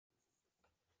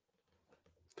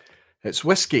It's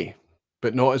whiskey,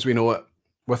 but not as we know it.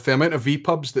 With the amount of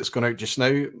vPubs that's gone out just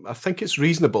now, I think it's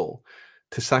reasonable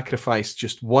to sacrifice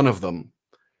just one of them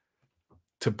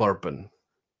to bourbon.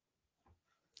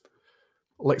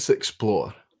 Let's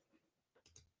explore.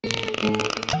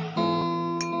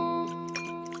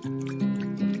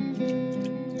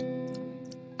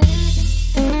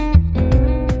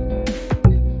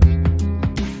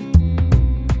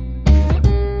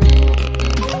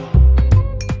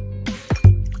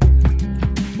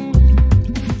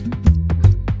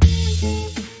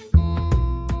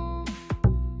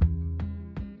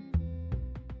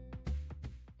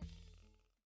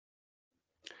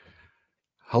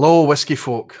 Hello, whiskey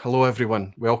folk. Hello,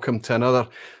 everyone. Welcome to another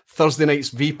Thursday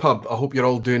night's vPub. I hope you're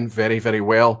all doing very, very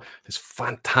well. It's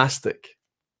fantastic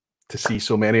to see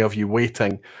so many of you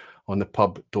waiting on the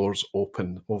pub doors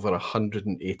open. Over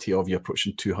 180 of you,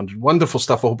 approaching 200. Wonderful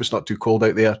stuff. I hope it's not too cold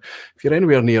out there. If you're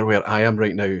anywhere near where I am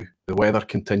right now, the weather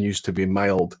continues to be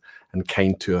mild and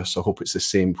kind to us. I hope it's the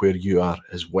same where you are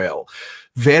as well.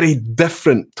 Very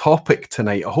different topic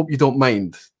tonight. I hope you don't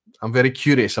mind. I'm very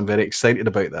curious. I'm very excited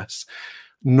about this.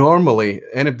 Normally,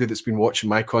 anybody that's been watching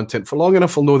my content for long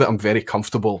enough will know that I'm very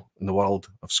comfortable in the world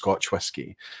of Scotch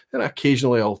whisky. And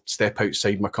occasionally I'll step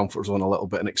outside my comfort zone a little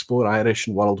bit and explore Irish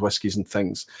and world whiskies and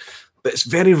things. But it's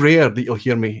very rare that you'll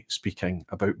hear me speaking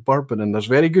about bourbon, and there's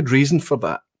very good reason for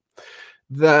that.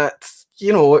 That,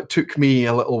 you know, it took me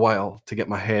a little while to get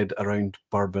my head around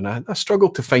bourbon. I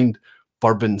struggled to find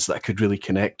bourbons that I could really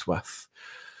connect with.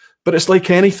 But it's like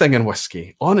anything in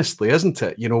whiskey, honestly, isn't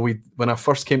it? You know, when I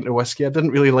first came to whiskey, I didn't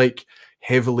really like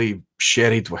heavily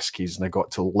sherried whiskies, and I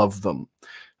got to love them.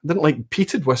 I didn't like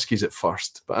peated whiskies at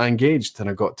first, but I engaged and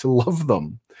I got to love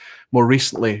them. More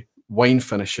recently, wine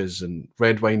finishes and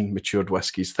red wine matured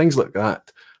whiskies, things like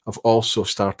that, I've also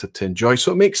started to enjoy.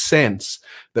 So it makes sense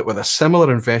that with a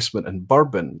similar investment in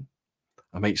bourbon,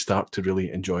 I might start to really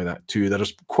enjoy that too.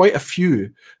 There's quite a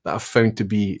few that I've found to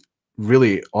be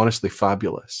really, honestly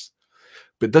fabulous.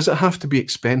 But does it have to be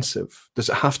expensive? Does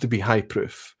it have to be high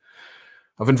proof?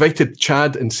 I've invited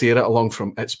Chad and Sara along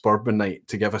from It's Bourbon Night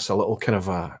to give us a little kind of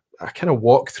a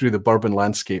walk through the bourbon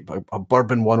landscape, a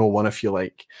bourbon 101 if you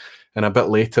like. And a bit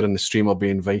later in the stream, I'll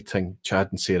be inviting Chad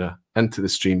and Sara into the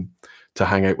stream to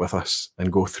hang out with us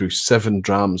and go through 7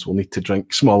 drams. We'll need to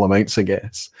drink small amounts, I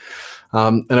guess.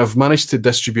 And I've managed to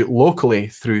distribute locally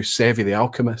through Sevi the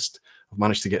Alchemist. I've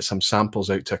managed to get some samples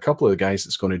out to a couple of the guys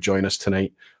that's going to join us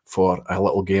tonight for a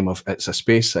little game of It's a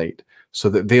Speyside, so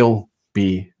that they'll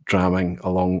be dramming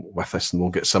along with us, and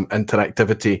we'll get some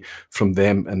interactivity from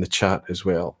them in the chat as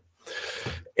well.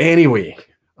 Anyway,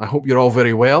 I hope you're all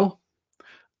very well,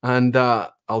 and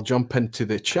I'll jump into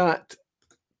the chat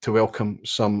to welcome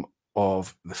some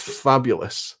of the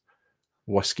fabulous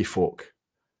whiskey folk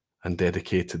and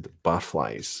dedicated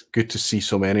barflies. Good to see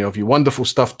so many of you. Wonderful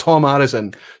stuff. Tom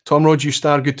Arison, Tom Rod, you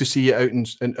star. Good to see you out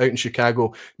in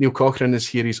Chicago. Neil Cochran is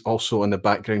here. He's also in the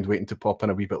background waiting to pop in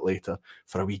a wee bit later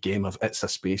for a wee game of It's a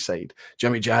Speyside.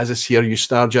 Jimmy Jazz is here. You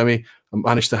star, Jimmy. I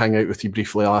managed to hang out with you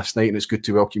briefly last night, and it's good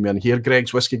to welcome you in here.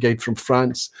 Greg's Whiskey Guide from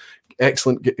France.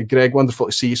 Excellent, Greg. Wonderful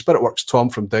to see you. Spiritworks Tom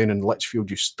from down in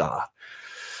Litchfield, you star.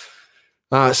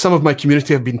 Some of my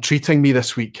community have been treating me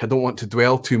this week. I don't want to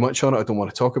dwell too much on it. I don't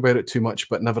want to talk about it too much,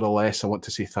 but nevertheless, I want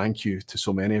to say thank you to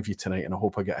so many of you tonight, and I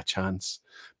hope I get a chance.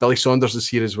 Billy Saunders is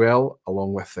here as well,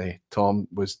 along with Tom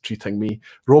was treating me.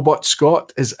 Robot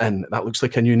Scott is in. That looks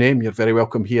like a new name. You're very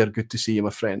welcome here. Good to see you, my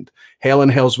friend.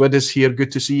 Helen Hellswood is here.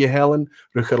 Good to see you, Helen.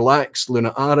 Rucher Lax,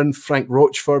 Luna Aaron, Frank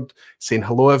Rochford, saying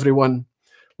hello, everyone.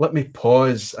 Let me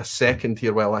pause a second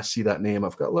here while I see that name.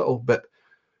 I've got a little bit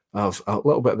of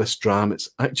this dram. It's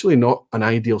actually not an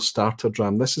ideal starter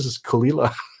dram. This is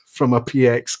Kalila from a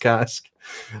PX cask,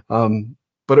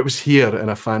 but it was here and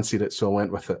I fancied it, so I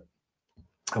went with it.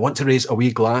 I want to raise a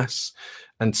wee glass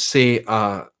and say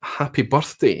a happy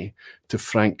birthday to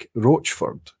Frank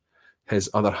Rochford. His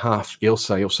other half,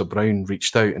 Ailsa Brown,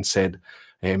 reached out and said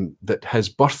that his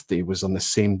birthday was on the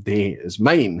same day as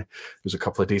mine. It was a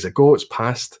couple of days ago. It's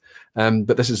passed.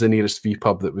 But this is the nearest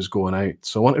vPub that was going out.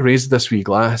 So I want to raise this wee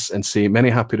glass and say many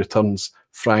happy returns,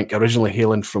 Frank, originally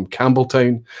hailing from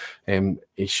Campbelltown.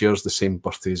 He shares the same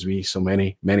birthday as we, so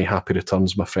many, many happy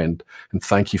returns, my friend. And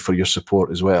thank you for your support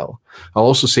as well. I'll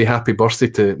also say happy birthday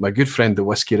to my good friend, the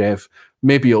Whiskey Rev.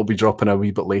 Maybe he'll be dropping a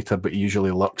wee bit later, but he usually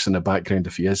lurks in the background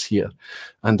if he is here.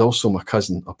 And also my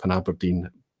cousin up in Aberdeen,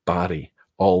 Barry,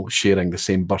 all sharing the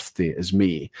same birthday as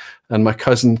me. And my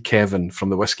cousin Kevin from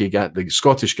the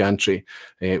Scottish Gantry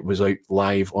was out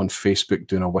live on Facebook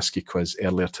doing a whiskey quiz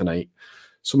earlier tonight.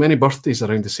 So many birthdays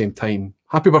around the same time.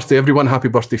 Happy birthday, everyone. Happy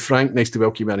birthday, Frank. Nice to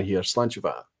welcome you in here. Sláinte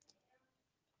mhath.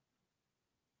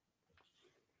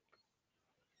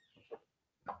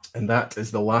 And that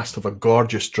is the last of a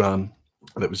gorgeous dram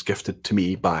that was gifted to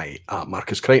me by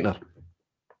Marcus Kreitner.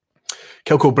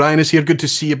 Kilco Brian is here. Good to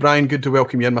see you, Brian. Good to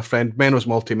welcome you in, my friend. Menno's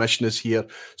Multi-Mission is here.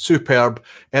 Superb.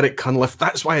 Eric Cunliffe.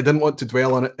 That's why I didn't want to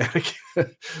dwell on it, Eric.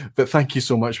 But thank you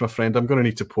so much, my friend. I'm going to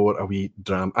need to pour a wee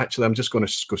dram. Actually, I'm just going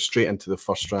to go straight into the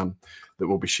first dram that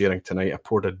we'll be sharing tonight. I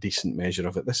poured a decent measure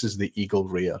of it. This is the Eagle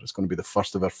Rare. It's going to be the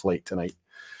first of our flight tonight.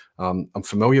 I'm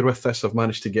familiar with this. I've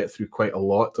managed to get through quite a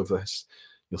lot of this.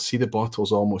 You'll see the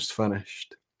bottle's almost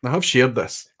finished. Now, I've shared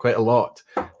this quite a lot,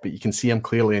 but you can see I'm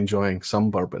clearly enjoying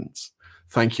some bourbons.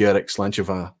 Thank you, Eric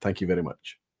Slancheva. Thank you very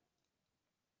much.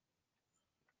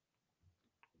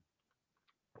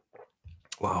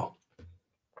 Wow.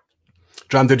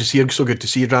 Dram Dude is here. So good to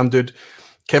see you, Dram Dude.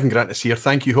 Kevin Grant is here.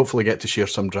 Thank you. Hopefully get to share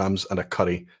some drams and a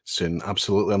curry soon.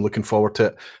 Absolutely. I'm looking forward to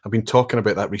it. I've been talking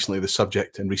about that recently. The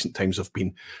subject in recent times have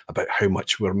been about how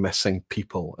much we're missing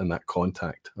people in that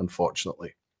contact,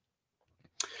 unfortunately.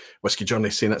 Whiskey Journey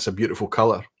saying that's a beautiful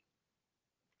colour.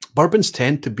 Bourbons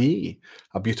tend to be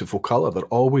a beautiful colour. They're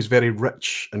always very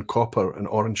rich in copper and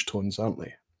orange tones, aren't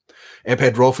they?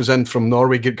 Ebhead Rolf is in from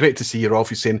Norway. Great to see you, Rolf.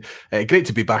 He's saying, great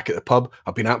to be back at the pub.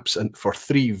 I've been absent for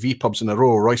 3 vPubs in a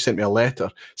row. Roy sent me a letter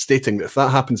stating that if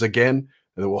that happens again,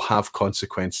 it will have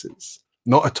consequences.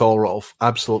 Not at all, Rolf.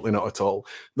 Absolutely not at all.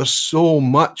 There's so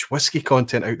much whiskey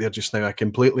content out there just now. I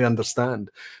completely understand.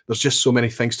 There's just so many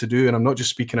things to do. And I'm not just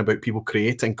speaking about people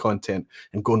creating content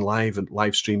and going live and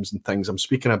live streams and things. I'm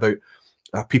speaking about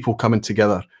people coming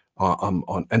together on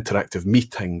interactive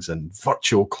meetings and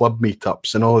virtual club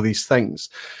meetups and all of these things.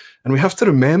 And we have to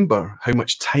remember how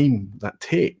much time that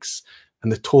takes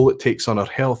and the toll it takes on our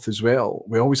health as well.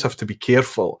 We always have to be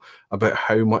careful about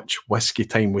how much whiskey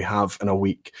time we have in a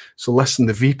week. So listen,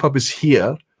 the vPub is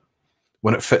here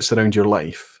when it fits around your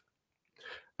life.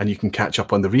 And you can catch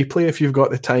up on the replay if you've got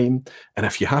the time. And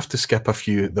if you have to skip a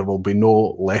few, there will be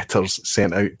no letters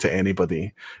sent out to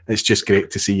anybody. It's just great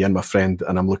to see you and my friend.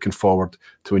 And I'm looking forward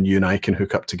to when you and I can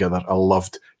hook up together. I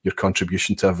loved your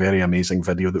contribution to a very amazing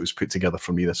video that was put together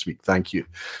for me this week. Thank you.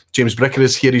 James Bricker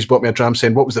is here. He's bought me a dram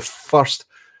saying, what was the first?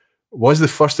 Was the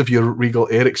first of your Regal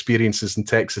Air experiences in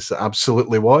Texas? It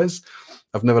absolutely was.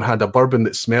 I've never had a bourbon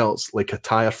that smells like a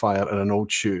tire fire in an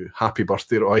old shoe. Happy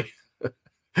birthday, Roy.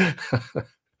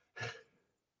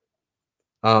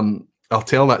 I'll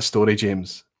tell that story,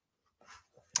 James.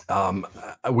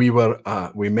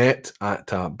 We met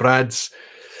at Brad's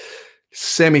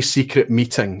semi-secret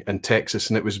meeting in Texas,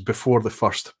 and it was before the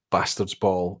first Bastards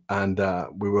Ball, and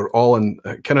we were all in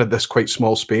kind of this quite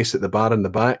small space at the bar in the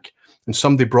back, and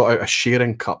somebody brought out a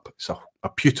sharing cup. It's a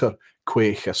pewter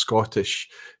quaich, a Scottish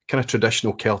kind of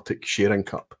traditional Celtic sharing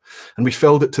cup, and we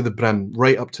filled it to the brim,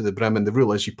 right up to the brim. And the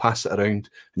rule is you pass it around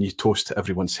and you toast to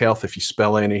everyone's health. If you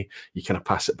spill any, you kind of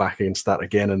pass it back and start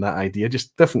again. And that idea,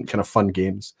 just different kind of fun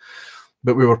games.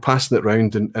 But we were passing it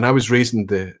around, and I was raising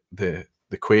the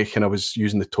quaich, and I was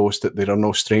using the toast that there are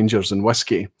no strangers in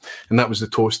whiskey, and that was the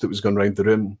toast that was going around the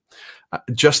room.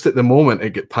 Just at the moment it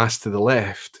got passed to the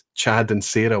left, Chad and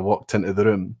Sara walked into the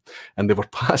room, and they were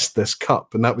passed this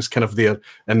cup, and that was kind of their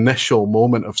initial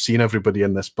moment of seeing everybody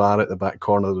in this bar at the back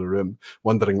corner of the room,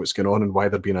 wondering what's going on and why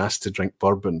they're being asked to drink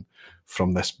bourbon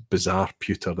from this bizarre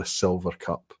pewter, this silver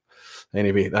cup.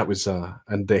 Anyway, that was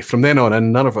and from then on,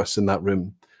 and none of us in that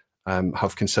room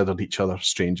have considered each other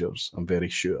strangers, I'm very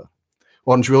sure.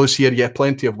 Orange Will is here. Yeah,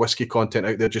 plenty of whiskey content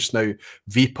out there just now.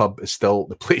 vPub is still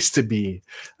the place to be.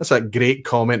 That's a great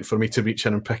comment for me to reach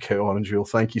in and pick out, Orange Will.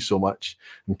 Thank you so much.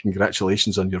 And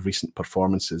congratulations on your recent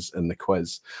performances in the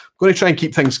quiz. I'm going to try and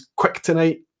keep things quick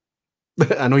tonight.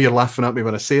 I know you're laughing at me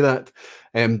when I say that,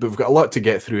 but we've got a lot to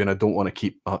get through, and I don't want to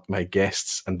keep my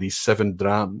guests and these 7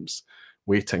 drams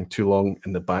waiting too long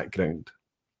in the background.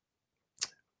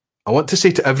 I want to say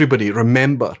to everybody,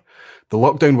 remember, the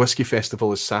Lockdown Whiskey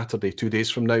Festival is Saturday, 2 days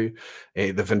from now.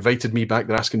 They've invited me back.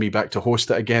 They're asking me back to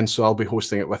host it again, so I'll be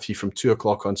hosting it with you from 2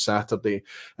 o'clock on Saturday.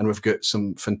 And we've got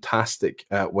some fantastic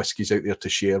whiskies out there to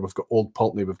share. We've got Old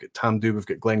Pulteney, we've got Tamdhu, we've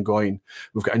got Glengoyne,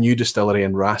 we've got a new distillery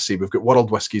in Rassay, we've got World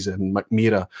Whiskies in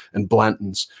McMeera and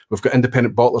Blanton's. We've got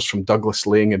independent bottlers from Douglas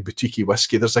Lane and Boutique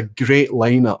Whiskey. There's a great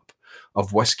lineup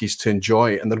of whiskies to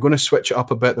enjoy, and they're going to switch it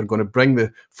up a bit. They're going to bring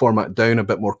the format down a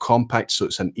bit more compact, so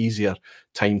it's an easier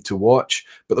time to watch,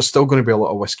 but there's still going to be a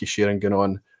lot of whiskey sharing going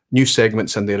on. New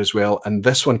segments in there as well, and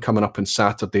this one coming up on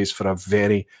Saturdays for a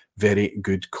very, very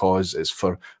good cause. It's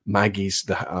for Maggie's,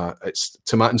 it's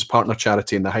Tomatin's partner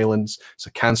charity in the Highlands. It's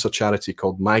a cancer charity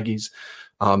called Maggie's,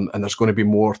 and there's going to be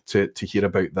more to hear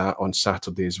about that on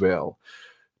Saturday as well.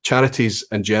 charities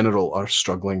in general are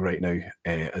struggling right now,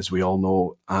 as we all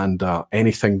know, and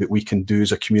anything that we can do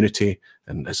as a community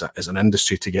and as an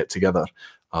industry to get together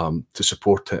to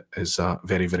support it is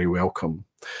very, very welcome.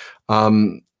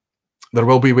 There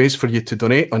will be ways for you to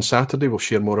donate on Saturday. We'll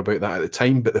share more about that at the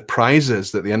time, but the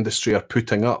prizes that the industry are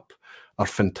putting up are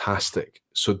fantastic.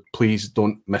 So please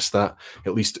don't miss that.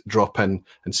 At least drop in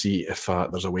and see if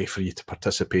there's a way for you to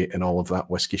participate in all of that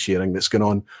whiskey sharing that's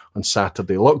going on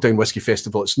Saturday. Lockdown Whiskey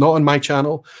Festival. It's not on my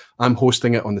channel. I'm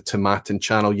hosting it on the Tomatin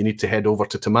channel. You need to head over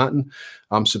to Tomatin,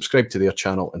 subscribe to their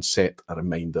channel and set a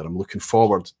reminder. I'm looking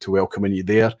forward to welcoming you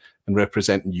there and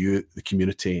representing you, the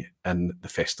community, in the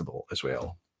festival as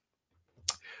well.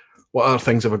 What other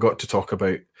things have I got to talk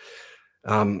about?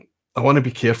 I want to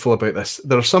be careful about this.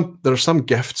 There are some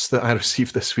gifts that I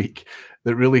received this week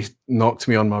that really knocked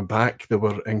me on my back. They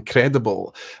were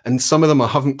incredible, and some of them I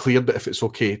haven't cleared it if it's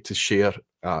okay to share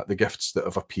the gifts that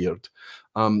have appeared.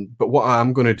 But what I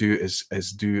am going to do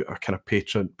is do a kind of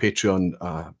Patreon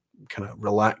kind of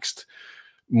relaxed,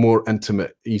 more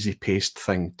intimate, easy paced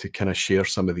thing to kind of share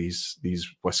some of these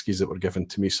whiskies that were given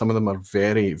to me. Some of them are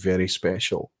very, very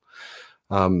special.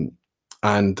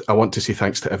 And I want to say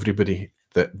thanks to everybody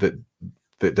that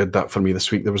did that for me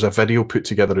this week. There was a video put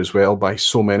together as well by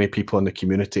so many people in the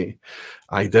community.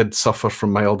 I did suffer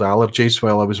from mild allergies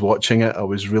while I was watching it. I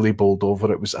was really bowled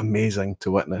over. It was amazing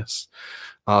to witness.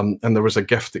 And there was a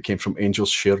gift that came from Angel's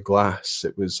Share Glass.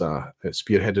 It was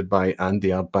spearheaded by Andy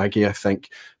Arbaghi, I think,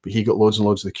 but he got loads and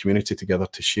loads of the community together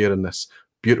to share in this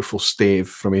beautiful stave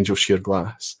from Angel's Share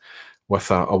Glass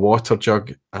with a water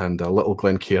jug and a little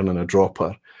Glencairn and a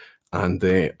dropper, and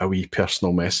a wee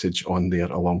personal message on there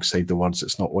alongside the words,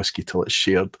 "It's not whiskey till it's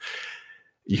shared."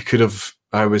 You could have,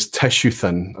 I was tissue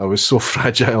thin. I was so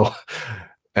fragile.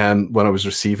 And when I was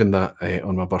receiving that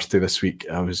on my birthday this week,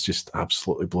 I was just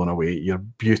absolutely blown away. You're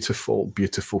beautiful,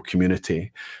 beautiful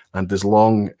community. And as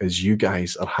long as you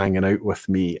guys are hanging out with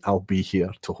me, I'll be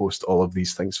here to host all of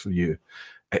these things for you.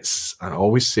 I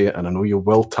always say it, and I know you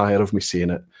will tire of me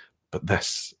saying it, but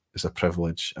this is a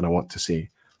privilege. And I want to say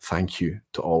thank you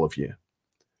to all of you.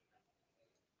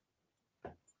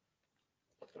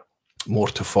 More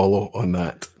to follow on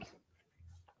that.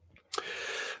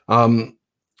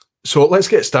 So let's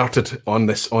get started on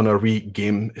our wee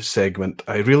game segment.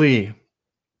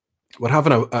 We're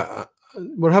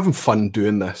having fun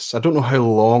doing this. I don't know how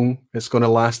long it's going to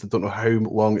last. I don't know how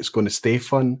long it's going to stay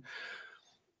fun.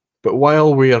 But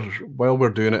while we're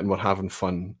doing it and we're having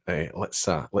fun,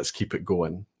 let's keep it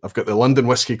going. I've got the London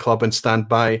Whiskey Club in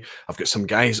standby. I've got some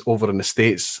guys over in the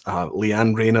States,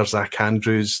 Leanne Rayner, Zach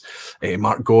Andrews,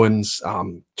 Mark Goins.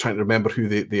 Trying to remember who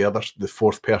the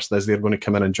fourth person is. They're going to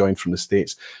come in and join from the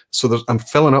States. So I'm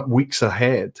filling up weeks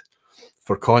ahead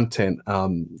for content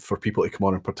for people to come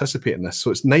on and participate in this. So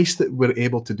it's nice that we're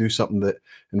able to do something that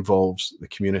involves the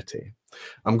community.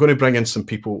 I'm going to bring in some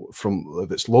people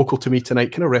that's local to me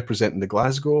tonight, kind of representing the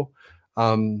Glasgow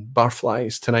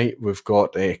barflies tonight. We've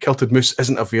got Kilted Moose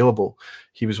isn't available.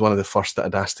 He was one of the first that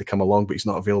I'd asked to come along, but he's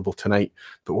not available tonight.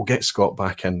 But we'll get Scott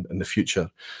back in the future.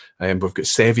 We've got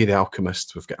Sevi the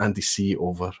Alchemist. We've got Andy C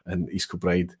over in East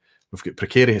Kilbride. We've got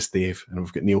Precarious Dave, and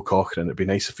we've got Neil Cochrane. It'd be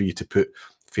nice for you to put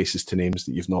faces to names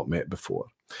that you've not met before.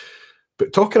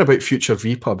 But talking about future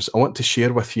vPubs, I want to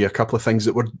share with you a couple of things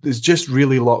that is just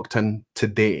really locked in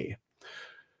today.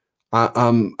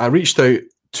 I reached out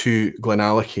to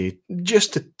Glenallachie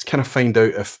just to kind of find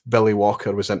out if Billy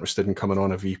Walker was interested in coming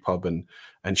on a vPub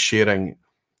and sharing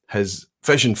his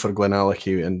vision for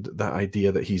Glenallachie and that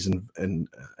idea that he's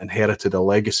inherited a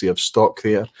legacy of stock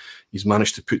there. He's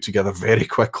managed to put together very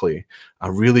quickly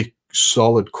a really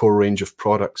solid core range of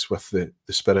products with the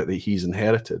spirit that he's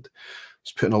inherited.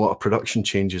 He's putting a lot of production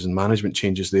changes and management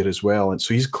changes there as well. And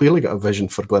so he's clearly got a vision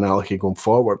for Glenallachie going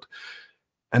forward.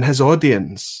 And his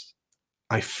audience,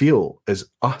 I feel, is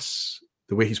us.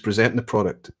 The way he's presenting the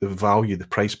product, the value, the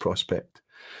price prospect.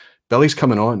 Billy's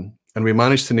coming on, and we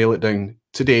managed to nail it down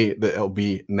today that it'll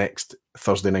be next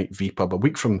Thursday night vPub. A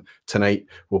week from tonight,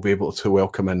 we'll be able to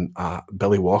welcome in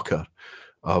Billy Walker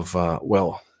of,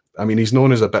 well, I mean, he's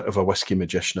known as a bit of a whiskey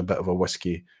magician, a bit of a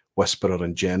whiskey whisperer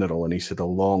in general, and he's had a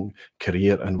long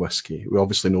career in whiskey. We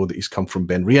obviously know that he's come from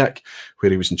Benriach,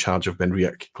 where he was in charge of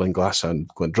Benriach, Glenglassaugh and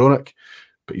Glendronach,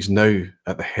 but he's now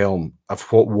at the helm of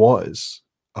what was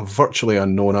a virtually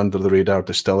unknown under-the-radar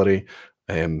distillery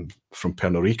from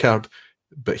Pernod Ricard,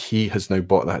 but he has now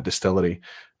bought that distillery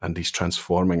and he's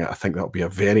transforming it. I think that'll be a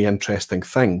very interesting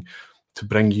thing to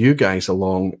bring you guys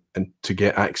along and to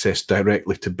get access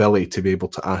directly to Billy to be able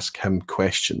to ask him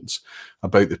questions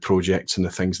about the projects and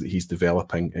the things that he's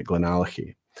developing at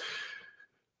Glenallachie.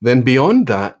 Then beyond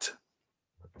that,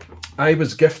 I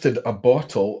was gifted a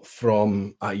bottle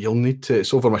from, you'll need to,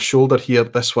 it's over my shoulder here,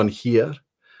 this one here.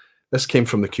 This came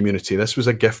from the community. This was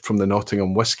a gift from the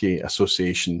Nottingham Whisky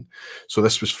Association. So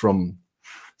this was from,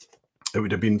 it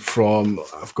would have been from,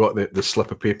 I've got the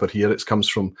slip of paper here. It comes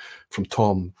from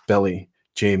Tom, Billy,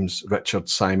 James, Richard,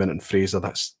 Simon, and Fraser.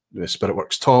 That's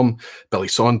Spiritworks Tom, Billy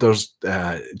Saunders,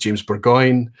 James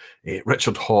Burgoyne,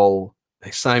 Richard Hall,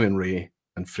 Simon Ray,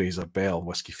 and Fraser Bell,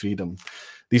 Whiskey Freedom.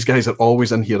 These guys are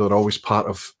always in here. They're always part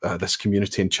of this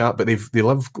community and chat, but they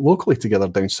live locally together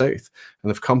down south, and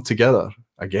they've come together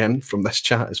again from this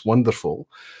chat. It's wonderful,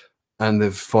 and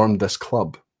they've formed this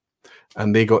club,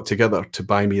 and they got together to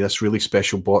buy me this really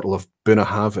special bottle of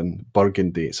Bunnahabhain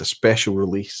Burgundy. It's a special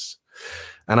release,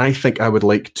 and I think I would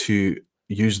like to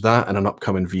use that in an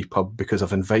upcoming vPub because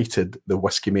I've invited the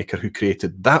whiskey maker who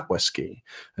created that whiskey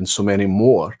and so many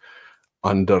more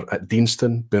under at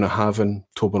Deanston, Bunnahabhain,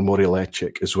 Tobermory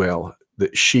Lechic as well.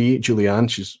 That she, Julianne,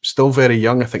 she's still very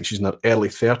young. I think she's in her early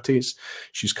 30s.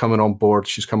 She's coming on board.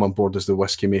 She's come on board as the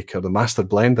whiskey maker, the master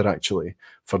blender actually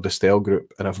for Distell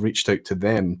Group. And I've reached out to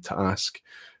them to ask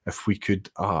if we could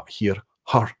hear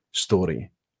her story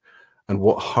and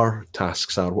what her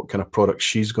tasks are, what kind of products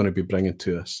she's going to be bringing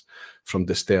to us from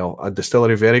Distell. A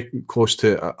distillery very close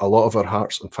to a lot of our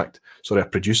hearts. In fact, sorry, a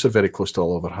producer very close to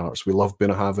all of our hearts. We love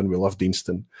Bunnahabhain, we love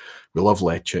Deanston, we love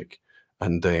Lechic,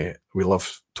 and we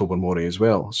love Tobermory as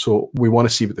well. So we want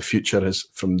to see what the future is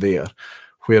from there.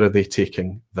 Where are they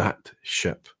taking that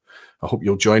ship? I hope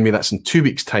you'll join me. That's in 2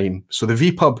 weeks' time. So the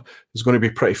vPub is going to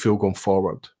be pretty full going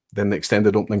forward. Then the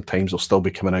extended opening times will still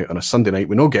be coming out on a Sunday night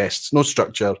with no guests, no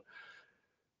structure.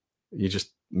 You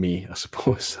just me, I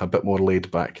suppose, a bit more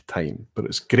laid back time. But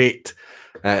it's great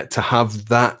to have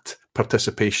that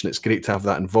participation. It's great to have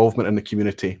that involvement in the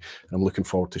community. And I'm looking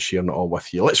forward to sharing it all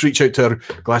with you. Let's reach out to our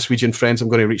Glaswegian friends. I'm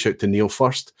going to reach out to Neil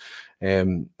first.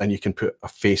 And you can put a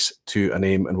face to a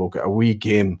name and we'll get a wee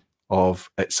game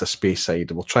of It's a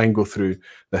Speyside. We'll try and go through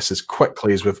this as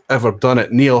quickly as we've ever done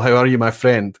it. Neil, how are you, my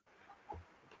friend?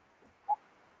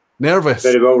 Nervous?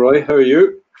 Very well, Roy. How are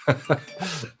you?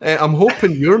 I'm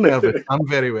hoping you're nervous. I'm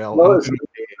very well.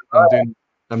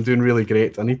 I'm doing really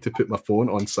great. I need to put my phone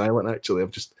on silent, actually.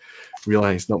 I've just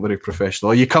realised, not very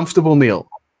professional. Are you comfortable, Neil?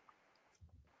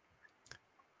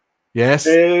 Yes?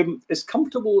 As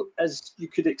comfortable as you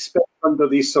could expect under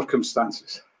these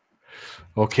circumstances.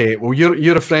 Okay, well,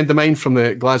 you're a friend of mine from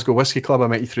the Glasgow Whisky Club. I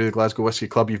met you through the Glasgow Whisky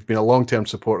Club. You've been a long-term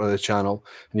supporter of the channel,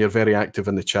 and you're very active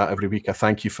in the chat every week. I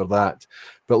thank you for that.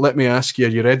 But let me ask you, are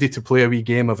you ready to play a wee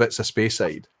game of It's a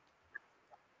Speyside?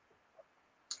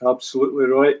 Absolutely,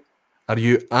 Roy. Are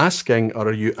you asking or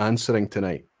are you answering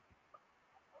tonight?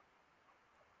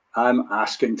 I'm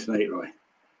asking tonight, Roy.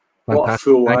 Fantastic. What a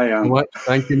fool I am. So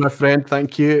thank you, my friend.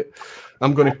 Thank you.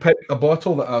 I'm going to pick a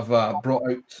bottle that I've brought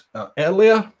out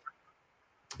earlier.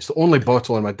 It's the only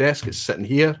bottle on my desk. It's sitting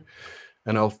here,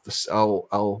 and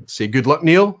I'll say good luck,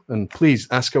 Neil, and please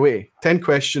ask away. 10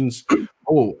 questions,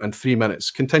 and 3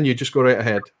 minutes. Continue. Just go right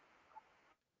ahead.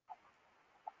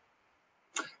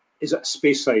 Is it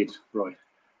Speyside, Roy?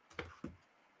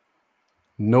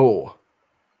 No.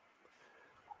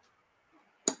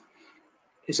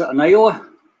 Is it an Islay?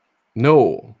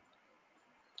 No.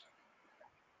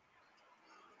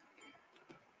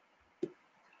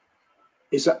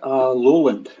 Is it a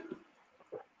Lowland?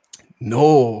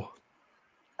 No.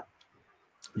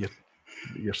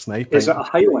 You're sniping. Is it a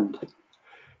Highland?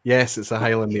 Yes, it's a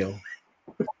Highland, Neil.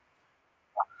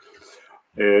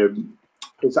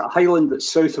 Is it a Highland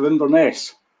that's south of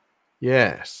Inverness?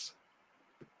 Yes.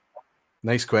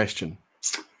 Nice question.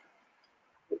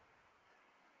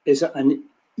 Is it an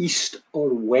East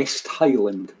or West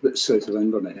Highland that's south of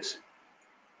Inverness?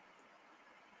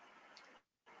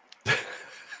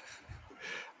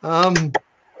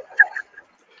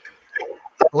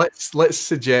 Let's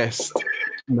suggest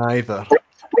neither.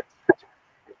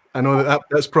 I know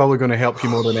that's probably going to help you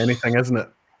more than anything, isn't it?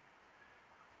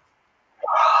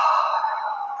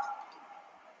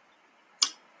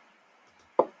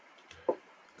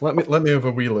 Let me have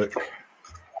a wee look.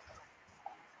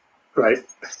 Right.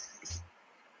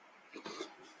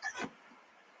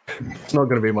 It's not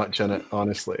going to be much in it,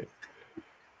 honestly.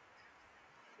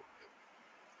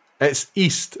 It's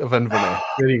east of Inverness.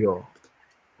 There you go.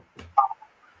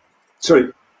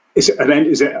 Sorry, is it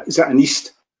an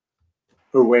East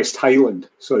or West Highland?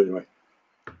 Sorry, Roy.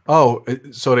 Oh,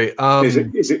 sorry. Is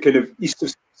it kind of east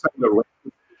of or west?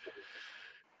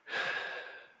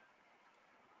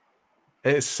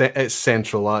 It's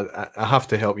central. I have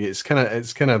to help you. It's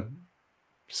kind of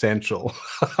central.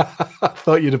 I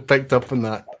thought you'd have picked up on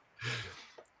that.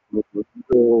 I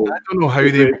don't know how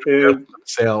they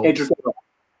themselves.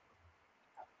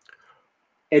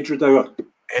 Edredauer.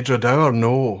 Edredauer,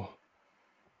 no.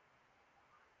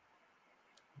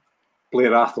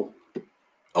 Blair Athol.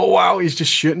 Oh, wow, he's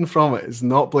just shooting from it. It's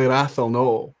not Blair Athol,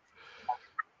 no.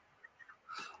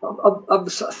 I'm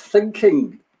sort of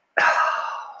thinking.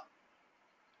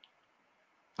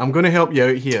 I'm going to help you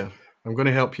out here. I'm going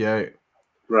to help you out.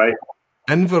 Right.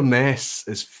 Inverness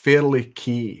is fairly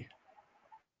key.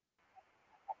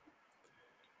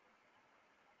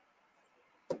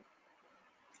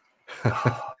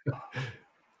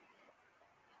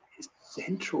 It's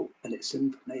central and it's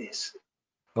Inverness.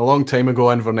 A long time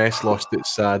ago, Inverness lost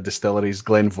its distilleries,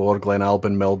 Glenvore,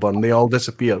 Glenalbin, Milburn. They all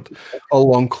disappeared, all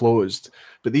long closed.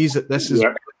 But this is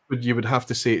what you would have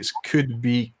to say it could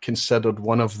be considered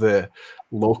one of the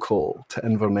local to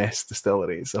Inverness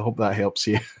distilleries. I hope that helps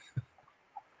you.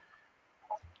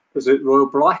 Is it Royal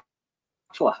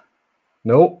Blackfla?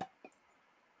 Nope.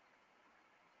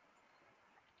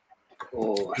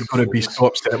 Oh, You're going to be so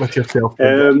upset with yourself.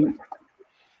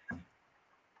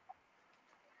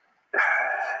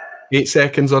 8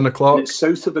 seconds on the clock. It's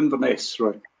south of Inverness,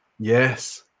 right?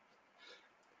 Yes.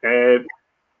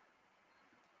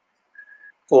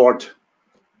 Ord.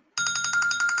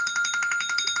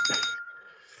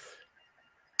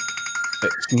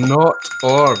 It's not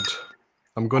Ord.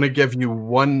 I'm going to give you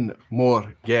one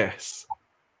more guess.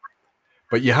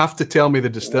 But you have to tell me the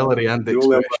distillery and the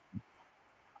expression.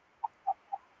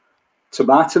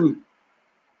 Tomatum.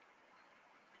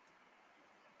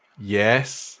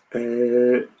 Yes.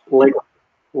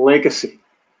 Legacy.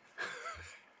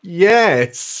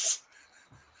 Yes.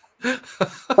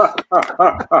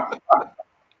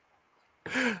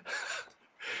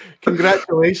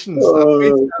 Congratulations.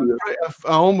 I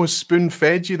almost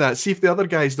spoon-fed you that. See if the other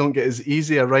guys don't get as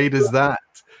easy a ride as that.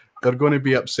 They're going to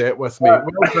be upset with me.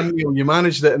 Well done, Neil. You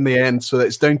managed it in the end, so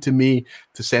it's down to me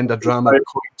to send a drama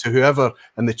to whoever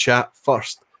in the chat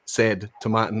first said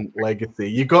Tomatin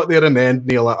Legacy. You got there in the end,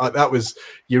 Neil. That was,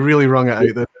 you really wrung it out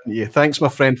there, didn't you? Thanks, my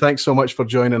friend. Thanks so much for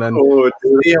joining in.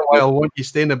 Stay a while, won't you?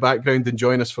 Stay in the background and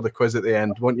join us for the quiz at the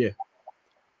end, won't you?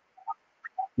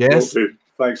 Yes?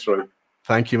 Thanks, Roy.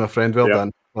 Thank you, my friend. Well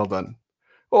done. Well done.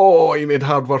 Oh, you made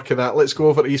hard work of that. Let's go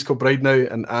over to East Kilbride now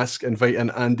and invite in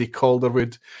Andy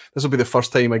Calderwood. This will be the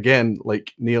first time again,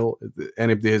 like Neil,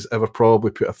 anybody has ever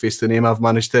probably put a face to the name. I've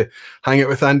managed to hang out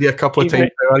with Andy a couple of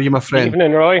times. How are you, my friend?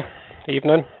 Evening, Roy.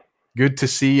 Evening. Good to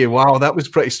see you. Wow, that was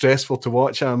pretty stressful to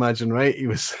watch, I imagine, right? He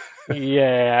was.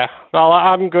 Yeah. Well,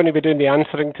 I'm going to be doing the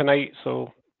answering tonight,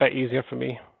 so a bit easier for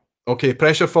me. Okay,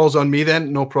 pressure falls on me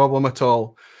then. No problem at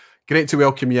all. Great to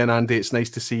welcome you in, Andy. It's nice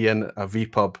to see you in a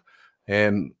vPub.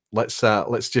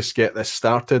 Let's just get this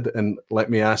started, and let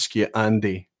me ask you,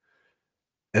 Andy,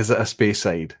 is it a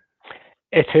Speyside?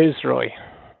 It is, Roy.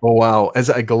 Oh wow, is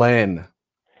it a Glen?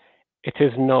 It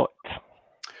is not.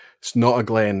 It's not a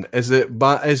Glen. Is it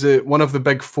one of the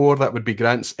big four? That would be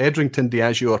Grant's, Edrington,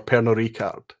 Diageo, or Pernod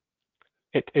Ricard?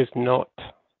 It is not.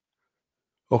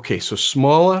 Okay, so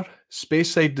smaller,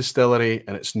 Speyside distillery,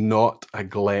 and it's not a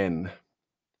Glen.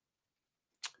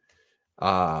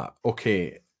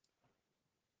 Okay.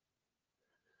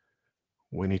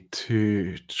 We need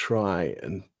to try,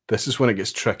 and this is when it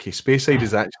gets tricky. Speyside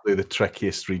is actually the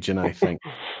trickiest region, I think.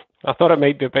 I thought it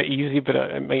might be a bit easy, but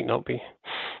it might not be.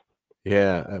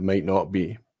 Yeah, it might not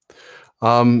be.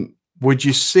 Would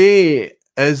you say,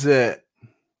 is it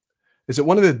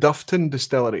one of the Dufton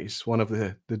distilleries? One of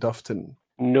the Dufton?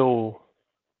 No.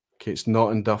 Okay, it's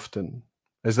not in Dufton.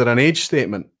 Is there an age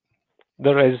statement?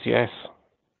 There is, yes.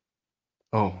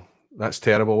 Oh, that's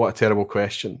terrible. What a terrible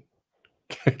question.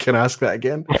 Can I ask that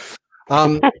again?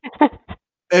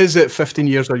 Is it 15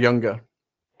 years or younger?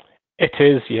 It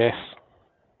is, yes.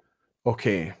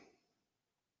 Okay.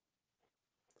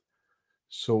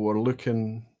 So we're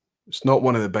looking, it's not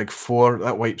one of the big four.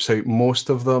 That wipes out most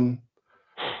of them.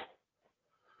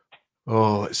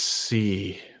 Oh, let's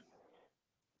see.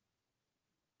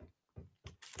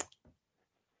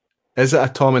 Is it a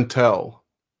Tom and Till?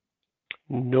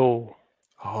 No.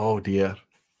 Oh dear.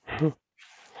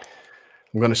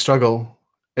 I'm going to struggle.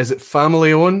 Is it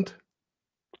family owned?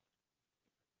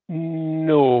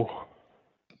 No.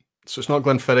 So it's not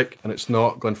Glenfiddich and it's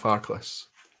not Glenfarclas.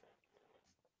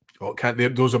 Oh, can't they?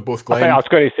 Those are both Glen. I was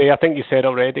going to say, I think you said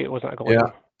already it wasn't a Glen.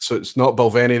 Yeah. So it's not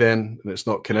Balvenie then, and it's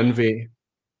not Kinninvie.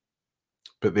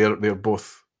 But they're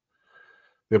both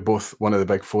one of the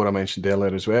big four I mentioned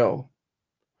earlier as well.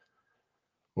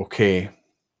 Okay.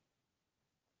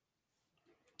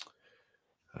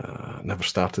 Never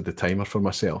started the timer for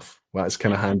myself. Well, that's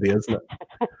kind of handy, isn't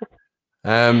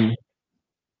it?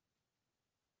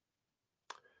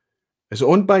 Is it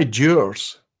owned by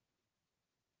Jewers?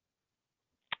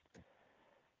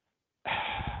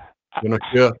 You're not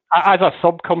sure? As a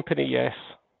sub-company, yes.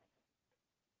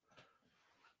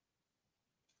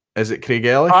 Is it Part of the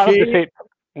Craigellachie? same,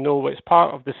 no, it's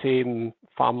part of the same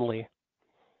family.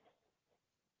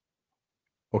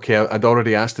 Okay, I'd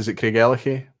already asked, is it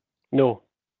Craigellachie? No.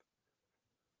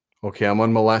 Okay, I'm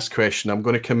on my last question. I'm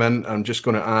going to come in. I'm just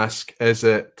going to ask, is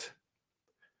it...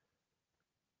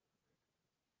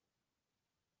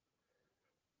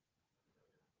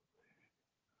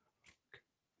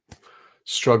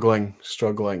 Struggling.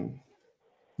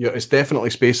 It's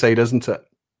definitely Speyside, isn't it?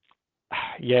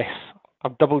 Yes,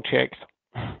 I've double-checked.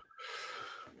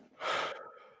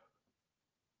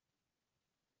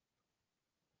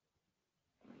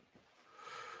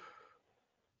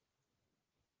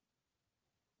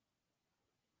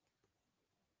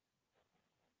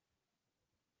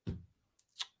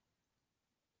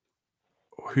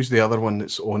 Who's the other one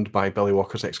that's owned by Billy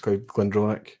Walker's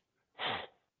ex-Glendronach?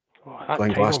 Oh, that Glen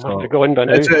title must Glasgow. have gone by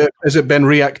now. Is it Ben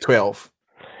Riach 12?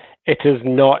 It is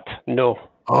not, no.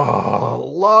 Oh,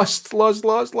 lost.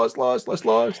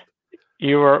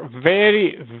 You were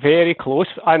very, very close,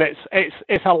 and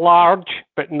it's a large,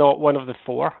 but not one of the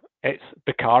four. It's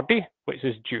Bacardi, which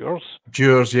is Jur's.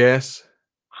 Jur's, yes.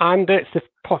 And it's the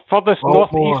furthest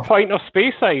northeast point of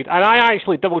Speyside. And I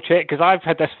actually double-checked, because I've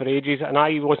had this for ages, and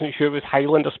I wasn't sure it was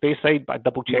Highland or Speyside, but I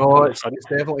double-checked. No, it's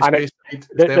definitely Speyside.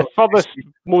 The furthest,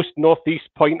 most northeast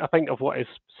point, I think, of what is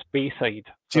Speyside.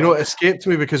 Do you know, it escaped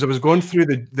me because I was going through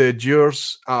the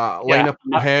Jur's lineup in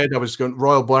my head. I was going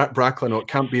Royal Bracklin, it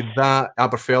can't be that.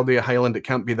 Aberfeldy, Highland, it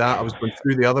can't be that. I was going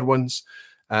through the other ones.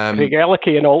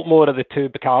 Craigellachie and Altmore are the two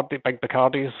big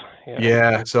Bacardis.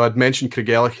 Yeah, so I'd mentioned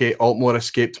Craigellachie. Altmore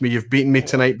escaped me. You've beaten me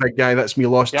tonight, big guy. That's me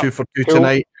lost 2 for 2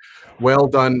 tonight. Well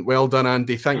done,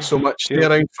 Andy. Thanks so much. Stay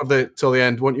around for till the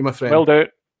end, won't you, my friend? Will do.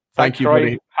 Thank you, Troy.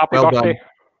 buddy. Happy birthday.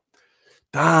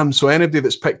 Damn, so anybody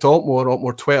that's picked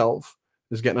Altmore 12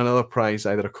 is getting another prize,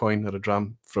 either a coin or a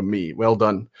dram from me. Well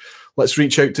done. Let's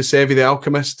reach out to Sevi the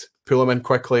Alchemist, pull him in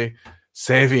quickly.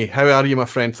 Sevi, how are you, my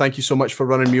friend? Thank you so much for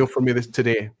running meal for me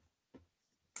today.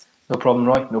 No problem,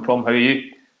 Roy. No problem. How are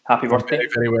you? Happy birthday. Very,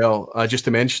 very well. Just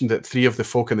to mention that 3 of the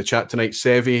folk in the chat tonight,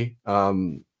 Sevi,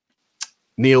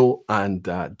 Neil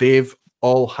and Dave,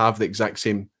 all have the exact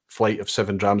same flight of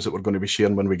 7 drams that we're going to be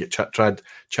sharing when we get Chad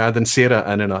and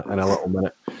Sara in a little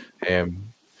minute.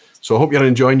 So I hope you're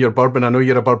enjoying your bourbon. I know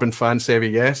you're a bourbon fan, Sevi,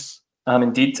 yes? I'm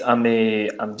indeed.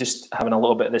 I'm just having a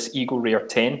little bit of this Eagle Rare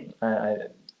 10. I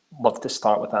love to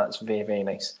start with that. It's very, very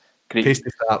nice. Great. Tasty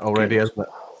start already, isn't it?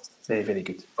 Very, very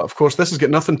good. But of course, this has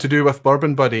got nothing to do with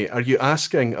bourbon, buddy. Are you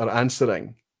asking or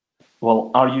answering?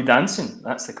 Well, are you dancing?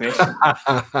 That's the question.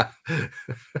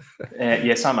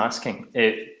 Yes, I'm asking.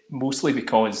 Mostly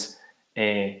because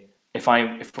if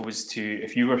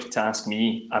you were to ask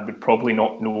me, I would probably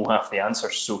not know half the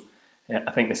answers. So I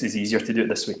think this is easier to do it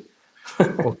this way.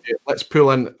 Okay, let's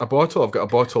pull in a bottle. I've got a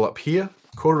bottle up here.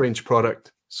 Core range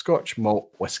product, Scotch malt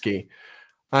whiskey.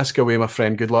 Ask away, my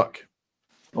friend. Good luck.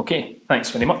 Okay, thanks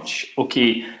very much.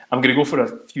 Okay, I'm going to go for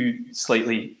a few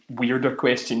slightly weirder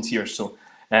questions here. So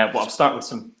I'll start with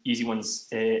some easy ones.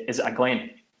 Is it a Glen?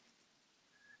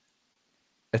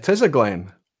 It is a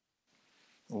Glen.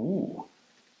 Ooh.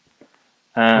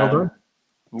 Well done.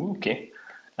 Okay.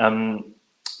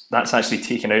 That's actually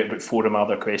taken out about 4 of my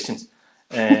other questions.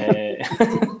 Is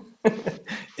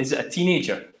it a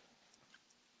teenager?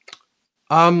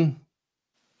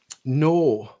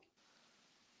 No.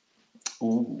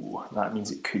 Ooh, that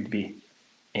means it could be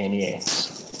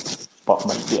NES, but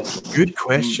might be a teenager. Good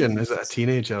question. Is it a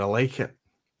teenager? I like it.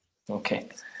 Okay.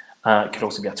 It could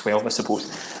also be a 12, I suppose.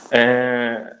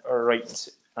 Right.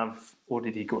 I've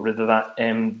already got rid of that.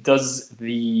 Does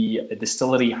the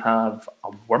distillery have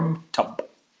a worm tub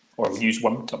or use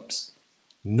worm tubs?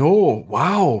 No.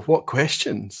 Wow. What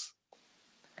questions?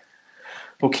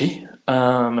 Okay.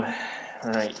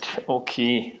 Right.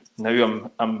 Okay. Now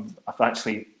I've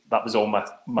actually, that was all my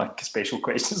special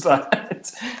questions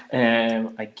that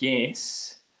I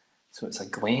guess. So it's a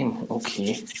Glen.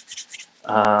 Okay.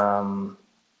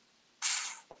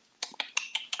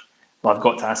 Well, I've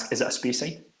got to ask, is it a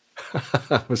Speyside?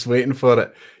 I was waiting for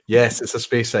it. Yes, it's a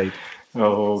Speyside.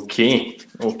 Okay.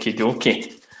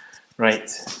 Okay. Right.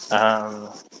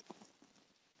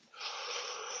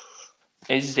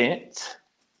 Is it,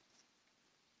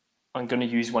 I'm going to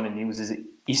use one of Neil's, is it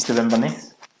East of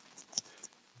Inverness?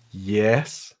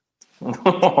 Yes.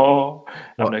 Oh,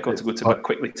 I've now got to go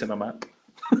quickly to my map.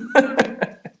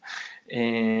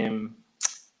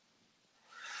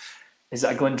 Is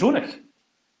it a Glendronach?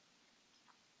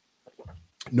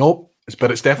 Nope. But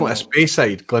it's definitely a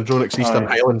Speyside. Glendronach's Eastern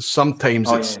Highlands.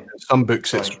 Sometimes in some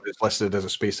books it's listed as a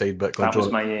Speyside, but that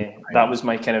was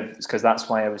my kind of, because that's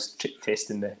why I was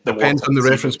testing the depends on the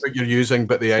reference book you're using,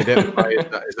 but they identify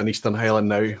it as an Eastern Highland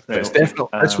now. But it's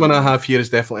definitely this one I have here is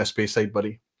definitely a Speyside,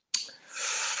 buddy.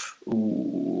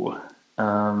 Ooh,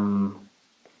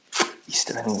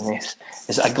 Eastern Highland.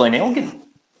 Is it a Glenelgan?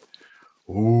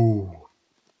 Ooh,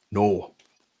 no.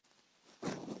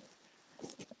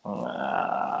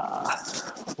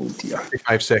 Oh dear.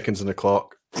 5 seconds on the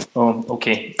clock. Oh,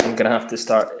 okay. I'm gonna have to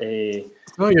start.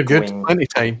 No, you're good. Plenty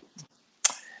time.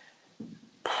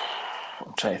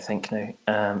 I'm trying to think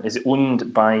now. Is it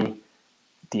owned by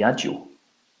Diageo?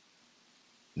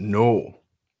 No.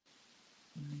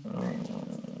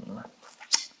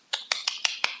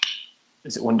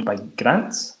 Is it owned by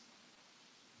Grants?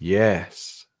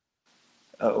 Yes.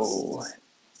 Oh.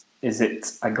 Is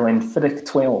it a Glenfiddich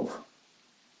 12?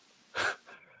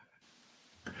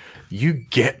 You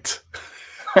get.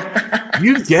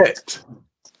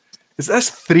 Is this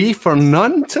 3 for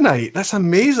none tonight? That's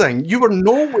amazing. You were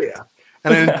nowhere.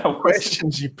 And then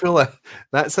questions you pull it.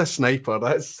 That's a sniper.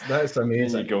 That's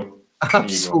amazing. There you go.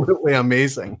 Absolutely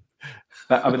amazing.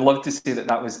 I would love to say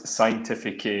that was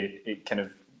scientific kind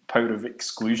of power of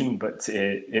exclusion, but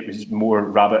it was more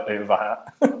rabbit out of a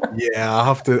hat. Yeah, I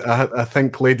have to. I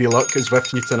think Lady Luck is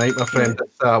with you tonight, my friend.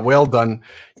 Well done.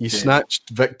 You snatched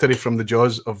victory from the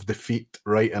jaws of defeat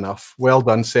right enough. Well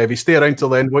done, Sevy. Stay around till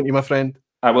then, won't you, my friend?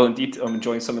 I will indeed. I'm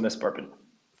enjoying some of this bourbon.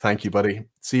 Thank you, buddy.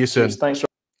 See you soon. Cheers, thanks.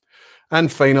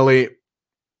 And finally,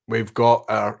 we've got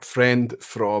our friend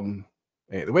from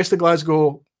the west of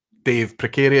Glasgow, Dave.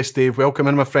 Precarious Dave. Welcome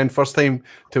in, my friend. First time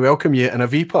to welcome you in a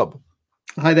vPub.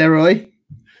 Hi there, Roy.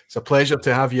 It's a pleasure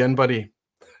to have you in, buddy.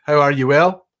 How are you?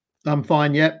 Well? I'm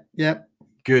fine, yep.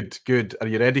 Good. Are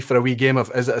you ready for a wee game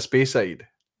of Is It a Speyside?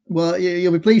 Well,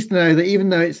 you'll be pleased to know that even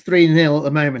though it's 3-0 at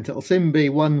the moment, it'll soon be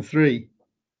 1-3.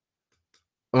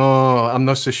 Oh, I'm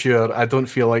not so sure. I don't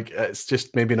feel like it's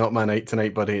just maybe not my night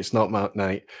tonight, buddy. It's not my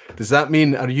night. Does that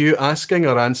mean, are you asking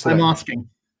or answering? I'm asking.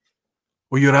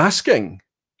 Oh, you're asking?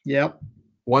 Yep.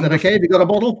 Wonderful. Is that okay? Have you got a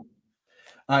bottle?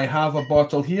 I have a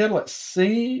bottle here. Let's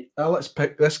see. Let's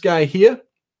pick this guy here.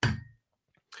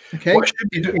 Okay.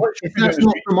 If that's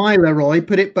not from Isla, Roy,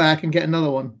 put it back and get another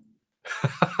one.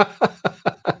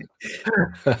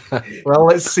 Well,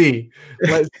 let's see.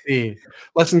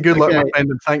 Listen, good luck, my friend,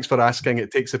 and thanks for asking.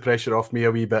 It takes the pressure off me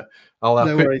a wee bit. I'll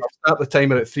start the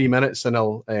timer at 3 minutes, and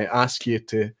I'll ask you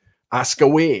to ask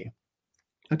away.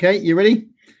 Okay, you ready?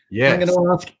 Yes. I'm going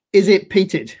to ask, is it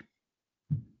peated?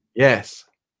 Yes.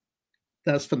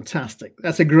 That's fantastic.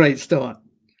 That's a great start.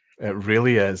 It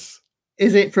really is.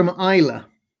 Is it from Isla?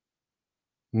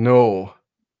 No.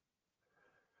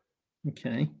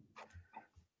 Okay.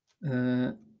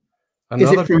 Another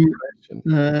is it from, question.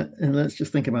 And let's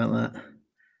just think about that.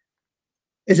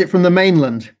 Is it from the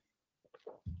mainland?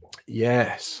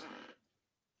 Yes.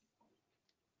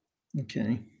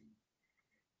 Okay.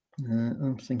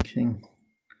 I'm thinking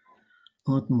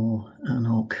Ardmore,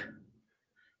 Anarch.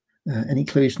 Any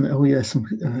clues? Oh, yeah, some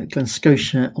Glen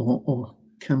Scotia or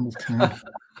Campbelltown.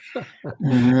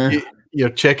 You're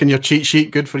checking your cheat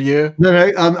sheet. Good for you.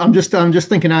 No, I'm just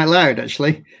thinking out loud.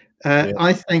 Actually,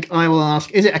 I think I will ask: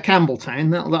 is it a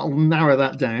Campbelltown? That'll narrow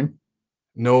that down.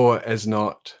 No, it is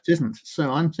not. It isn't.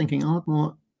 So I'm thinking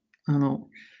Ardmore, Anarch.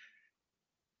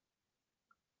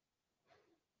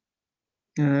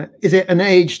 Is it an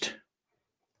aged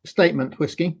statement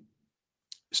whiskey?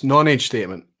 It's non-aged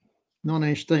statement.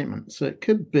 Non-aged statement. So it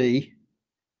could be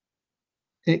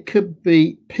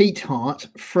Pete Hart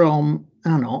from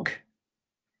Anarch.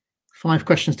 5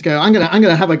 questions to go. I'm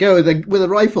gonna have a go with a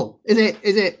rifle. Is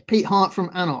it Pete Hart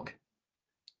from Anarch?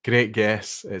 Great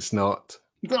guess. It's not.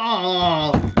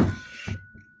 Oh.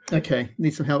 Okay.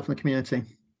 Need some help from the community.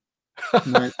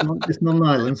 No, it's not an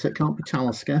island, so it can't be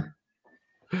Talisker.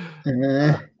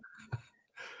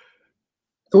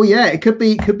 Oh yeah, it could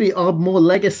be Ardmore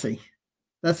Legacy.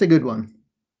 That's a good one.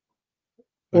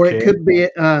 Or it could be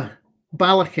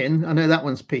Balakin. I know that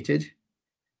one's peated.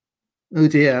 Oh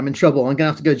dear, I'm in trouble. I'm gonna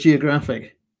have to go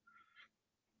geographic.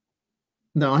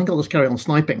 No, I think I'll just carry on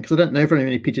sniping because I don't know very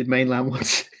many peated mainland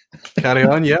ones. Carry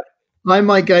on, yeah. I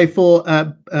might go for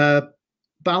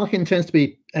Balakin tends to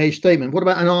be age statement. What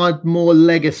about an Ardmore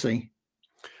Legacy?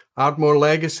 Ardmore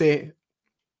Legacy.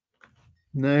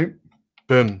 No.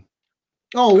 Boom.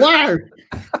 Oh wow!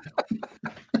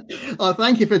 Oh,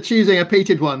 thank you for choosing a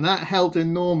peated one. That helped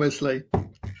enormously.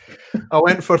 I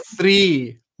went for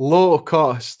 3 low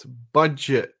cost,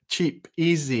 budget, cheap,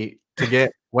 easy to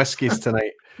get whiskies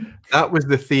tonight. That was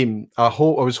the theme. I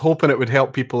was hoping it would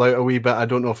help people out a wee bit. I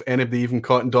don't know if anybody even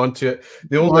caught onto it.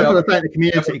 The only I've got to thank the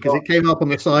community because it came up on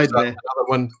the side there. Another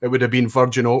one, it would have been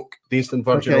Virgin Oak, Deanston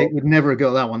Virgin Oak. We'd never have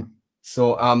got that one.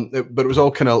 So, but it was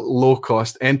all kind of low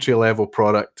cost, entry level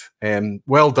product.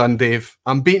 Well done, Dave.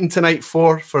 I'm beaten tonight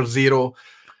 4-0.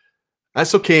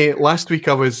 That's okay. Last week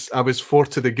I was 4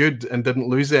 to the good and didn't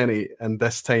lose any, and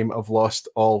this time I've lost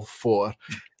all 4.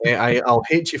 I'll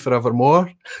hate you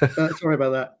forevermore. Sorry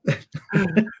about that.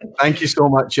 Thank you so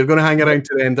much. You're going to hang around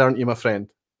to the end, aren't you, my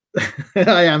friend?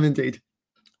 I am indeed.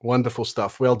 Wonderful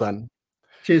stuff. Well done.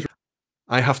 Cheers.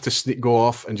 I have to go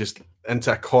off and just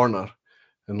into a corner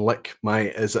and lick my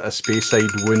is it a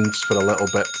Speyside wounds for a little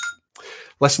bit.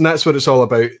 Listen, that's what it's all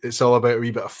about. It's all about a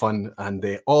wee bit of fun,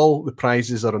 and all the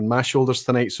prizes are on my shoulders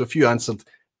tonight. So if you answered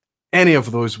any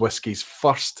of those whiskies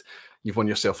first, you've won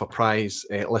yourself a prize.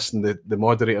 Listen, the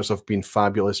moderators have been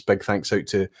fabulous. Big thanks out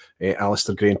to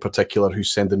Alistair Gray in particular,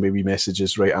 who's sending me wee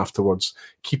messages right afterwards,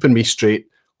 keeping me straight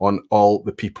on all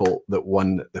the people that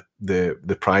won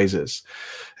the prizes.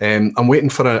 I'm waiting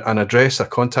for an address, a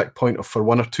contact point for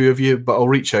 1 or 2 of you, but I'll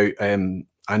reach out.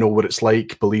 I know what it's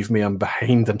like. Believe me, I'm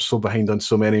behind. I'm so behind on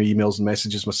so many emails and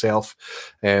messages myself.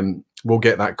 We'll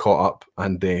get that caught up,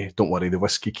 and don't worry, the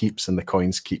whiskey keeps and the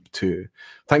coins keep too.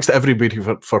 Thanks to everybody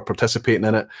for participating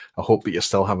in it. I hope that you're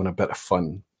still having a bit of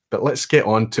fun. But let's get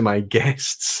on to my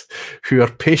guests who are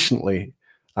patiently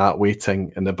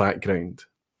waiting in the background.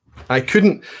 I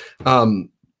couldn't.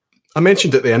 I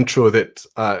mentioned at the intro that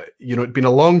it'd been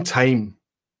a long time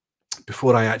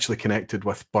before I actually connected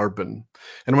with bourbon.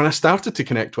 And when I started to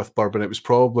connect with bourbon, it was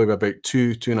probably about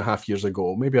 2.5 years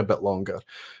ago, maybe a bit longer.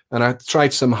 And I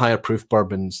tried some higher proof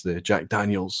bourbons, the Jack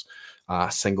Daniels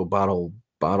single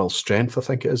barrel strength, I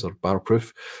think it is, or barrel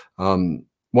proof.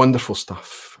 Wonderful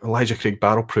stuff. Elijah Craig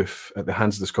barrel proof at the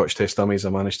hands of the Scotch Test Dummies. I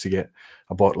managed to get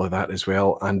a bottle of that as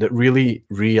well. And it really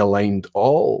realigned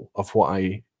all of what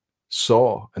I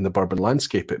saw in the bourbon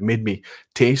landscape. It made me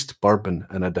taste bourbon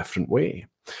in a different way.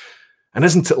 And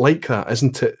isn't it like that?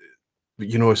 Isn't it,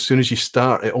 as soon as you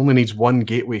start, it only needs one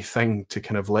gateway thing to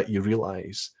kind of let you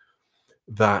realize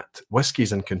that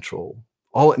whiskey's in control.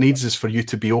 All it needs is for you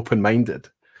to be open-minded,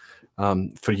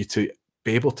 for you to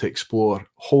be able to explore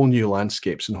whole new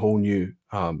landscapes and whole new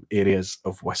areas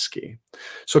of whiskey.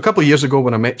 So a couple of years ago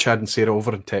when I met Chad and Sara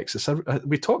over in Texas,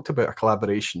 we talked about a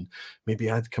collaboration.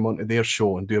 Maybe I'd come onto their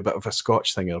show and do a bit of a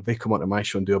Scotch thing, or they come onto my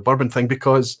show and do a bourbon thing,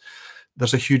 because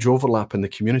there's a huge overlap in the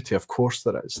community. Of course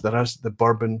there is. There is the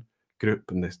bourbon group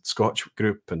and the Scotch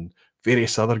group and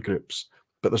various other groups,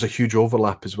 but there's a huge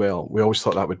overlap as well. We always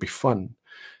thought that would be fun.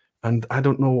 And I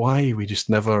don't know why we just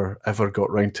never, ever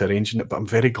got round to arranging it, but I'm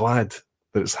very glad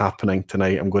that it's happening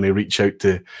tonight. I'm going to reach out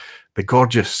to the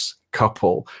gorgeous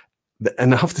couple.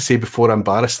 And I have to say, before I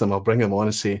embarrass them, I'll bring them on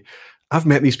and say, I've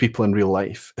met these people in real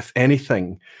life. If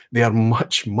anything, they are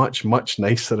much, much, much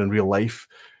nicer in real life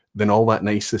than all that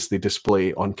niceness they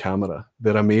display on camera.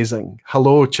 They're amazing.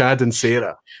 Hello, Chad and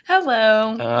Sara.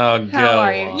 Hello. Oh, how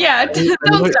are you? Yeah,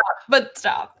 don't stop, but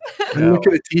stop. And look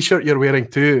at the t-shirt you're wearing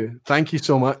too. Thank you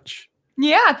so much.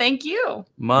 Yeah, thank you.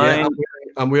 Mine. Yeah,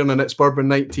 I'm wearing an It's Bourbon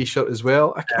Night t-shirt as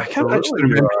well. I can't actually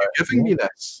remember you giving me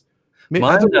this.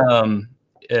 Mine,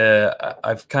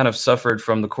 I've kind of suffered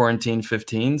from the quarantine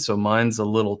 15, so mine's a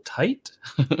little tight.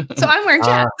 So I'm wearing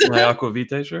Chad. My Aqua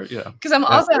Vitae shirt, yeah. Because I'm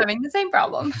also having the same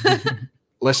problem.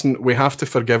 Listen, we have to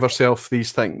forgive ourselves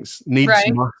these things.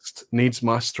 Needs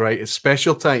must, right? It's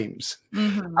special times.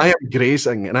 I am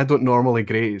grazing, and I don't normally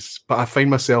graze, but I find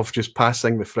myself just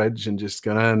passing the fridge and just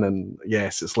going in, and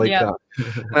yes, it's like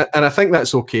that. And I think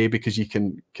that's okay, because you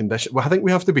can condition. Well, I think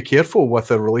we have to be careful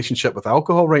with our relationship with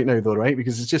alcohol right now, though, right?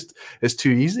 Because it's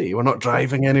too easy. We're not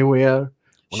driving anywhere.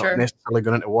 We're not necessarily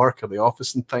going into work or the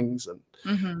office and things.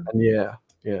 And yeah.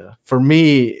 For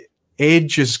me,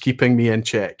 age is keeping me in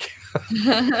check.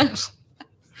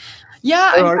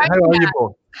 Yeah, how are you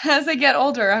both? As I get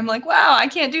older, I'm like, wow, I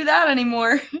can't do that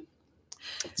anymore.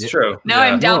 It's true. Now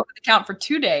I'm down for the count for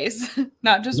 2 days,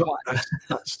 not just one.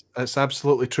 That's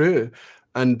absolutely true.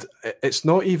 And it's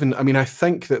not even, I mean, I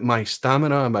think that my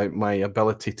stamina, my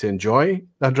ability to enjoy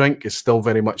a drink is still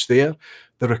very much there.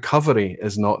 The recovery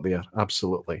is not there.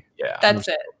 Absolutely. Yeah. That's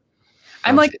it.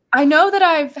 I'm like, I know that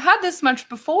I've had this much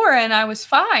before and I was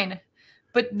fine.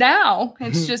 But now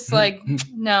it's just like,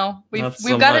 no, we've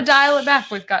got to dial it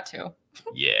back. We've got to.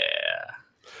 Yeah.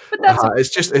 But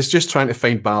that's it's just trying to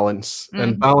find balance.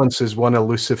 And balance is one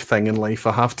elusive thing in life,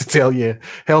 I have to tell you.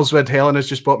 Hellswood Helen has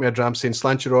just bought me a dram saying,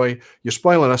 Slancheroy, you're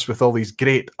spoiling us with all these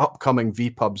great upcoming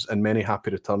vPubs and many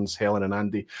happy returns, Helen and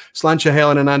Andy. Slancha,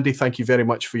 Helen and Andy, thank you very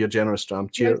much for your generous dram.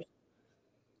 Cheers.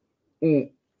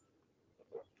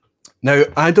 Now,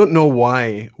 I don't know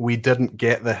why we didn't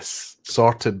get this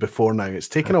sorted before now. It's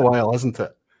taken a while, hasn't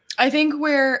it? I think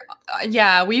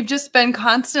we've just been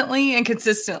constantly and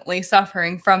consistently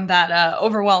suffering from that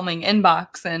overwhelming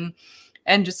inbox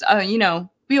and just, you know,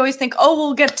 we always think, oh,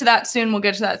 we'll get to that soon. We'll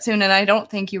get to that soon. And I don't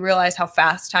think you realize how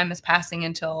fast time is passing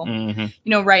until, you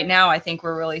know, right now, I think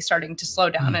we're really starting to slow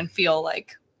down and feel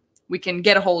like we can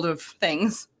get a hold of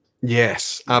things.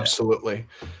 Yes, absolutely.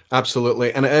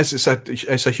 Absolutely. And it's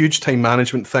a huge time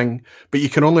management thing, but you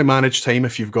can only manage time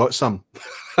if you've got some.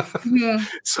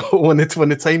 So when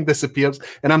the time disappears,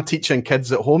 and I'm teaching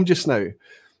kids at home just now,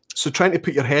 so trying to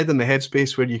put your head in the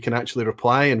headspace where you can actually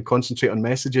reply and concentrate on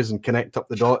messages and connect up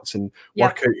the dots and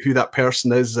work out who that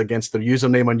person is against their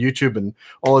username on YouTube and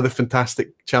all of the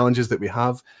fantastic challenges that we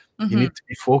have. You need to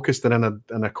be focused and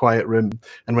in a quiet room.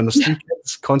 And when there's three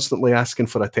kids constantly asking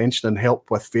for attention and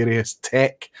help with various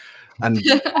tech, and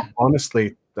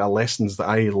honestly, the lessons that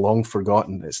I long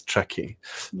forgotten, it's tricky.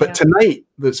 But tonight,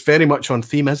 that's very much on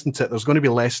theme, isn't it? There's going to be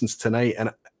lessons tonight,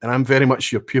 and I'm very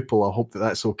much your pupil. I hope that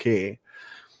that's okay.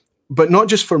 But not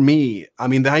just for me. I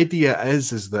mean, the idea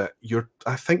is that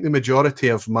I think the majority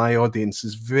of my audience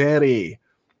is very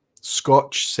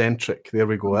Scotch centric. There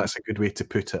we go. That's a good way to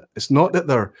put it. It's not that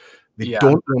they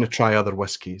don't want to try other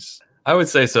whiskies. I would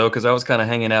say so, because I was kind of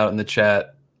hanging out in the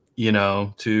chat, you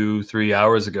know, 2-3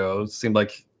 hours ago. It seemed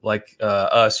like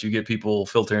us, you get people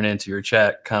filtering into your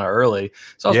chat kind of early.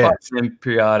 So I was watching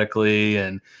periodically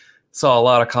and saw a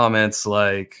lot of comments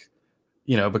like,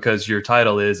 you know, because your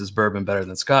title is bourbon better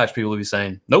than Scotch? People would be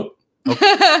saying, nope.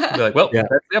 Okay. Be like, well, that's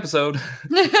the episode.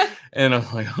 And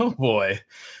I'm like, oh boy.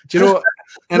 Do you know?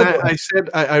 And I said,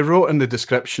 I wrote in the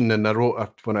description, and I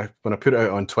wrote when I put it out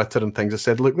on Twitter and things, I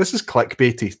said, look, this is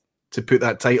clickbaity to put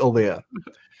that title there.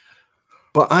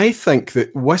 But I think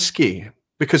that whiskey,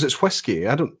 because it's whiskey,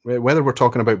 whether we're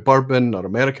talking about bourbon or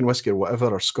American whiskey or whatever,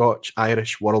 or Scotch,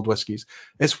 Irish, world whiskies,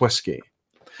 it's whiskey.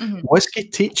 Whiskey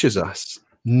teaches us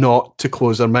not to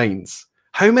close our minds.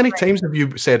 How many times have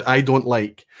you said, I don't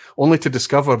like, only to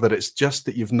discover that it's just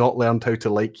that you've not learned how to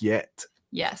like yet?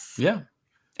 Yes. Yeah.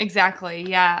 Exactly.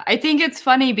 Yeah. I think it's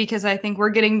funny because I think we're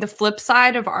getting the flip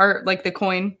side of the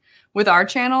coin with our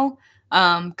channel.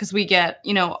 Because we get,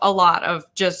 you know, a lot of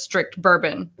just strict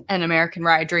bourbon and American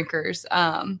rye drinkers.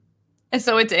 And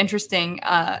so it's interesting.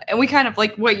 And we kind of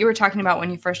like what you were talking about when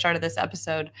you first started this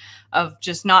episode of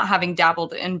just not having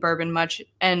dabbled in bourbon much.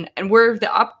 And we're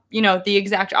the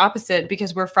exact opposite,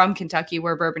 because we're from Kentucky,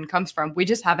 where bourbon comes from. We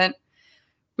just haven't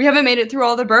made it through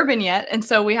all the bourbon yet. And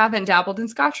so we haven't dabbled in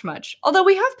Scotch much, although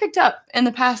we have picked up in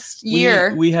the past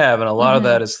year. We have. And a lot of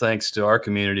that is thanks to our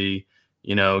community,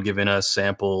 you know, giving us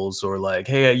samples or like,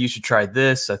 hey, you should try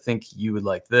this. I think you would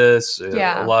like this.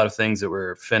 A lot of things that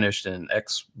were finished in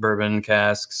ex-bourbon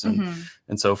casks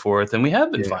and so forth. And we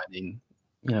have been finding,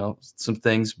 you know, some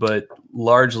things, but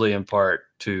largely in part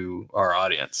to our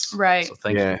audience. Right. So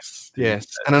thank you. Yes.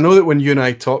 And I know that when you and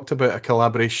I talked about a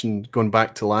collaboration going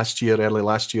back to early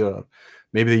last year, or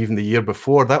maybe even the year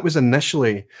before, that was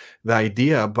initially the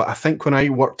idea. But I think when I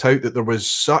worked out that there was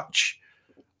such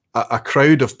a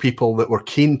crowd of people that were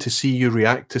keen to see you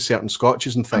react to certain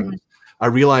scotches and things, I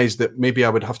realized that maybe I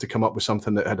would have to come up with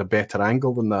something that had a better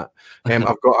angle than that.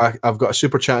 I've got a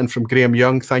super chat in from Graham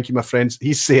Young. Thank you, my friends.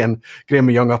 He's saying, Graham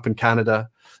Young up in Canada.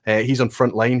 He's on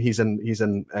front line. He's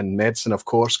in medicine, of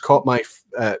course. Caught my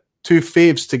two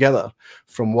faves together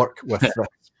from work with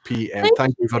PM.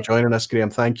 Thank you for joining us, Graham.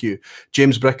 Thank you.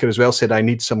 James Bricker as well said, I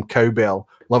need some cowbell.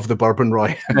 Love the bourbon,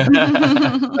 Roy.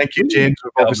 Thank you, James.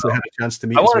 We've obviously had a chance to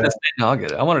meet. I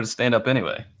wanted to stand up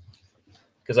anyway.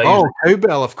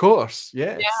 Cowbell, of course.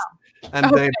 Yes. Yeah. And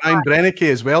Brian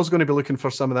Brennecke as well is going to be looking for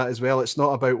some of that as well. It's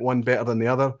not about one better than the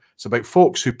other. It's about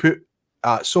folks who put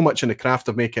so much in the craft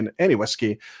of making any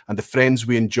whiskey and the friends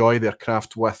we enjoy their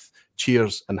craft with.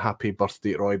 Cheers and happy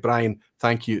birthday, Roy. Brian,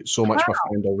 thank you so much, my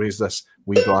friend. I'll raise this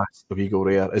wee glass of Eagle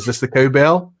Rare. Is this the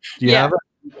cowbell? Do you have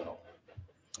it?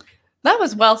 That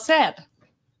was well said.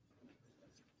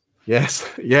 Yes,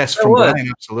 from Brian,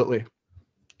 absolutely.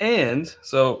 And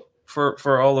so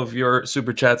for all of your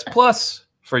super chats, plus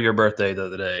for your birthday the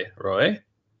other day, Roy,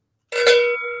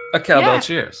 a cowbell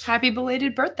cheers. Happy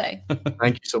belated birthday.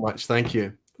 Thank you so much. Thank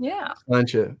you. Yeah.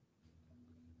 Sláinte.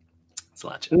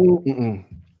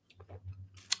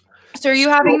 So are you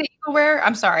having the Eagle Rare?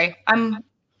 I'm sorry.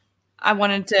 I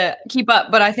wanted to keep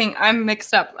up, but I think I'm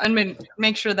mixed up. I'm going to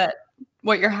make sure that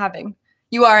what you're having.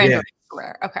 You are in the Eagle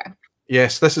Rare. Okay.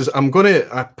 Yes,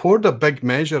 I poured a big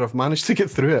measure. I've managed to get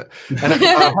through it. And I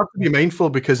have to be mindful,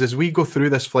 because as we go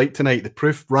through this flight tonight, the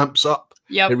proof ramps up.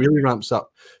 It really ramps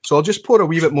up. So I'll just pour a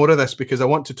wee bit more of this, because I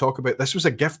want to talk about, this was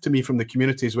a gift to me from the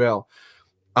community as well.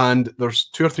 And there's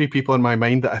 2 or 3 people in my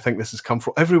mind that I think this has come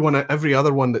from. Every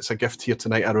other one that's a gift here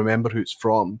tonight, I remember who it's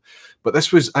from. But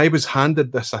I was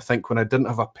handed this, I think, when I didn't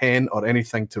have a pen or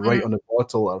anything to write on the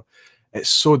bottle. Or it's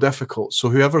so difficult. So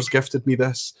whoever's gifted me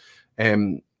this,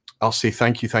 I'll say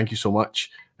thank you so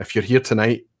much. If you're here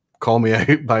tonight, call me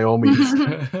out by all means.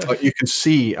 But you can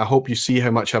see, I hope you see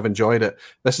how much I've enjoyed it.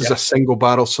 This is a single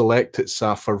barrel select. It's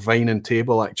for vine and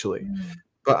table, actually.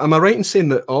 But am I right in saying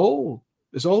that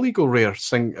is all Eagle Rare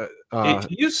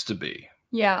it used to be.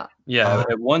 Yeah. Yeah.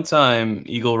 At one time,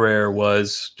 Eagle Rare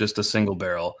was just a single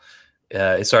barrel.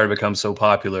 It started to become so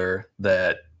popular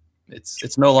that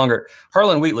it's no longer.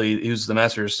 Harlan Wheatley, who's the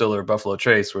master distiller of Buffalo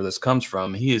Trace, where this comes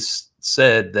from, he has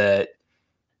said that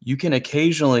you can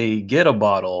occasionally get a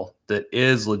bottle that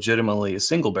is legitimately a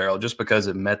single barrel just because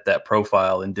it met that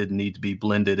profile and didn't need to be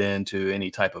blended into any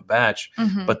type of batch,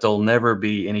 but there'll never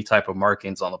be any type of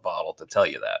markings on the bottle to tell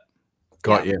you that.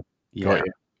 Got you.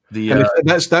 The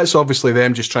that's obviously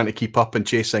them just trying to keep up and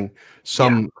chasing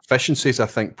some efficiencies, I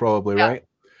think, probably, right?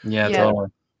 Yeah, totally.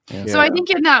 Yeah. So I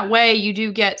think in that way, you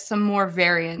do get some more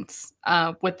variance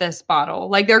with this bottle.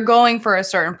 Like they're going for a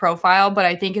certain profile, but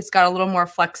I think it's got a little more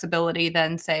flexibility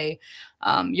than, say,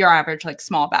 your average like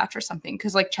small batch or something.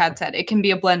 Because like Chad said, it can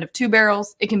be a blend of 2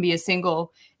 barrels. It can be a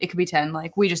single. It could be 10.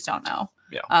 Like we just don't know.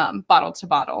 Bottle to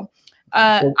bottle.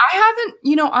 I haven't,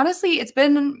 honestly, it's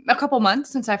been a couple months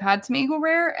since I've had some Eagle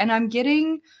Rare, and I'm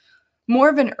getting more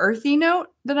of an earthy note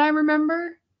than I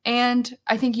remember. And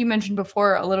I think you mentioned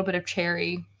before a little bit of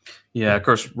cherry. Yeah, of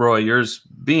course, Roy, yours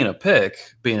being a pick,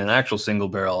 being an actual single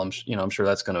barrel, I'm sure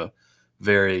that's going to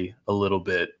vary a little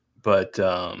bit. But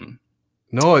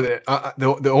no,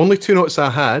 the only 2 notes I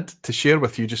had to share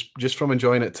with you just from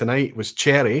enjoying it tonight was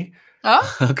cherry.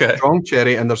 Oh, okay. Strong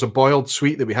cherry, and there's a boiled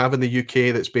sweet that we have in the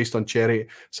UK that's based on cherry.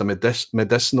 It's a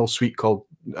medicinal sweet called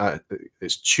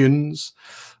it's Tunes.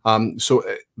 So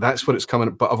that's what it's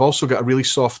coming. But I've also got a really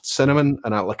soft cinnamon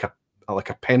and like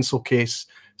a pencil case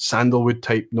sandalwood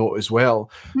type note as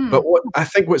well. But what I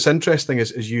think what's interesting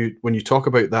is when you talk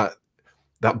about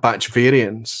that batch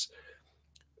variance,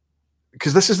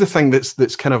 because this is the thing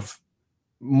that's kind of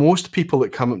most people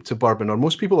that come up to bourbon, or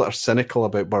most people that are cynical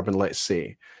about bourbon, let's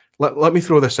say. Let me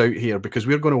throw this out here, because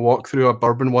we're going to walk through a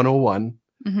Bourbon 101.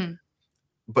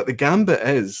 But the gambit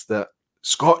is that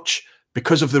Scotch,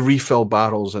 because of the refill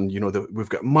barrels, and we've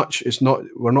got much.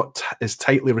 We're not as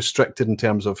tightly restricted in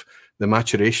terms of the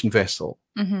maturation vessel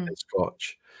in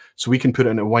Scotch. So we can put it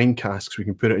in wine casks. We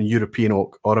can put it in European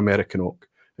oak or American oak.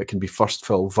 It can be first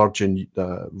fill, virgin,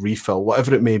 refill,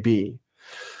 whatever it may be.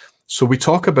 So we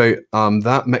talk about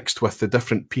that mixed with the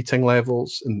different peating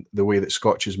levels and the way that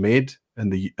Scotch is made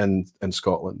in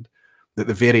Scotland, that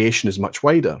the variation is much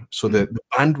wider. So the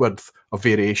bandwidth of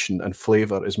variation and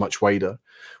flavour is much wider,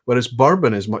 whereas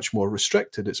bourbon is much more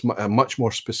restricted. It's a much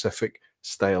more specific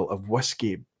style of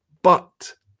whiskey.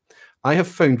 But I have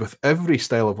found with every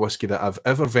style of whiskey that I've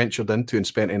ever ventured into and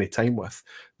spent any time with,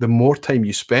 the more time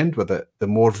you spend with it, the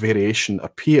more variation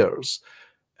appears.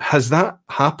 Has that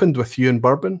happened with you in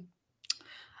bourbon?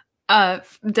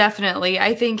 Definitely.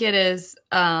 I think it is,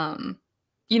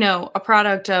 a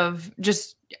product of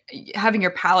just having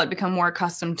your palate become more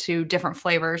accustomed to different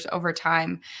flavors over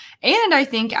time. And I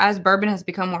think as bourbon has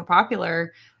become more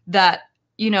popular, that,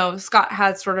 Scotch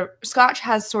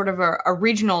has sort of a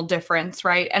regional difference,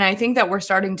 right? And I think that we're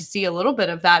starting to see a little bit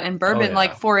of that in bourbon.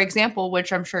 Like, for example,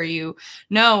 which I'm sure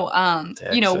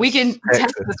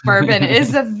Texas bourbon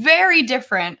is a very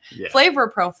different flavor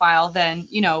profile than,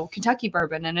 Kentucky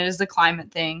bourbon, and it is a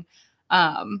climate thing.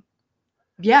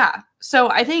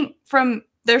 So I think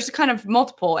there's kind of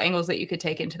multiple angles that you could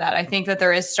take into that. I think that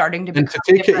there is starting to be. And to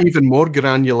take it even more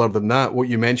granular than that, what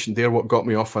you mentioned there, what got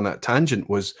me off on that tangent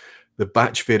was the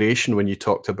batch variation when you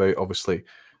talked about, obviously,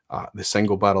 the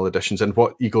single barrel editions and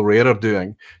what Eagle Rare are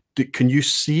doing. Can you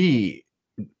see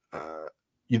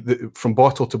from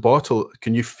bottle to bottle,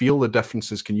 can you feel the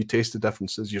differences? Can you taste the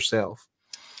differences yourself?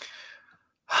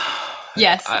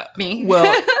 Yes, me.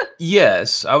 Well,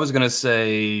 yes. I was going to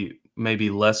say maybe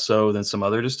less so than some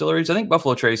other distilleries. I think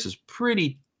Buffalo Trace is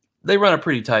they run a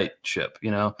pretty tight ship,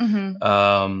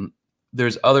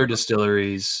 There's other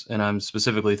distilleries, and I'm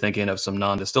specifically thinking of some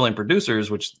non-distilling producers,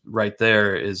 which right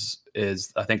there is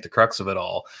I think the crux of it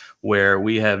all, where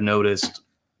we have noticed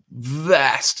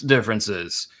vast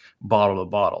differences bottle to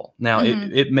bottle. Now,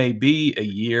 it may be a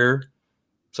year,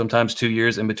 sometimes 2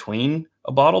 years in between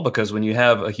a bottle, because when you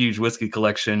have a huge whiskey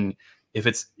collection,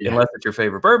 unless it's your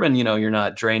favorite bourbon, you're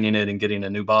not draining it and getting a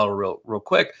new bottle real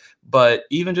quick. But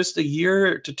even just a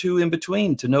year to 2 in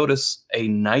between to notice a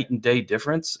night and day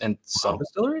difference in some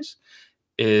distilleries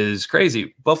is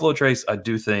crazy. Buffalo Trace, I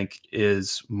do think,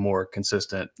 is more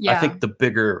consistent. Yeah. I think the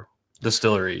bigger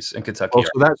distilleries in Kentucky.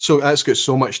 Also, that's got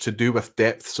so much to do with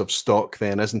depths of stock,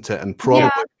 then, isn't it? And probably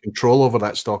control over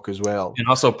that stock as well. And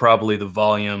also probably the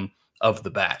volume of the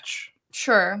batch.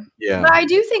 Sure. Yeah. But I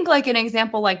do think like an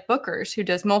example like Booker's, who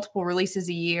does multiple releases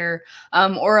a year,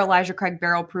 or Elijah Craig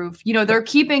Barrel Proof, you know, they're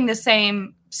keeping the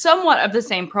same, somewhat of the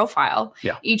same profile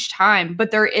each time,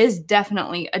 but there is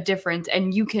definitely a difference,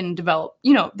 and you can develop,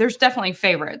 you know, there's definitely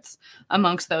favorites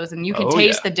amongst those, and you can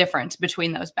taste the difference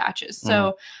between those batches.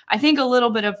 So I think a little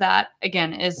bit of that,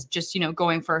 again, is just, you know,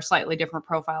 going for slightly different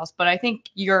profiles. But I think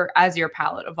as your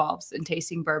palate evolves in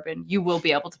tasting bourbon, you will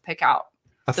be able to pick out.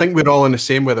 I think we're all in the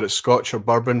same, whether it's Scotch or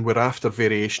bourbon. We're after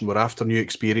variation. We're after new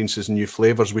experiences and new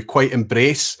flavors. We quite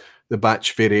embrace the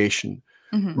batch variation.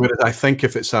 Whereas I think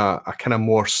if it's a kind of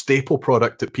more staple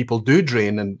product that people do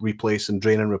drain and replace and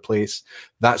drain and replace,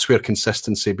 that's where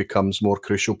consistency becomes more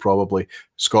crucial, probably.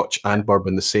 Scotch and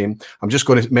bourbon the same. I'm just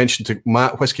going to mention to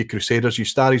Matt, Whiskey Crusaders, you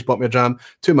starries, bought me a dram,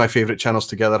 two of my favourite channels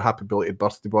together. Happy belated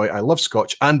birthday, boy. I love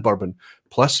Scotch and bourbon,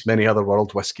 plus many other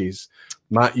world whiskies.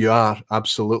 Matt, you are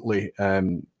absolutely...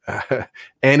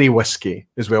 any whiskey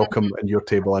is welcome in your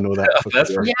table. I know that. For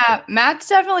sure. Yeah, Matt's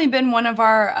definitely been one of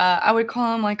our, I would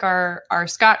call him like our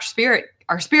Scotch spirit,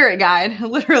 our spirit guide,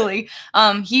 literally.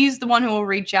 He's the one who will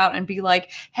reach out and be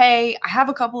like, hey, I have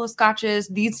a couple of Scotches.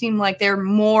 These seem like they're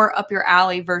more up your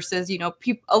alley versus, you know,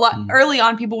 a lot early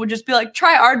on, people would just be like,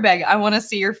 try Ardbeg. I want to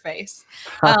see your face.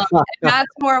 And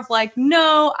Matt's more of like,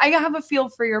 no, I have a feel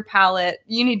for your palate.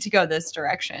 You need to go this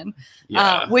direction,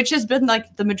 which has been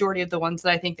like the majority of the ones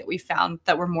that I think that we found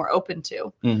that we're more open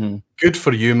to. Good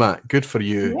for you, Matt. Good for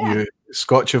you. You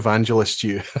Scotch evangelist,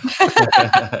 you.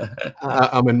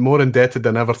 I'm more indebted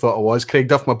than I ever thought I was. Craig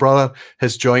Duff, my brother,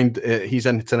 has joined. He's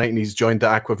in tonight and he's joined the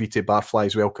Aquavite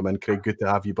Barflies. Welcome in, Craig. Good to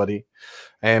have you, buddy.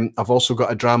 I've also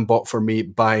got a dram bought for me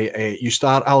by you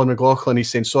star Alan McLaughlin. He's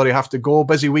saying, sorry, I have to go.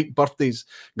 Busy week, birthdays.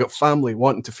 Got family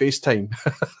wanting to FaceTime.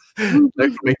 Out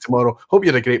for me tomorrow. Hope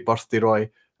you had a great birthday, Roy.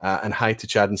 And hi to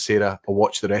Chad and Sara. I'll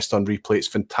watch the rest on replay. It's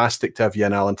fantastic to have you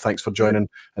in, Alan. Thanks for joining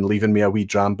and leaving me a wee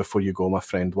dram before you go, my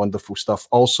friend. Wonderful stuff.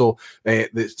 Also, the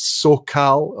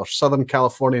SoCal or Southern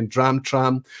Californian Dram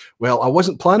Tram. Well, I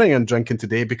wasn't planning on drinking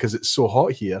today because it's so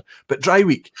hot here, but dry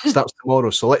week starts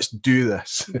tomorrow, so let's do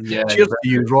this. Cheers to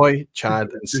you, Roy, Chad,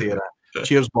 and Sara.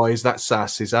 Cheers, boys. That's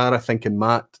Cesara, thinking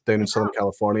Matt down in Southern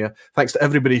California. Thanks to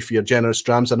everybody for your generous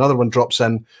drams. Another one drops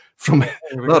in from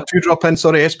another two drop in.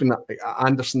 Sorry, Espen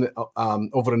Anderson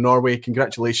over in Norway.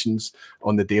 Congratulations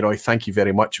on the day, Roy. Thank you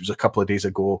very much. It was a couple of days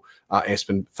ago,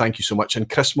 Espen. Thank you so much. And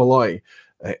Chris Malloy,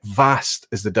 vast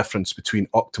is the difference between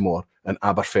Octomore and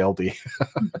Aberfeldy.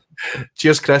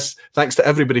 Cheers, Chris. Thanks to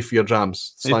everybody for your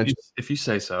drams. If you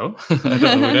say so. I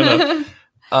don't know.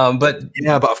 But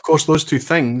yeah, but of course, those two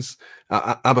things,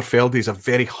 Aberfeldy is a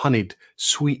very honeyed,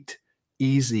 sweet,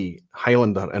 easy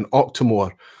Highlander, and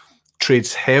Octomore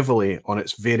trades heavily on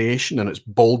its variation and its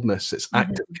boldness, its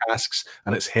active casks,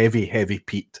 and its heavy, heavy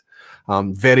peat.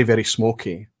 Very, very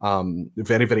smoky,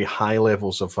 very, very high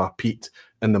levels of peat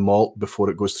in the malt before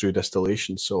it goes through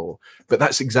distillation. So, but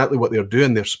that's exactly what they're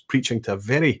doing. They're preaching to a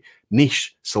very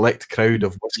niche, select crowd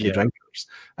of whiskey drinkers,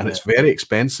 and it's very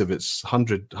expensive. It's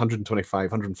 100,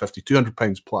 125, 150, 200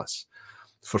 pounds plus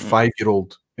for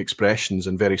 5-year-old expressions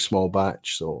and very small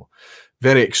batch. So,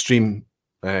 very extreme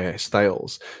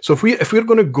styles. So, if we're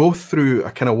going to go through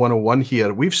a kind of 101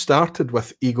 here, we've started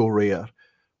with Eagle Rare.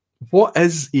 What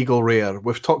is Eagle Rare?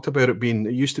 We've talked about it being,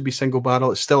 it used to be single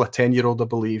barrel. It's still a 10-year-old, I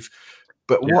believe.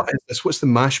 But what is this? What's the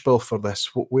mash bill for this?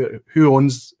 Who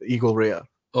owns Eagle Rare?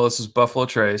 Well, this is Buffalo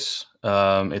Trace.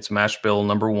 It's mash bill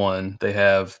number 1. They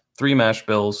have 3 mash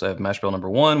bills. They have mash bill number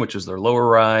 1, which is their lower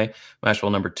rye. Mash bill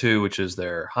number 2, which is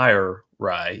their higher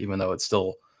rye, even though it's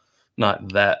still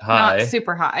not that high. Not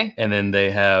super high. And then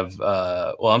they have,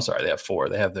 well, I'm sorry, they have 4.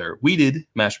 They have their wheated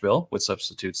mash bill, which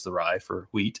substitutes the rye for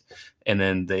wheat. And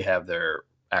then they have their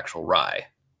actual rye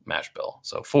mash bill.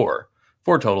 So 4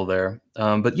 total there.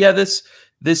 But yeah, this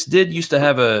did used to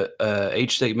have a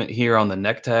age statement here on the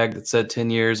neck tag that said 10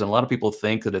 years. And a lot of people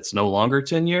think that it's no longer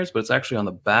 10 years, but it's actually on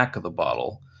the back of the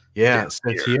bottle. Yeah, it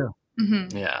says here.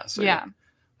 Yeah. So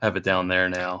have it down there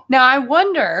now. Now, I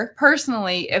wonder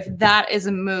personally if that is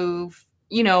a move,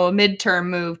 you know, a midterm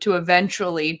move to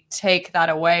eventually take that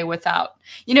away without,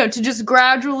 you know, to just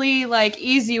gradually like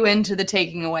ease you into the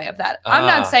taking away of that. I'm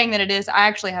not saying that it is. I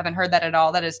actually haven't heard that at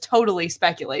all. That is totally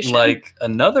speculation. Like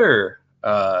another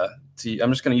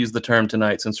I'm just going to use the term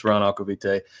tonight since we're on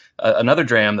Aquavite. Another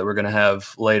dram that we're going to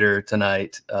have later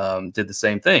tonight did the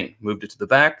same thing. Moved it to the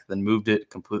back, then moved it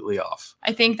completely off.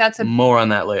 I think that's more on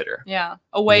that later. Yeah,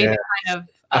 a way to kind of.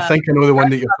 I think I know the one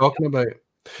that you're talking about.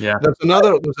 Yeah.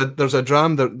 There's a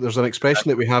dram. There's an expression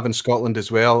that we have in Scotland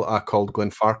as well called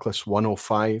Glenfarclas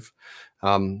 105.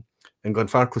 And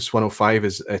Glenfarclas 105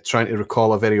 is trying to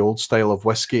recall a very old style of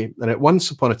whiskey. And at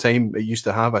once upon a time, it used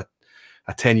to have a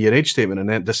 10-year age statement, and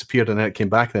then it disappeared, and then it came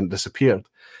back, and then it disappeared.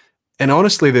 And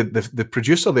honestly, the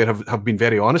producer there have been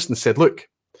very honest and said, look,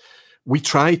 we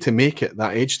try to make it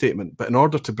that age statement, but in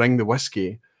order to bring the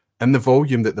whiskey in the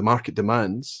volume that the market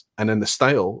demands and in the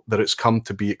style that it's come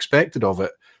to be expected of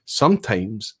it,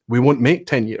 sometimes we won't make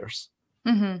 10 years.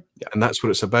 Mm-hmm. And that's what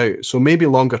it's about. So maybe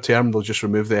longer term, they'll just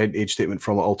remove the age statement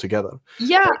from it altogether.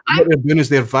 Yeah. What they're doing is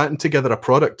they're vatting together a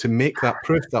product to make that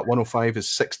proof that 105 is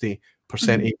 60%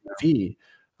 ABV.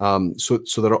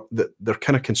 So they're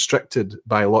kind of constricted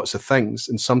by lots of things.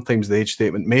 And sometimes the age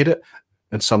statement made it,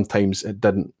 and sometimes it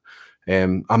didn't.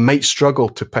 I might struggle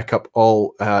to pick up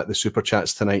all the super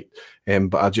chats tonight,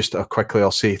 but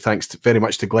I'll say thanks very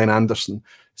much to Glenn Anderson.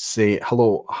 Say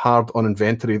hello, hard on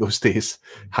inventory those days.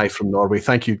 Hi from Norway.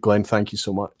 Thank you, Glenn. Thank you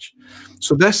so much.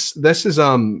 So this is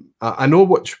I know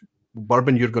which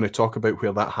bourbon you're going to talk about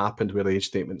where that happened, where the age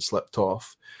statement slipped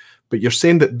off, but you're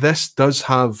saying that this does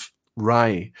have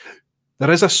rye.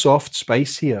 There is a soft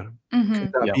spice here.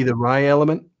 Could that be the rye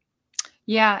element?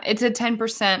 Yeah, it's a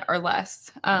 10% or less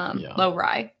low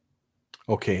rye.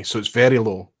 Okay, so it's very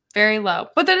low. Very low,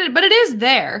 but it is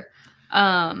there.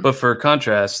 But for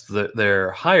contrast,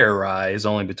 their higher rye is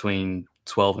only between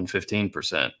 12 and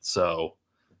 15%. So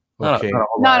not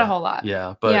a whole lot.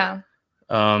 Yeah, but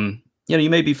you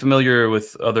may be familiar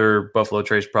with other Buffalo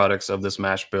Trace products of this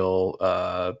mash bill.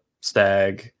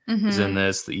 Stagg is in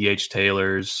this. The E.H.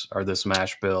 Taylors are this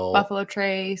mash bill. Buffalo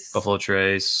Trace.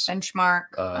 Benchmark.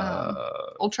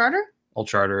 Old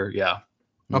Charter. Yeah.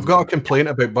 I've got a complaint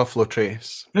about Buffalo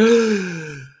Trace.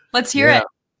 Let's hear it.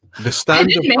 The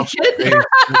standard Trace,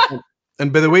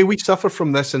 and by the way, we suffer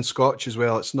from this in Scotch as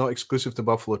well. It's not exclusive to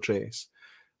Buffalo Trace.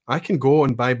 I can go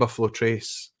and buy Buffalo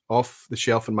Trace off the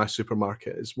shelf in my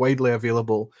supermarket. It's widely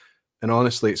available, and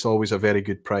honestly, it's always a very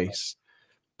good price.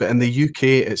 But in the UK,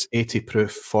 it's 80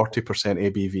 proof,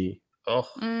 40% ABV.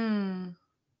 Oh.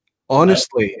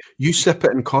 Honestly, you sip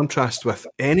it in contrast with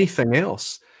anything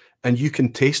else, and you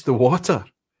can taste the water.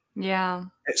 Yeah.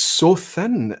 It's so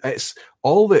thin. It's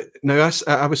all that. Now,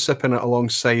 I was sipping it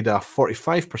alongside a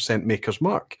 45% Maker's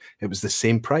Mark. It was the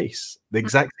same price, the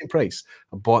exact same price.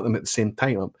 I bought them at the same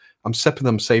time. I'm sipping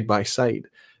them side by side.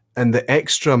 And the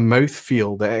extra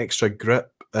mouthfeel, the extra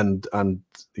grip, and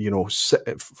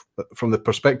from the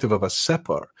perspective of a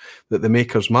sipper that the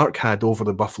Maker's Mark had over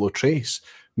the Buffalo Trace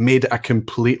made it a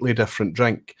completely different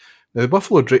drink. Now, the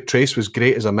Buffalo Trace was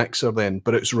great as a mixer then,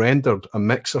 but it's rendered a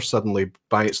mixer suddenly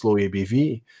by its low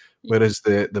ABV, whereas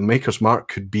the Maker's Mark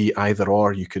could be either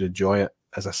or. You could enjoy it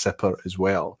as a sipper as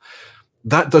well.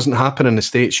 That doesn't happen in the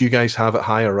States. You guys have it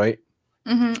higher, right?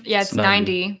 Yeah, it's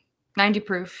 90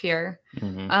 proof here, which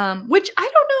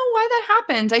I don't know why that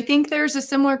happens. I think there's a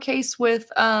similar case with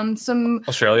some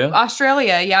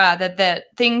Australia, yeah, that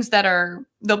things that are,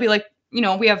 they'll be like,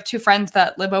 we have two friends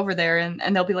that live over there,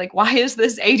 and they'll be like, why is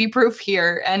this 80 proof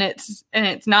here and it's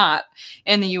not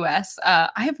in the US? I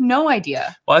have no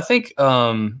idea. Well, I think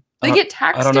they get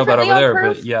taxed. I don't know about over there,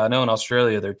 proof? but yeah, I know in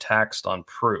Australia they're taxed on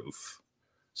proof.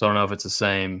 So I don't know if it's the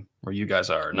same where you guys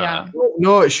are or not.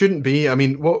 No, it shouldn't be. I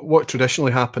mean, what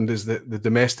traditionally happened is that the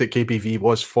domestic ABV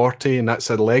was 40, and that's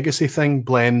a legacy thing.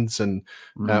 Blends and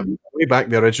way back,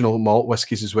 the original malt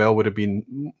whiskies as well would have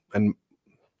been, and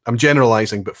I'm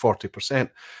generalizing, but 40%.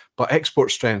 But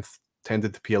export strength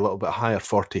tended to be a little bit higher,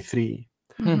 43.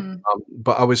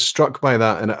 But I was struck by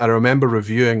that, and I remember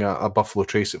reviewing a Buffalo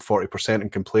Trace at 40%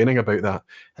 and complaining about that.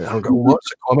 And I got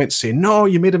lots of comments saying, no,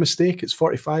 you made a mistake. It's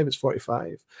 45, it's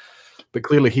 45. But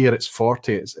clearly here it's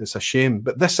 40. It's a shame.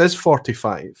 But this is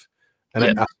 45.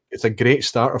 And it's a great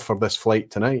starter for this flight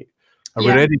tonight. Are we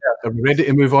ready? Are we ready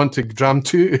to move on to Dram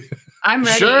 2? I'm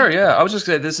ready. Sure, yeah. I was just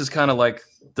saying this is kind of like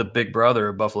the big brother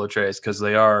of Buffalo Trace because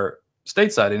they are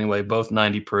stateside anyway, both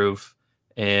 90 proof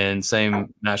and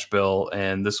same mash bill.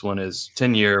 And this one is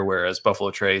 10-year, whereas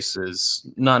Buffalo Trace is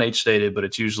not age stated, but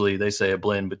it's usually, they say, a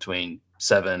blend between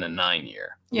 7 and 9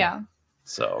 year. Yeah.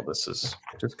 So this is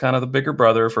just kind of the bigger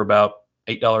brother for about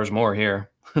 $8 more here.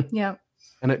 Yeah.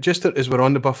 And it just, as we're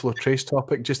on the Buffalo Trace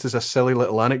topic, just as a silly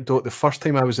little anecdote, the first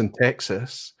time I was in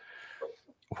Texas,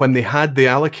 when they had the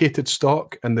allocated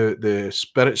stock and the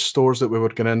spirit stores that we were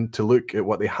going in to look at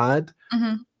what they had,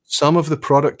 some of the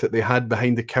product that they had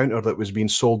behind the counter that was being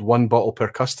sold 1 bottle per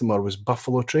customer was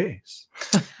Buffalo Trace.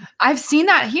 I've seen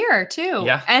that here too.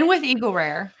 Yeah. And with Eagle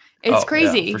Rare. It's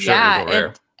crazy. Yeah, for sure, yeah. Eagle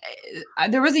Rare.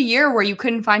 There was a year where you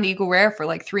couldn't find Eagle Rare for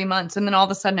like 3 months, and then all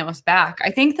of a sudden it was back.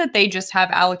 I think that they just have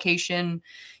allocation,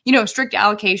 you know, strict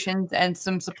allocations and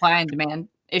some supply and demand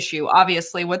issue,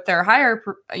 obviously, with their higher,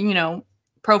 you know,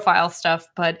 profile stuff,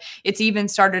 but it's even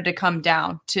started to come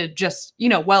down to just, you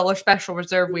know, Weller Special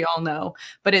Reserve, we all know,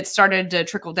 but it started to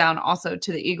trickle down also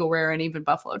to the Eagle Rare and even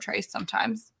Buffalo Trace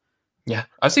sometimes. Yeah,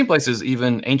 I've seen places,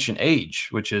 even Ancient Age,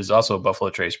 which is also a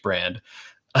Buffalo Trace brand,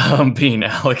 being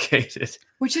allocated,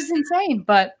 which is insane.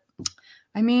 But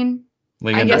I mean,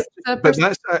 I guess but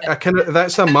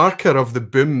that's a marker of the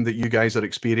boom that you guys are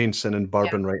experiencing in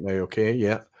bourbon right now. Okay,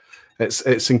 yeah.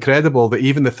 It's incredible that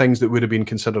even the things that would have been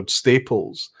considered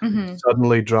staples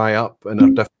suddenly dry up and are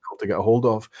difficult to get a hold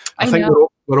of. I think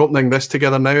we're opening this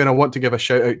together now, and I want to give a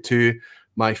shout out to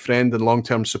my friend and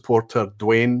long-term supporter,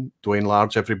 Dwayne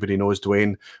Large. Everybody knows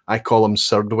Dwayne. I call him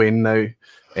Sir Dwayne now.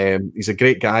 He's a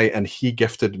great guy, and he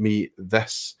gifted me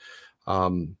this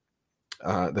small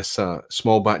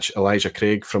batch Elijah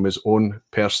Craig from his own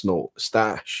personal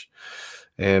stash.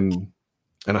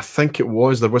 And I think there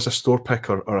was a store pick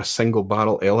or a single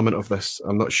barrel element of this.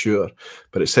 I'm not sure,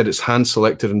 but it said it's hand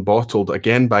selected and bottled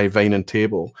again by Vine and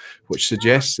Table, which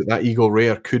suggests that Eagle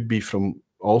Rare could be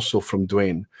also from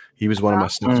Dwayne. He was one of my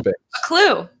suspects. A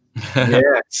clue.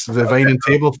 Yes, the Vine and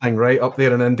Table thing right up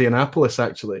there in Indianapolis,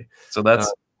 actually. So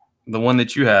that's the one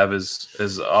that you have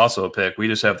is also a pick. We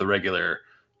just have the regular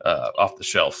off the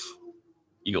shelf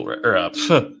Eagle Rare, or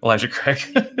Elijah Craig.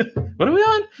 What are we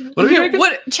on? What are we drinking?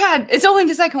 Chad, it's only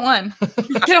the second one.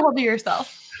 Get a hold of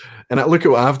yourself. And look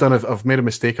at what I've done. I've made a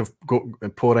mistake of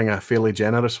pouring a fairly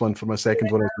generous one for my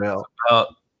second one as well.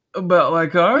 About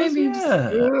like ours?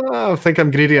 Yeah, I think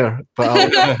I'm greedier, but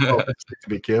I'll to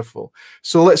be careful.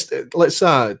 So let's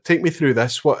take me through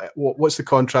this. What's the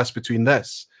contrast between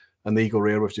this and the Eagle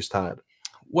Rare we've just had?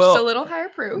 Well, just a little higher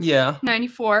proof. Yeah,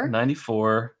 94.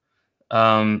 94.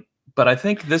 But I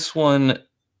think this one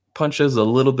punches a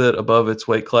little bit above its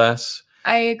weight class.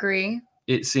 I agree.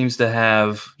 It seems to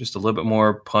have just a little bit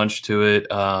more punch to it.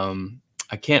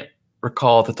 I can't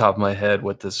recall off the top of my head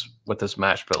what this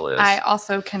mash bill is. I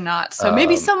also cannot. So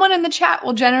maybe someone in the chat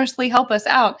will generously help us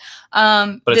out.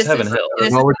 But it's Heaven Hill.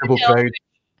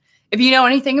 If you know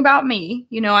anything about me,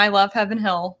 you know I love Heaven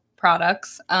Hill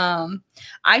products.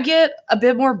 I get a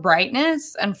bit more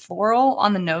brightness and floral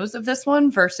on the nose of this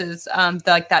one versus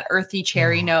like that earthy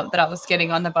cherry note that I was getting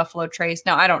on the Buffalo Trace.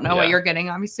 Now I don't know what you're getting,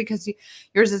 obviously, because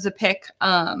yours is a pick.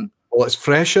 Well, it's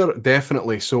fresher,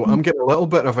 definitely. So I'm getting a little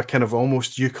bit of a kind of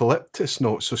almost eucalyptus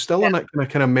note. So still in a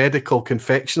kind of medical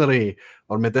confectionery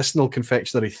or medicinal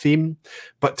confectionery theme.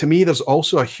 But to me, there's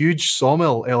also a huge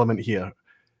sawmill element here.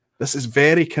 This is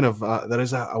very kind of, there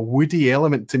is a woody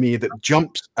element to me that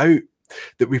jumps out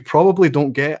that we probably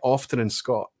don't get often in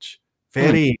Scotch.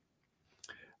 Very,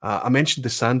 I mentioned the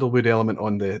sandalwood element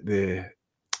on the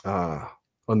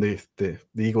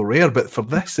Eagle Rare, but for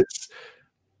this,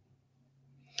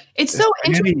 it's so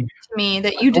interesting to me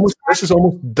that you just this is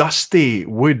almost dusty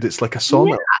wood. It's like a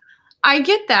sawmill. Yeah, I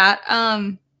get that.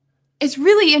 It's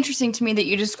really interesting to me that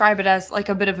you describe it as like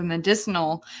a bit of a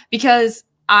medicinal, because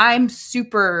I'm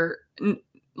super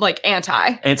like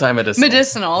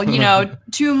anti-medicinal, you know,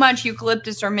 too much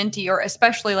eucalyptus or minty, or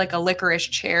especially like a licorice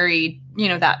cherry, you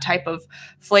know, that type of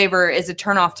flavor is a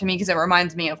turnoff to me because it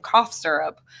reminds me of cough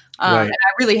syrup. And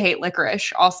I really hate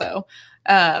licorice also.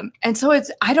 And so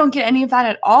I don't get any of that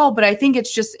at all, but I think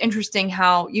it's just interesting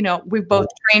how, you know, we've both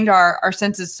trained our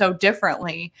senses so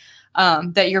differently,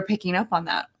 that you're picking up on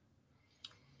that.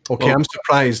 Okay. I'm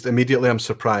surprised. Immediately I'm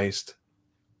surprised.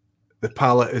 The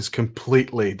palate is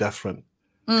completely different.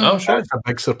 Oh, sure. That's a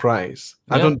big surprise.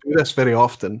 Yeah. I don't do this very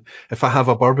often. If I have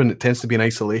a bourbon, it tends to be in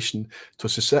isolation. To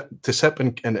sip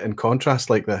in contrast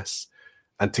like this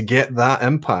and to get that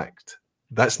impact,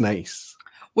 that's nice.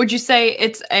 Would you say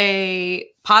it's a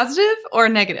positive or a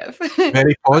negative?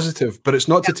 Very positive, but it's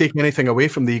not to take anything away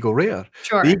from the Eagle Rare.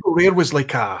 Sure. The Eagle Rare was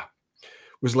like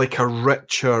a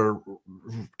richer,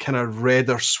 kind of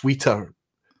redder, sweeter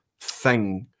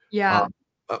thing. Yeah.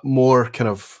 More kind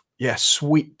of,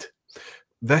 sweet.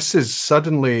 This has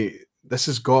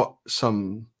got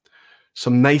some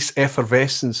nice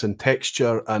effervescence and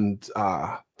texture and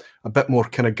a bit more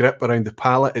kind of grip around the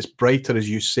palate. It's brighter, as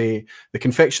you say. The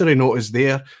confectionery note is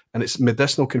there, and it's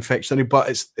medicinal confectionery, but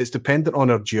it's dependent on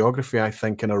our geography, I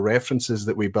think, and our references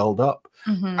that we build up.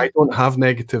 I don't have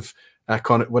negative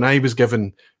when I was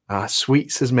given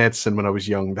sweets as medicine when I was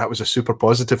young. That was a super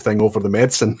positive thing over the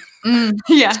medicine.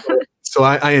 Yeah. So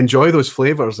I enjoy those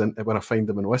flavors, and when I find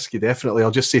them in whiskey, definitely.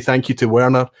 I'll just say thank you to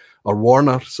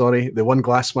Warner, sorry, the One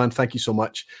Glass Man. Thank you so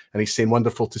much. And he's saying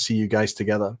wonderful to see you guys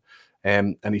together.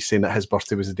 And he's saying that his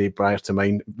birthday was the day prior to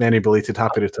mine. Many belated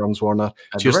happy returns, Warner.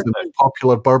 Cheers to the most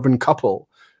popular bourbon couple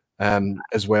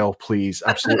as well, please.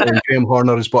 Absolutely. And Graham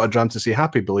Horner has bought a dram to say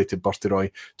happy belated birthday,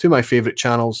 Roy. To my favourite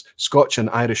channels, Scotch and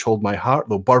Irish hold my heart,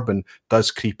 though bourbon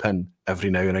does creep in every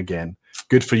now and again.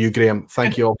 Good for you, Graham.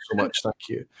 Thank you all so much. Thank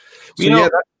you. So yeah,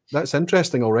 that's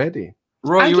interesting already.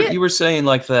 Roy, you were saying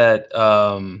like that.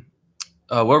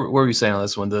 What were you saying on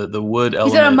this one? The wood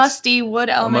element. He said a musty wood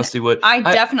element. A musty wood. I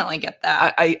definitely get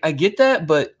that. I get that,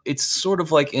 but it's sort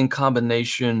of like in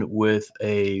combination with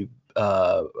a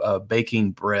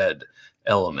baking bread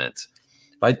element.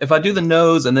 If I do the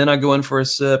nose and then I go in for a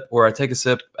sip, or I take a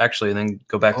sip actually and then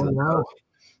go back to the nose,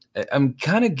 I'm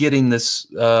kind of getting this,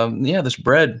 this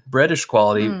breadish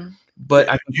quality. But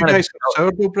do you guys have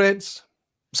sourdough breads?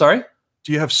 Sorry?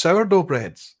 Do you have sourdough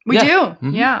breads? We do.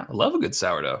 Yeah. I love a good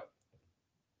sourdough.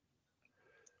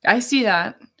 I see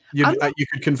that. You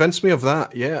could convince me of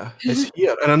that. Yeah, it's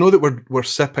here, and I know that we're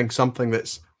sipping something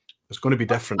that's going to be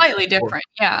different. Slightly different,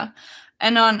 yeah.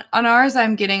 And on ours,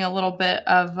 I'm getting a little bit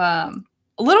of a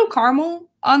little caramel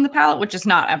on the palate, which is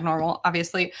not abnormal,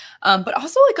 obviously, but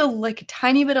also like a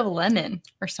tiny bit of lemon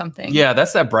or something. Yeah,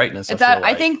 that's that brightness.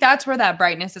 I think that's where that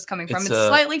brightness is coming from. It's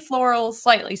slightly floral,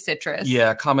 slightly citrus. Yeah,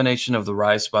 a combination of the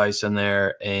rye spice in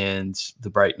there and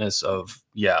the brightness of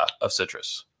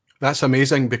citrus. That's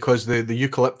amazing, because the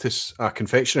eucalyptus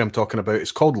confectionery I'm talking about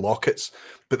is called Lockets,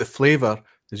 but the flavor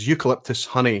is eucalyptus,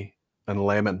 honey, and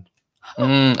lemon.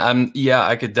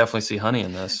 I could definitely see honey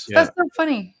in this. Yeah. That's so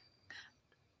funny.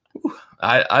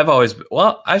 I've always,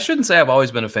 I shouldn't say I've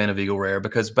always been a fan of Eagle Rare,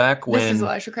 because back when... This is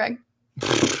Elijah Craig.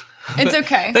 It's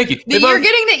okay. Thank you. You're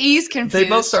getting the E's confused. They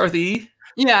both start with E.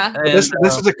 Yeah. And, this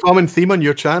is a common theme on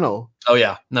your channel. Oh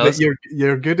yeah, no,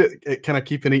 you're good at kind of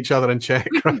keeping each other in check.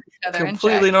 Right?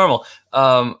 Completely normal.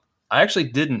 I actually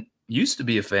didn't used to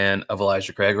be a fan of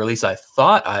Elijah Craig, or at least I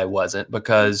thought I wasn't,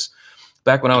 because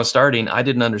back when I was starting, I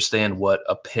didn't understand what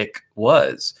a pick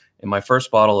was. And my first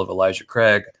bottle of Elijah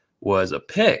Craig was a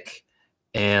pick,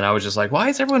 and I was just like, why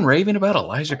is everyone raving about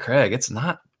Elijah Craig? It's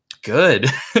not good.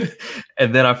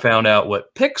 And then I found out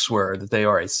what picks were, that they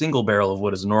are a single barrel of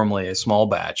what is normally a small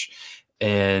batch.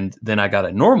 And then I got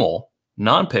a normal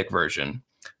non-pick version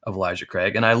of Elijah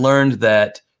Craig, and I learned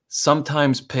that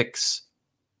sometimes picks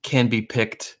can be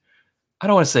picked, I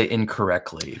don't want to say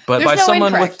incorrectly, but by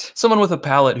someone with a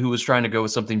palate who was trying to go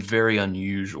with something very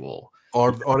unusual.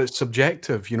 Or it's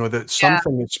subjective, that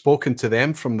something is spoken to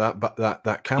them from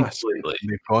that cast. Completely.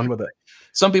 They've gone with it.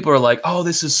 Some people are like, oh,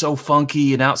 this is so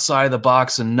funky and outside the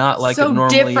box and not like it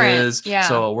normally is. Yeah.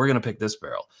 So we're going to pick this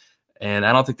barrel. And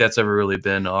I don't think that's ever really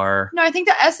been our... No, I think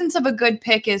the essence of a good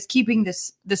pick is keeping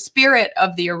the spirit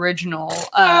of the original.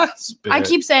 I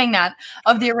keep saying that,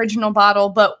 of the original bottle,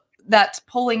 but that's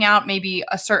pulling out maybe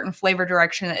a certain flavor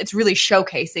direction. It's really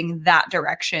showcasing that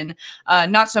direction,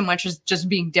 not so much as just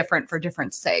being different for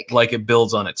different sake. Like it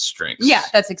builds on its strengths. Yeah,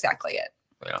 that's exactly it.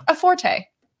 Yeah. A forte.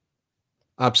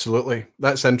 Absolutely.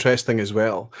 That's interesting as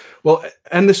well. Well,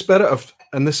 in the spirit,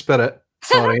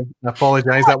 sorry, I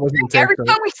apologize. That wasn't intentional. Every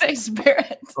time we say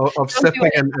spirit. Of sipping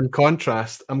and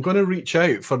contrast, I'm going to reach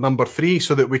out for number 3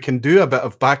 so that we can do a bit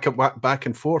of back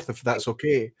and forth, if that's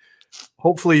okay.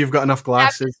 Hopefully you've got enough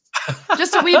glasses.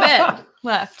 Just a wee bit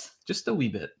left. Just a wee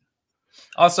bit.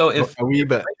 Also, if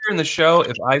later in the show,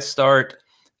 if I start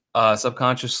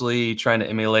subconsciously trying to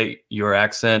emulate your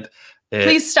accent,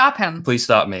 please stop him. Please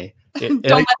stop me.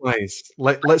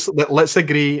 Let's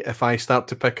agree, if I start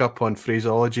to pick up on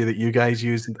phraseology that you guys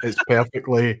use,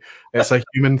 it's a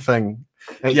human thing.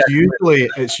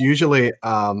 It's usually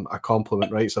a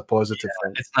compliment, right? It's a positive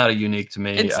thing. It's not a unique to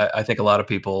me. I think a lot of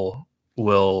people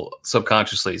will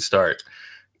subconsciously start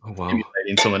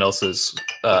emulating someone else's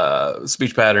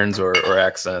speech patterns or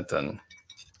accent. And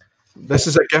this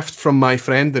is a gift from my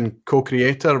friend and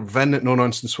co-creator Vin at No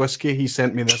Nonsense Whiskey. He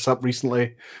sent me this up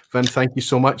recently. Vin, thank you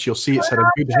so much. You'll see it's had a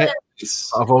good hit.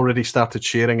 I've already started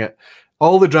sharing it.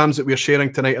 All the drams that we're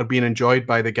sharing tonight are being enjoyed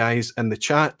by the guys in the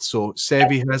chat. So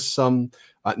Sevi has some,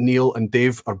 Neil and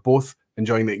Dave are both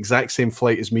enjoying the exact same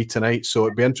flight as me tonight. So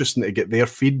it'd be interesting to get their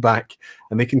feedback,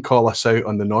 and they can call us out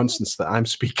on the nonsense that I'm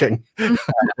speaking.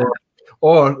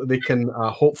 Or they can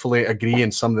hopefully agree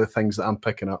in some of the things that I'm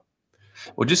picking up.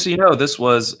 Well, just so you know, this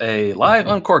was a live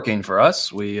uncorking for us.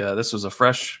 This was a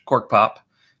fresh cork pop,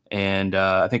 and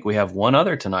I think we have one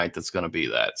other tonight that's going to be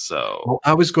that. So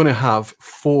I was going to have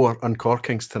 4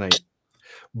 uncorkings tonight.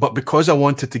 But because I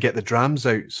wanted to get the drams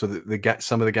out so that they get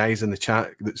some of the guys in the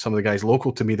chat, some of the guys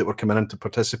local to me that were coming in to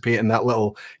participate in that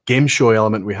little game show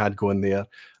element we had going there,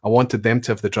 I wanted them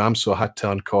to have the drams, so I had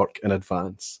to uncork in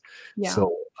advance. Yeah.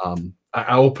 So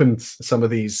I opened some of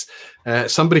these.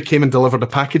 Somebody came and delivered a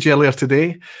package earlier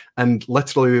today, and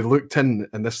literally they looked in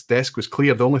and this desk was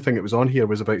clear. The only thing that was on here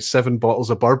was about 7 bottles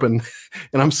of bourbon.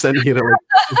 And I'm sitting here at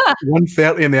like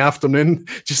 1:30 in the afternoon,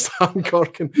 just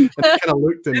uncorking. And they kind of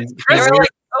looked and they were like,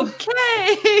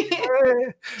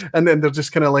 okay. And then they're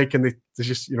just kind of like, and they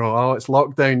just, you know, oh, it's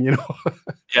lockdown, you know.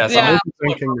 Yeah, so I wasn't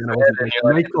drinking, and I wasn't drinking.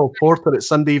 Michael Porter at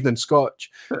Sunday Evening Scotch.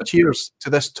 Cheers to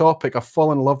this topic. I've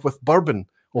fallen in love with bourbon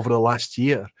over the last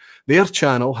year. Their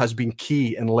channel has been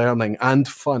key in learning and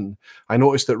fun. I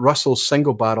noticed that Russel's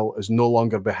single barrel is no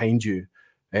longer behind you.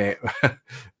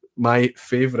 My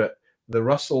favorite, the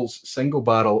Russel's single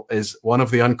barrel is one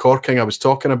of the uncorking I was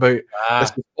talking about.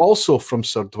 This is also from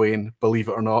Sir Dwayne, believe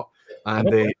it or not.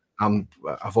 And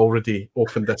I've already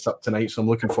opened this up tonight, so I'm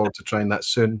looking forward to trying that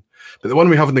soon. But the one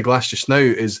we have in the glass just now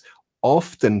is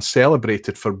often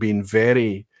celebrated for being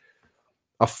very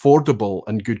affordable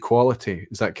and good quality.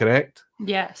 Is that correct?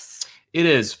 Yes, it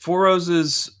is. Four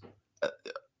Roses,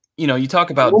 you know, you talk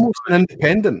about almost an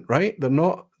independent, right? They're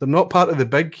not part of the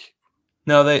big.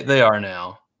 No, they are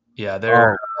now. Yeah,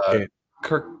 they're okay.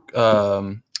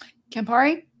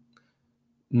 Campari.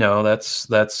 No, that's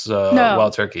no.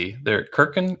 Wild Turkey. They're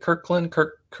Kirkland,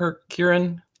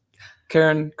 Kieran.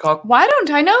 Why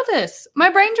don't I know this? My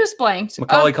brain just blanked.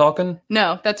 Macaulay Culkin?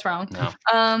 No, that's wrong.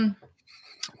 No.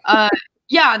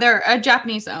 Yeah, they're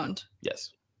Japanese owned.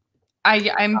 Yes.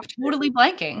 I'm totally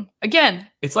blanking. Again.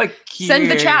 It's like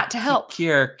send the chat to help.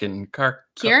 Kieran?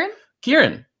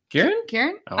 Kieran?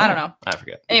 Oh, I don't know. I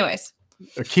forget. Anyways.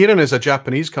 Kieran is a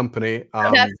Japanese company.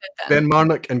 That's it then. Ben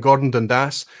Marnock and Gordon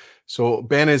Dundas. So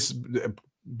Ben is,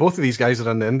 both of these guys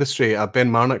are in the industry. Ben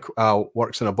Marnock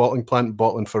works in a bottling plant,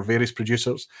 bottling for various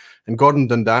producers. And Gordon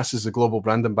Dundas is the global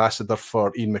brand ambassador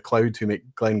for Ian McLeod, who make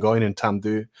Glengoyne and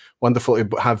Tamdhu. Wonderful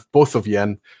to have both of you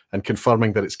in and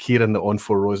confirming that it's Kieran that owns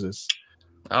Four Roses.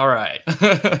 All right.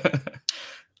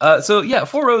 So yeah,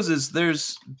 Four Roses,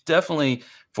 there's definitely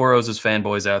Four Roses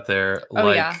fanboys out there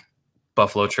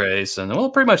Buffalo Trace and well,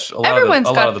 pretty much a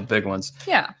lot of the big ones.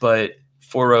 Yeah. But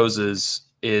Four Roses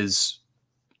is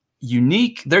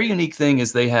unique. Their unique thing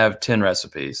is they have 10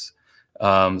 recipes.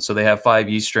 So they have 5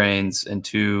 yeast strains and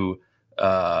 5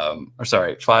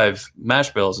 mash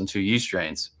bills and 2 yeast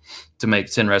strains to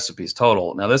make 10 recipes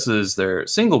total. Now this is their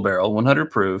single barrel, 100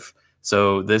 proof.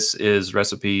 So this is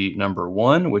recipe number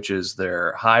 1, which is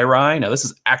their high rye. Now this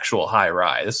is actual high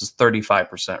rye. This is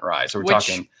 35% rye. So we're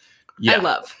talking, I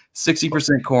love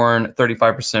 60% corn,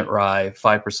 35% rye,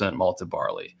 5% malted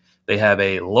barley. They have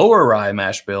a lower rye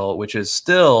mash bill, which is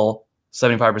still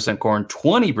 75% corn,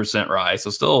 20% rye.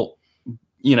 So still,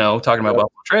 you know, talking about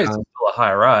Buffalo Trace, still a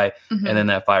high rye, and then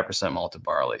that 5% malted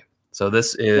barley. So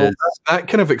this is that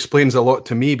kind of explains a lot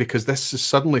to me, because this is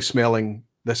suddenly smelling.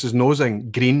 This is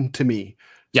nosing green to me.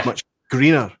 It's much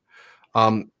greener.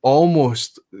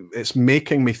 Almost, it's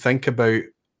making me think about.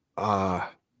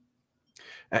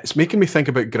 It's making me think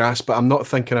about grass, but I'm not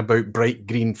thinking about bright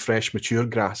green, fresh, mature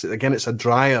grass. Again, it's a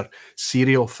drier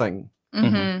cereal thing.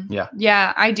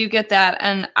 Yeah, I do get that,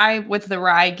 and I with the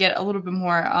rye get a little bit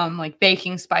more like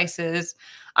baking spices.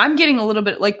 I'm getting a little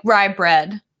bit like rye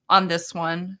bread on this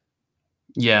one.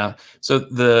 Yeah. So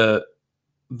the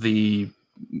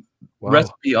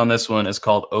recipe on this one is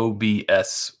called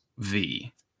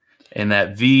OBSV. And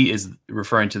that V is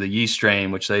referring to the yeast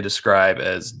strain, which they describe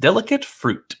as delicate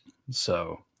fruit.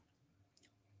 So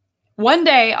one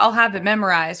day I'll have it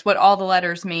memorized what all the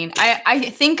letters mean. I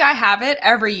think I have it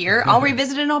every year. I'll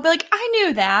revisit it and I'll be like, I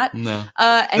knew that. No.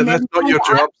 And that's not your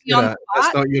job.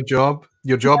 That's not your job.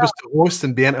 Your job is to host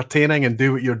and be entertaining and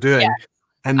do what you're doing. Yeah.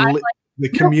 And the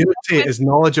community is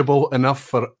knowledgeable enough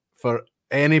for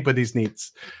anybody's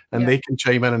needs, and they can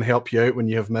chime in and help you out when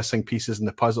you have missing pieces in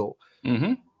the puzzle.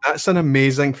 That's an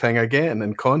amazing thing, again,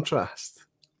 in contrast.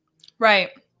 Right.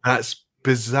 That's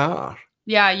bizarre.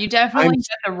 Yeah, you definitely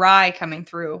get the rye coming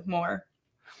through more.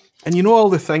 And you know all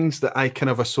the things that I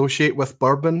kind of associate with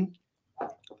bourbon?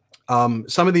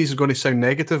 Some of these are going to sound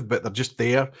negative, but they're just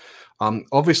there.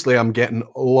 Obviously, I'm getting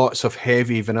lots of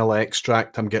heavy vanilla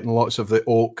extract. I'm getting lots of the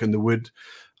oak and the wood.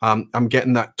 I'm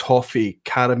getting that toffee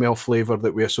caramel flavor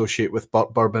that we associate with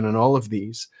bourbon and all of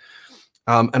these.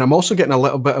 And I'm also getting a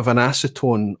little bit of an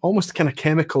acetone, almost kind of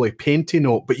chemically painty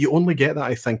note, but you only get that,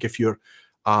 I think, if you're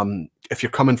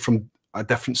coming from a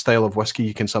different style of whiskey,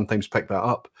 you can sometimes pick that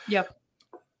up. Yep.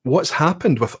 What's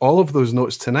happened with all of those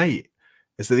notes tonight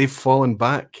is that they've fallen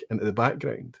back into the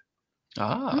background.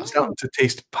 I'm starting to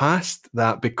taste past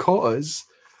that because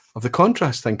of the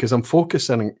contrast thing, because I'm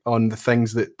focusing on the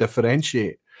things that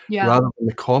differentiate rather than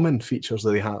the common features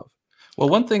that they have. Well,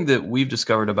 one thing that we've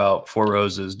discovered about Four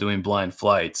Roses doing blind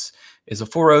flights is the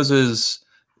Four Roses,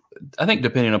 I think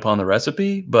depending upon the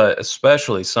recipe, but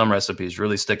especially some recipes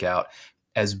really stick out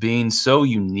as being so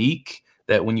unique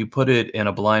that when you put it in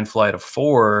a blind flight of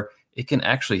 4, it can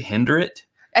actually hinder it.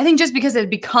 I think just because it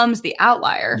becomes the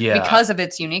outlier because of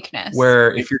its uniqueness.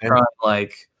 Where if you're trying,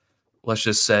 like, let's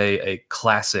just say a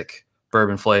classic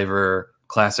bourbon flavor,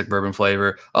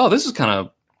 oh, this is kind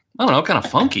of, I don't know, kind of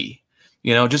funky,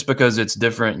 you know, just because it's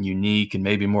different and unique and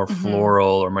maybe more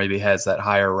floral, or maybe has that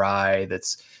higher rye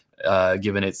that's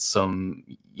giving it some,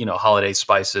 you know, holiday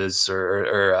spices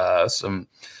or some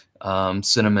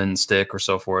cinnamon stick or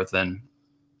so forth. And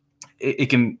it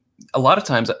can, a lot of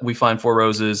times we find Four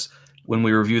Roses when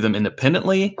we review them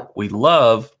independently, we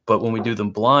love, but when we do them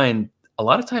blind, a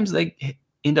lot of times they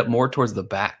end up more towards the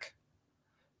back.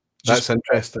 That's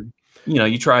interesting. You know,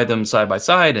 you try them side by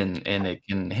side and it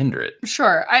can hinder it.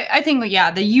 Sure. I think,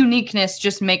 yeah, the uniqueness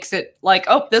just makes it like,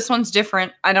 oh, this one's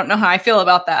different. I don't know how I feel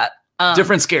about that.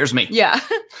 Different scares me. Yeah.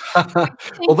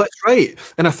 Well, that's right.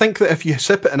 And I think that if you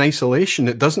sip it in isolation,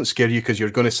 it doesn't scare you because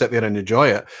you're going to sit there and enjoy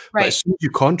it. Right. But as soon as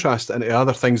you contrast it into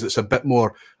other things that's a bit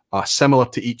more similar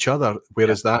to each other,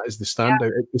 whereas that is the standout.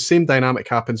 The same dynamic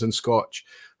happens in Scotch.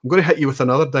 I'm going to hit you with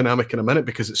another dynamic in a minute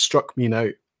because it struck me now.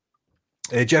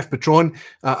 Jeff Patron,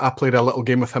 I played a little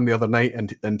game with him the other night,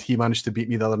 and he managed to beat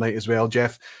me the other night as well.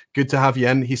 Jeff, good to have you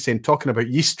in. He's saying talking about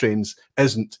yeast strains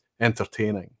isn't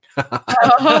entertaining. I've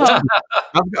got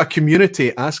a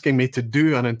community asking me to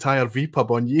do an entire vPub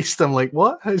on yeast. I'm like,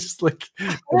 what? I just like,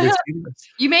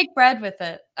 you make bread with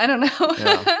it. I don't know.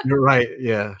 Yeah, you're right.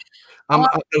 Yeah.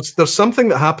 There's something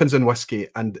that happens in whiskey,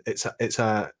 and it's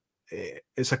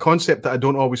a concept that I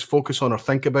don't always focus on or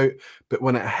think about, but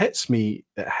when it hits me,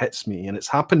 and it's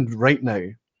happened right now.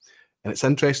 And it's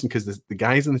interesting because the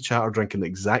guys in the chat are drinking the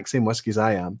exact same whiskies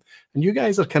I am, and you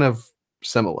guys are kind of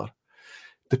similar.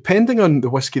 Depending on the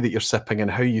whiskey that you're sipping and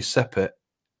how you sip it,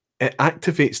 it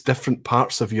activates different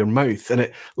parts of your mouth, and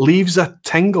it leaves a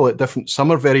tingle at different.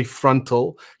 Some are very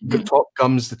frontal, the top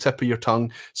gums, the tip of your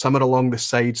tongue. Some are along the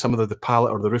side, some are the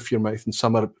palate or the roof of your mouth, and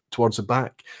some are towards the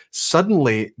back.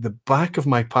 Suddenly, the back of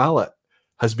my palate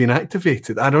has been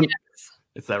activated. I don't. Yes.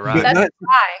 Is that right? That's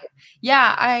right.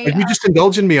 Yeah, are you just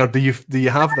indulging me, or do you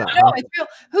have that? No, it's real.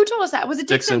 Who told us that? Was it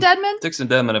Dixon Dedman? Dixon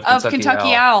Dedman of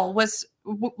Kentucky Owl was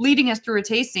leading us through a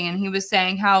tasting, and he was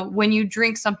saying how when you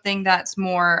drink something that's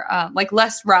more like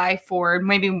less rye forward,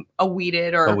 maybe a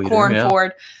wheated or corn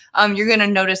forward, you're going to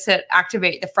notice it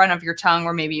activate the front of your tongue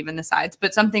or maybe even the sides.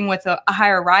 But something with a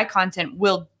higher rye content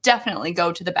will definitely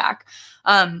go to the back.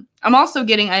 I'm also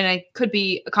getting, and it could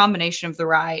be a combination of the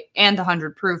rye and the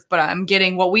 100 proof, but I'm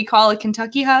getting what we call a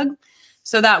Kentucky hug.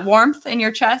 So that warmth in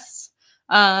your chest,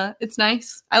 it's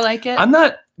nice. I like it. I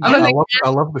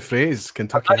love the phrase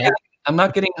Kentucky hug. I'm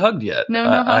not getting hugged yet. No,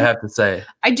 I have to say.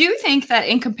 I do think that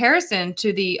in comparison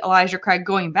to the Elijah Craig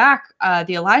going back,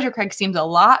 the Elijah Craig seems a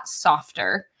lot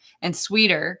softer and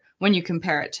sweeter when you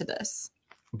compare it to this.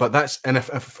 But that's, and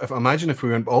if imagine if we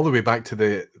went all the way back to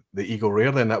the Eagle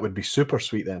Rare, then that would be super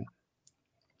sweet then.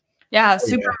 Yeah,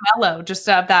 super mellow, just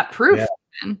to have that proof,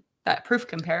 that proof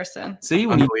comparison. See,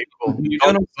 when you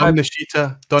Don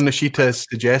Nishita is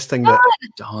suggesting that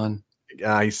Don,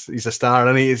 he's a star,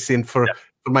 and he's saying for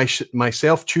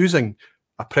myself, choosing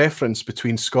a preference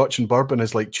between Scotch and bourbon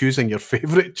is like choosing your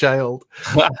favorite child.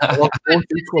 I love both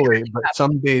equally, but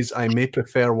some days I may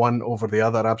prefer one over the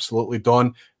other. Absolutely,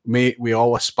 Don. May we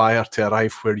all aspire to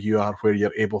arrive where you are, where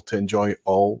you're able to enjoy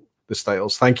all the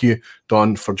styles. Thank you,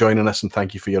 Don, for joining us, and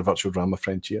thank you for your virtual drama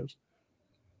friend. Cheers.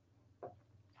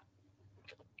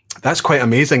 That's quite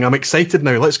amazing. I'm excited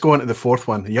now. Let's go on to the fourth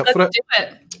one. Are you up for it?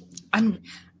 Let's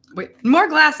do it. More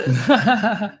glasses.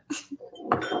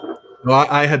 No,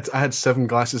 I had 7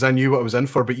 glasses. I knew what I was in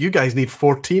for, but you guys need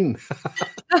 14.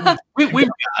 We've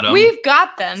got them. We've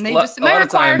got them. They just might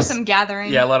require some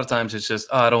gathering. Yeah, a lot of times it's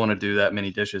just, I don't want to do that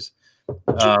many dishes.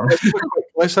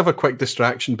 Let's have a quick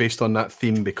distraction based on that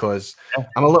theme, because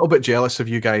I'm a little bit jealous of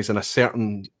you guys in a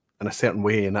certain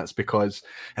way, and that's because,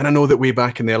 and I know that way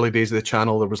back in the early days of the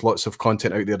channel, there was lots of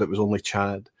content out there that was only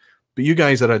Chad. But you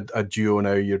guys are a duo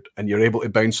now, you're able to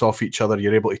bounce off each other.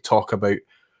 You're able to talk about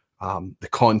the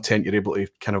content. You're able to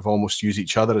kind of almost use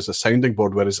each other as a sounding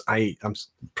board, whereas I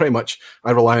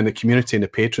rely on the community and the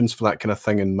patrons for that kind of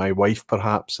thing, and my wife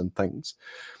perhaps, and things.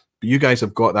 But you guys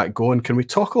have got that going. Can we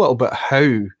talk a little bit how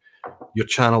your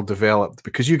channel developed?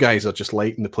 Because you guys are just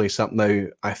lighting the place up now.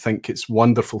 I think it's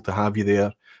wonderful to have you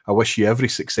there. I wish you every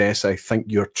success. I think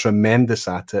you're tremendous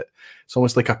at it. It's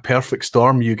almost like a perfect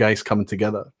storm, you guys coming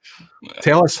together.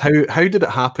 Tell us, how did it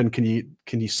happen? Can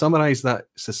you summarize that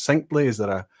succinctly? Is there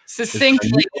a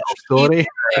story?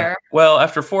 Well,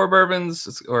 after 4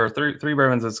 bourbons or three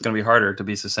bourbons, it's going to be harder to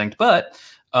be succinct. But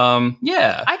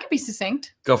yeah, I could be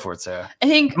succinct. Go for it, Sarah. I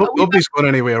think nobody's going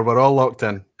anywhere. We're all locked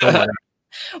in.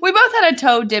 We both had a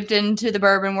toe dipped into the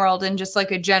bourbon world and just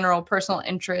like a general personal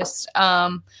interest.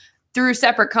 Through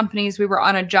separate companies, we were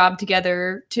on a job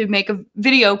together to make a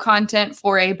video content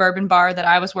for a bourbon bar that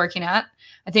I was working at.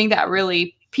 I think that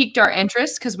really piqued our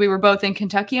interest because we were both in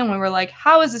Kentucky and we were like,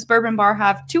 how does this bourbon bar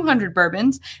have 200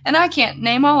 bourbons and I can't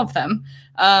name all of them?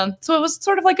 So it was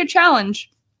sort of like a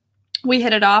challenge. We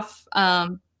hit it off.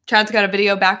 Chad's got a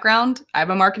video background. I have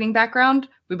a marketing background.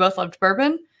 We both loved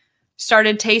bourbon.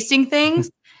 Started tasting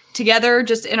things together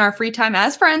just in our free time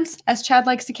as friends, as Chad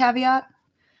likes to caveat,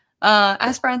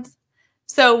 as friends.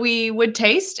 So we would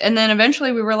taste, and then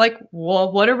eventually we were like,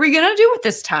 well, what are we going to do with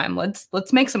this time?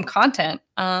 Let's make some content.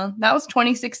 That was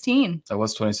 2016. That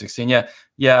was 2016. Yeah.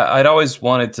 Yeah. I'd always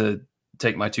wanted to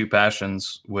take my 2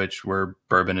 passions, which were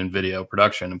bourbon and video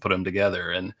production, and put them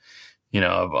together. And, you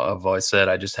know, I've always said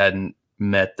I just hadn't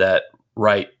met that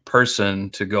right person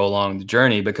to go along the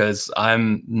journey because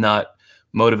I'm not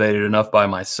motivated enough by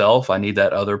myself. I need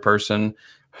that other person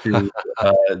to,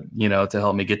 you know, to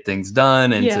help me get things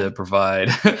done and to provide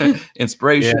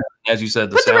inspiration. Yeah. As you said,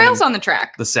 put the rails on the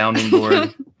track, the sounding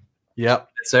board. Yep.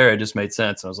 Sarah just made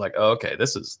sense. I was like, oh, okay,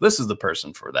 this is the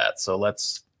person for that. So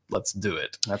let's do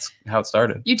it. That's how it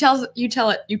started. You tells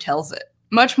it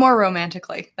much more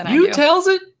romantically than I do. You tells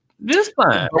it just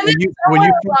fine. When you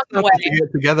first started to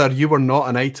get together, you were not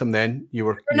an item then. We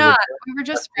were not. We were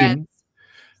just friends.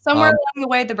 Somewhere along the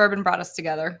way, the bourbon brought us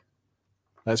together.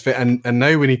 That's fair. And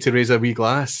now we need to raise a wee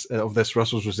glass of this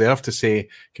Russell's Reserve to say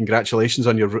congratulations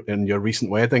on your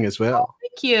recent wedding as well. Oh,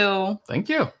 thank you. Thank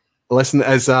you. Listen,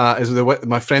 as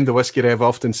my friend the Whiskey Rev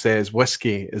often says,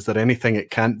 whiskey, is there anything it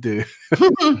can't do?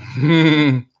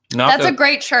 That's a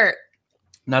great shirt.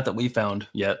 Not that we found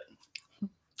yet.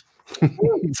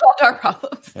 Solved our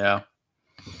problems. Yeah.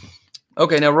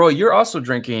 Okay, now Roy, you're also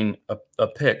drinking a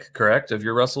pick, correct, of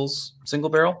your Russell's single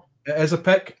barrel? It is a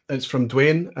pick. It's from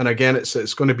Dwayne, and again,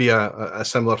 it's going to be a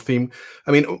similar theme.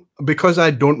 I mean, because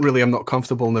I'm not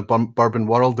comfortable in the bourbon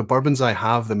world. The bourbons I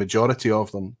have, the majority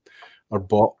of them, are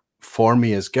bought for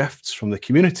me as gifts from the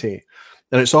community,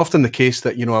 and it's often the case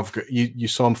that, you know, I've got you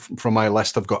saw from my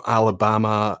list. I've got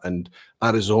Alabama and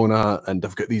Arizona, and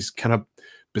I've got these kind of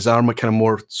bizarre, kind of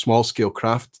more small scale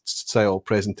craft style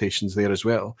presentations there as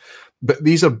well. But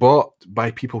these are bought by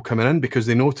people coming in because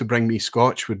they know to bring me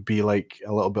Scotch would be like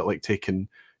a little bit like taking,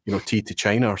 you know, tea to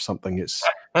China or something. It's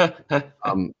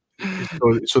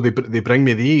so they bring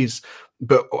me these,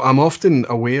 but I'm often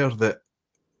aware that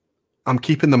I'm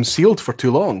keeping them sealed for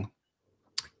too long.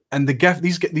 And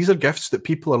these are gifts that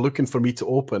people are looking for me to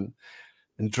open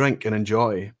and drink and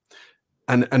enjoy.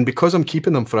 And because I'm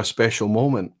keeping them for a special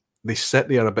moment, they sit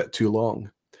there a bit too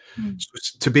long.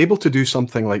 So to be able to do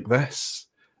something like this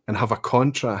and have a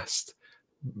contrast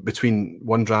between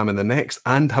one dram and the next,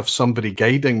 and have somebody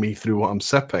guiding me through what I'm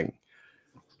sipping,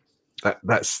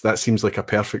 that seems like a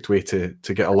perfect way to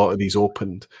get a lot of these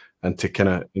opened and to kind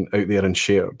of out there and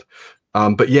shared.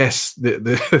 But yes,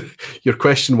 your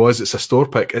question was, it's a store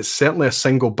pick. It's certainly a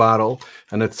single barrel,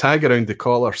 and the tag around the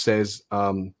collar says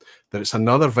that it's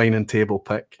another vine and table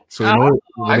pick. So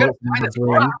it's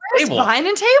vine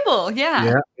and table,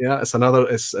 yeah. It's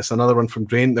another one from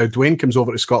Dwayne. Now Dwayne comes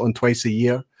over to Scotland twice a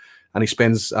year, and he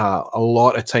spends a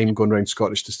lot of time going around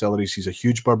Scottish distilleries. He's a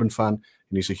huge bourbon fan,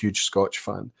 and he's a huge Scotch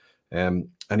fan. And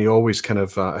he always kind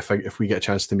of, if we get a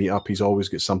chance to meet up, he's always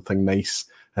got something nice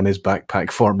in his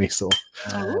backpack for me. So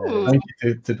thank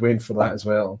you to Dwayne for that as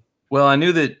well. Well, I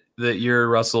knew that your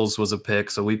Russell's was a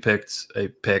pick, so we picked a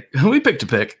pick. We picked a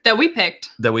pick that we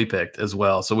picked as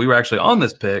well. So we were actually on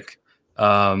this pick.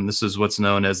 This is what's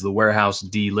known as the Warehouse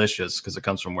Delicious because it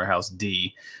comes from Warehouse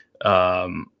D.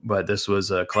 But this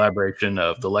was a collaboration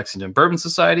of the Lexington Bourbon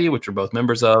Society, which we're both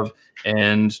members of,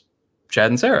 and Chad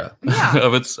and Sara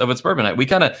of its bourbon night. We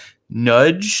kind of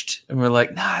nudged and we're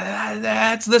like, nah,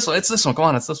 that's this one. It's this one. Come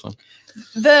on, it's this one.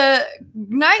 The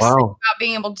nice thing about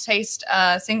being able to taste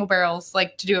single barrels,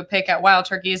 like to do a pick at Wild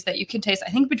Turkey, is that you can taste, I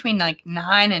think, between like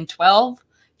 9 and 12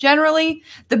 generally.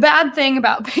 The bad thing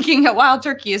about picking at Wild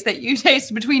Turkey is that you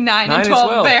taste between 9 and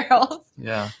 12 barrels.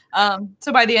 Yeah.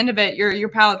 So by the end of it, your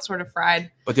palate's sort of fried.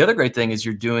 But the other great thing is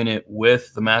you're doing it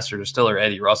with the master distiller,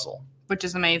 Eddie Russell, which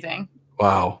is amazing.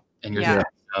 Wow. And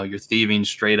you're thieving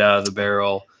straight out of the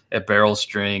barrel at barrel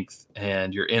strength,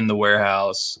 and you're in the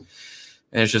warehouse.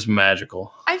 and it's just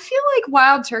magical. I feel like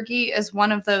Wild Turkey is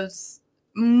one of those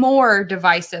more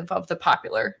divisive of the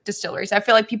popular distilleries. I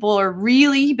feel like people are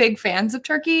really big fans of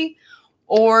turkey,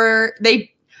 or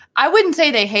I wouldn't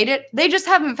say they hate it. They just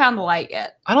haven't found the light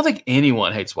yet. I don't think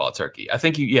anyone hates Wild Turkey. I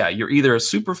think you're either a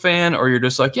super fan or you're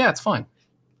just like, yeah, it's fine.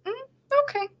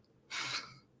 Okay.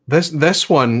 This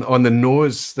one on the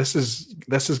nose, this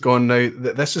is gone now.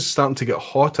 This is starting to get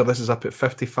hotter. This is up at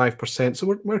 55%.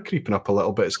 So we're creeping up a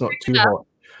little bit. It's not too hot.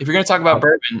 If you're going to talk about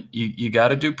bourbon, you got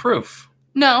to do proof.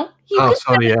 No.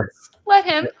 Sorry, yes. Let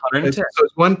him. 110. So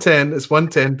it's 110. It's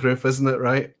 110 proof, isn't it?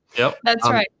 Right. Yep. That's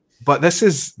right. But this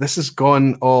has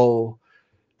gone all,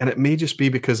 and it may just be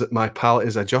because my palate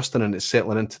is adjusting and it's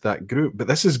settling into that group. But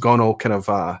this has gone all kind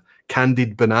of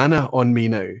candied banana on me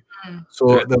now.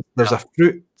 So there's a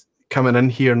fruit coming in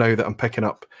here now that I'm picking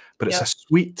up, but it's a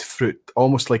sweet fruit,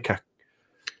 almost like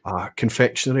a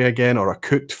confectionery again, or a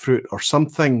cooked fruit, or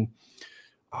something.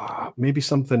 Maybe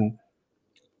something.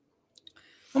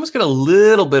 Almost get a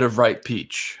little bit of ripe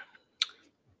peach.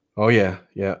 Oh yeah.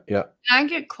 I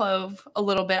get clove a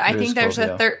little bit. I think there's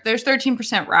there's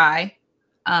 13% rye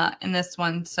in this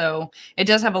one, so it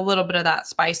does have a little bit of that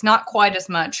spice. Not quite as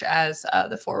much as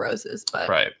the Four Roses, but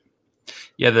right.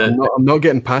 Yeah, I'm not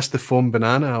getting past the foam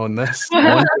banana on this.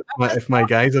 I wonder if my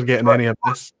guys are getting any of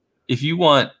this. If you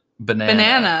want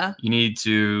banana, you need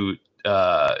to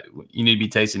be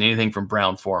tasting anything from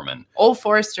Brown Foreman. Old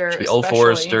Forester, Old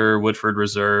Forester, Woodford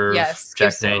Reserve. Yes,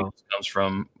 Jack Daniels comes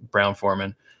from Brown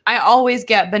Foreman. I always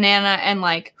get banana and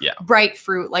bright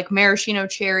fruit, like maraschino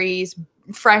cherries,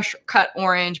 fresh cut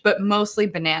orange, but mostly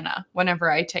banana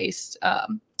whenever I taste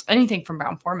anything from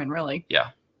Brown Foreman, really.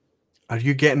 Yeah. Are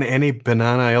you getting any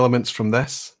banana elements from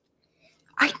this?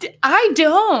 I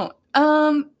don't.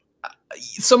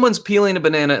 Someone's peeling a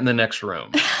banana in the next room.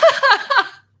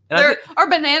 There are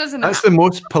bananas in the That's the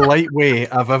most polite way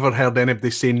I've ever heard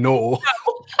anybody say no.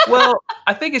 Well,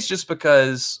 I think it's just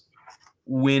because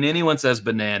when anyone says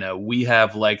banana, we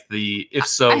have like the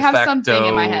something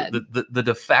in my head. The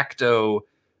de facto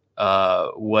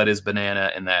what is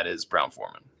banana, and that is Brown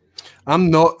Foreman.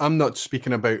 I'm not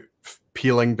speaking about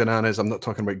peeling bananas. I'm not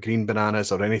talking about green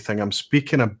bananas or anything. I'm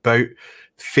speaking about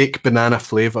fake banana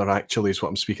flavor, actually, is what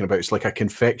I'm speaking about. It's like a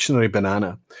confectionery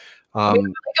banana. Like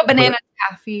a banana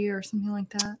taffy or something like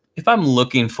that. If I'm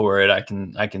looking for it, I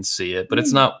can see it, but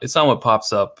it's not what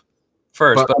pops up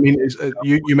first. But I mean,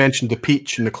 you mentioned the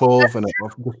peach and the clove, and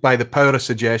by the power of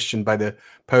suggestion, by the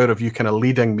power of you kind of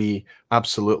leading me,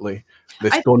 absolutely, the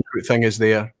stone fruit thing is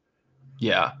there.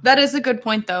 Yeah, that is a good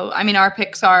point, though. I mean, our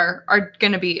picks are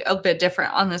going to be a bit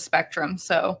different on the spectrum.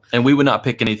 So, and we would not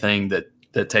pick anything that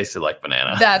tasted like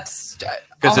banana. That's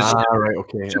because it's right.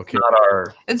 Okay.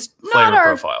 Not our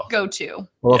profile. Go-to.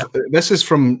 Well, this is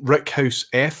from Rickhouse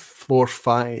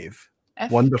F45.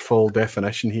 Wonderful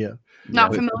definition here.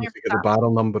 Not familiar with the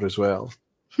barrel number as well.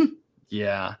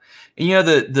 Yeah,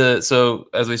 and so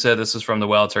as we said, this is from the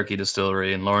Wild Turkey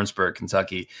Distillery in Lawrenceburg,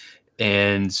 Kentucky,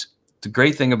 and the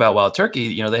great thing about Wild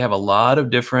Turkey, they have a lot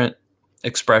of different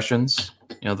expressions.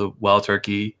 The Wild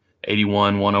Turkey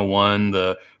 81, 101,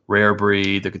 the Rare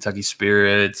Breed, the Kentucky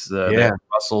Spirits, the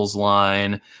Russel's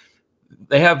line.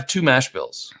 They have two mash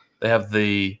bills. They have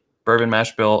the bourbon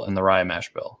mash bill and the rye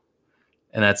mash bill,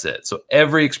 and that's it. So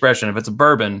every expression, if it's a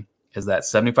bourbon, is that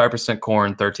 75%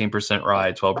 corn, 13%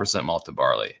 rye, 12% malted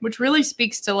barley, which really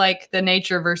speaks to like the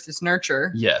nature versus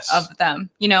nurture of them.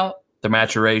 The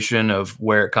maturation of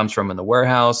where it comes from in the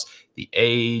warehouse, the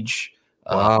age,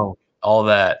 all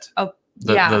that. Oh,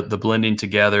 the blending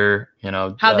together,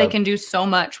 how they can do so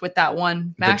much with that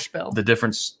one mash bill. The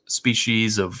different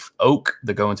species of oak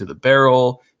that go into the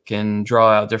barrel can draw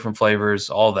out different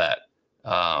flavors, all that,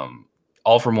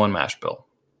 all from one mash bill.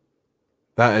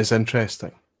 That is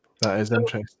interesting.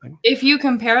 If you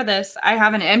compare this, I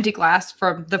have an empty glass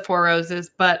from the Four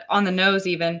Roses, but on the nose,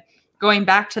 even going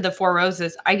back to the Four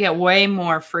Roses, I get way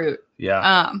more fruit.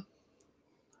 Yeah.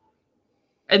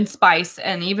 And spice,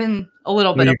 and even a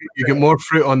little bit. You get more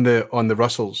fruit on the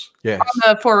Russells, yes.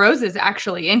 On the Four Roses,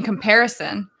 actually, in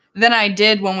comparison, than I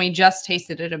did when we just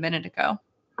tasted it a minute ago.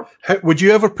 Would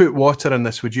you ever put water in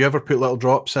this? Would you ever put little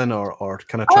drops in, or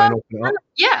kind of try and open it up?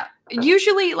 Yeah,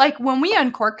 usually, like when we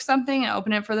uncork something and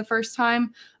open it for the first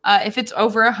time, if it's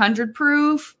over 100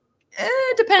 proof,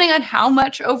 depending on how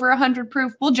much over 100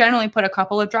 proof, we'll generally put a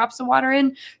couple of drops of water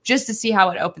in just to see how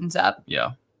it opens up.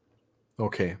 Yeah.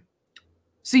 Okay.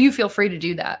 So you feel free to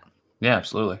do that. Yeah,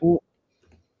 absolutely.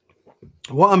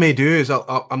 What I may do is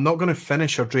I'm not going to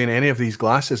finish or drain any of these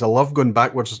glasses. I love going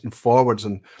backwards and forwards,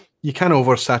 and you can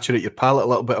oversaturate your palate a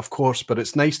little bit, of course, but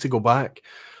it's nice to go back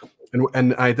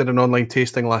And I did an online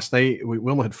tasting last night. We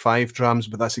only had 5 drams,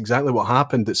 but that's exactly what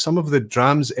happened. That some of the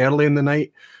drams early in the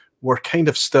night were kind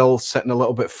of still sitting a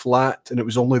little bit flat, and it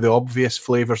was only the obvious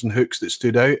flavors and hooks that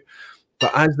stood out.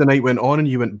 But as the night went on and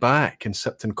you went back and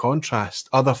sipped in contrast,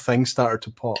 other things started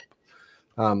to pop.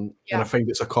 And I find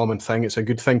it's a common thing. It's a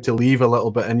good thing to leave a little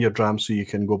bit in your dram so you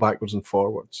can go backwards and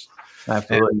forwards.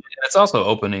 Absolutely. And it's also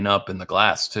opening up in the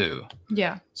glass too.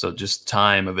 Yeah. So just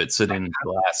time of it sitting in the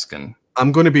glass can.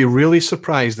 I'm going to be really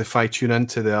surprised if I tune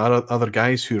into the other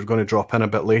guys who are going to drop in a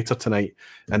bit later tonight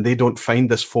and they don't find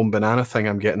this foam banana thing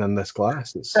I'm getting in this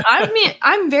glass.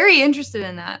 I'm very interested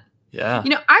in that. Yeah. You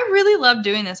know, I really love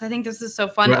doing this. I think this is so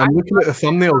fun. I'm looking at the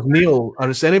thumbnails, Neil. Or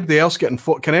is anybody else getting?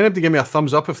 Can anybody give me a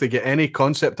thumbs up if they get any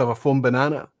concept of a foam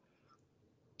banana?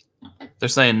 They're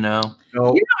saying no.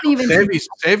 No. You don't even.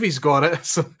 Sevi's got it.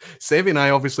 So Sevi and I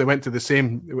obviously went to the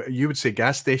same. You would say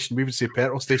gas station. We would say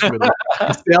petrol station. They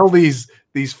sell these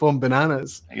foam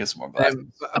bananas. I guess more. But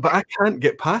I can't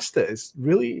get past it. It's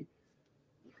really.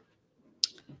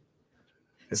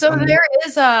 So there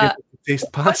is a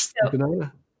taste past the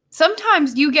banana.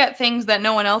 Sometimes you get things that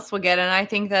no one else will get, and I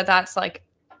think that that's like,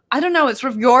 I don't know, it's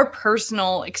sort of your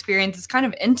personal experience. It's kind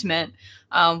of intimate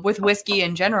with whiskey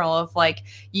in general, of like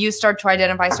you start to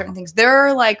identify certain things. There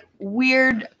are like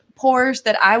weird pours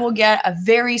that I will get a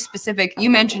very specific, you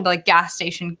mentioned like gas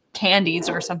station candies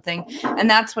or something, and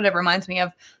that's what it reminds me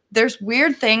of. There's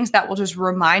weird things that will just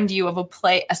remind you of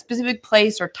a specific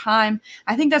place or time.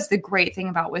 I think that's the great thing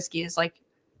about whiskey, is like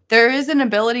there is an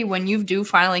ability when you do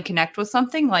finally connect with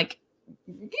something, like,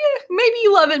 yeah, maybe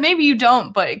you love it, maybe you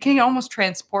don't, but it can almost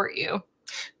transport you.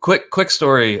 Quick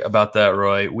story about that,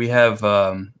 Roy. We have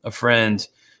a friend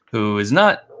who is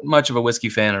not much of a whiskey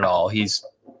fan at all. He's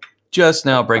just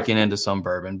now breaking into some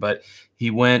bourbon, but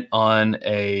he went on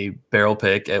a barrel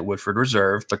pick at Woodford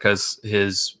Reserve because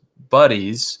his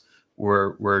buddies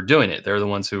were doing it. They're the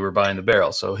ones who were buying the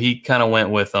barrel. So he kind of went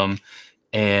with them.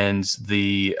 And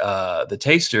the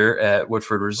taster at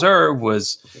Woodford Reserve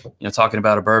was, talking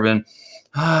about a bourbon.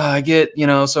 I get, so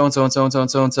and so and so and so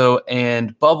and so and so,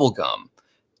 and bubble gum.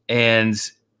 And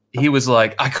he was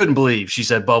like, I couldn't believe she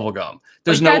said bubble gum.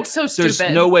 There's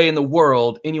no way in the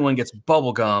world anyone gets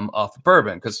bubble gum off of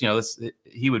bourbon, because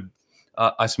he would.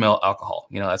 I smell alcohol.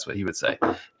 That's what he would say.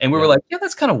 And we were like, yeah,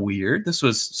 that's kind of weird. This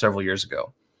was several years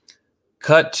ago.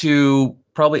 Cut to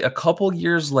probably a couple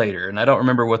years later, and I don't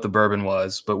remember what the bourbon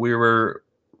was, but we were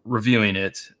reviewing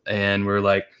it, and we were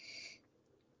like,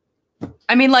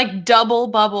 I mean, like double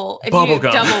bubble. Bubble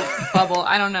gum. Double bubble.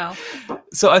 I don't know.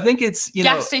 So I think it's,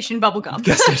 gas station bubble gum.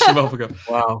 Gas station bubble gum.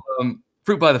 Wow.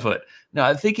 Fruit by the foot. No,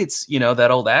 I think it's,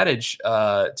 that old adage,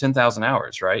 10,000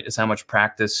 hours, right? Is how much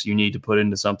practice you need to put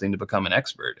into something to become an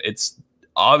expert. It's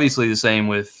obviously the same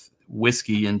with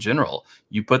whiskey in general.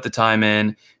 You put the time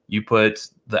in, you put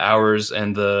the hours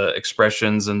and the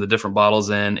expressions and the different bottles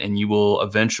in, and you will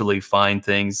eventually find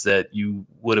things that you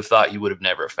would have thought you would have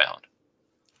never found.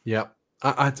 Yeah.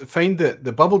 I find that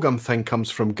the bubblegum thing comes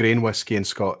from grain whiskey and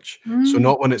Scotch. So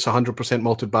not when it's 100%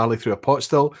 malted barley through a pot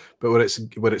still, but where it's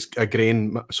a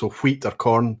grain, so wheat or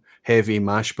corn heavy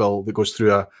mash bill that goes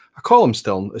through a column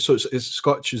still. So it's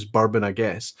Scotch's bourbon, I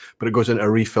guess, but it goes into a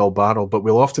refill barrel. But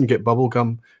we'll often get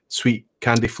bubblegum, sweet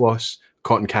candy floss,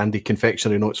 cotton candy,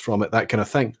 confectionery notes from it, that kind of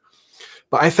thing.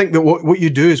 But I think that what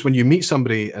you do is when you meet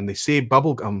somebody and they say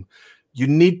bubblegum, you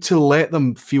need to let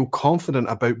them feel confident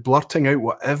about blurting out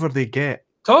whatever they get.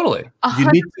 Totally. 100%.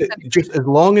 You need to, just as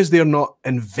long as they're not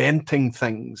inventing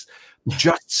things,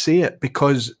 just say it,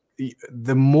 because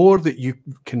the more that you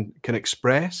can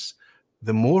express,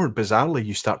 the more bizarrely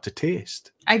you start to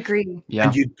taste. I agree. Yeah.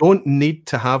 And you don't need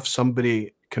to have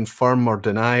somebody confirm or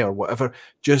deny or whatever.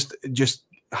 Just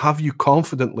have you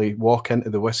confidently walk into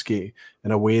the whiskey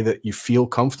in a way that you feel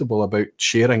comfortable about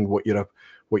sharing what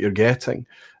you're getting.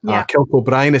 Yeah. Kilp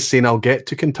O'Brien is saying, I'll get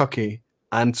to Kentucky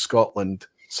and Scotland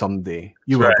someday.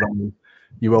 You will, Brian.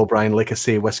 You will, Brian. Like I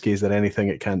say, whiskey, is there anything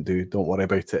it can't do? Don't worry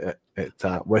about it.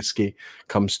 Whiskey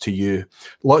comes to you.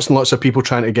 Lots and lots of people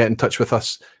trying to get in touch with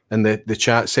us in the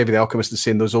chat. Sevi the Alchemist is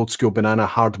saying those old school banana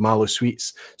hard mallow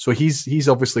sweets. So he's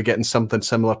obviously getting something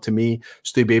similar to me.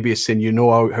 Stu Baby is saying,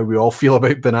 how we all feel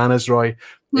about bananas, Roy.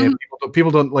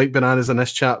 People don't like bananas in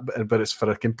this chat, but it's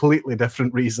for a completely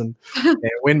different reason.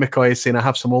 Wayne McCoy is saying, I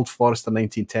have some Old Forester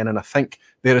 1910, and I think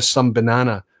there is some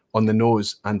banana on the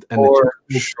nose and in for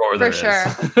sure.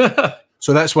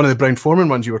 So that's one of the Brown Foreman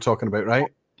ones you were talking about, right?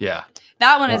 Yeah,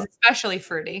 that one is especially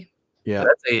fruity. Yeah,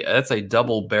 that's a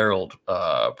double-barreled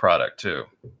product too.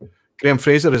 Graham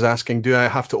Fraser is asking, do I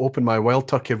have to open my Wild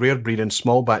Turkey Rare Breed in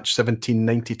small batch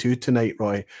 1792 tonight,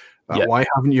 Roy? Why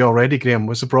haven't you already, Graham?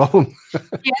 What's the problem?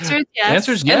 The answer is yes. The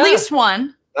answer is yes. At least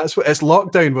one. That's what it's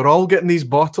lockdown. We're all getting these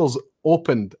bottles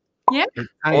opened. Yeah.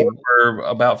 We're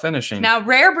about finishing. Now,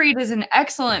 Rare Breed is an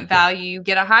excellent value. You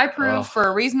get a high proof for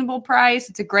a reasonable price.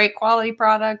 It's a great quality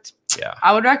product. Yeah.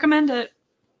 I would recommend it.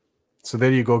 So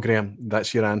there you go, Graham.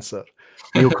 That's your answer.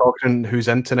 Neil Cochran, who's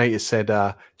in tonight, has said,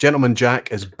 Gentleman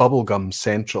Jack is bubblegum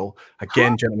central.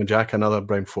 Again, Gentleman Jack, another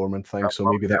Brown Foreman thing. So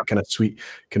maybe that kind of sweet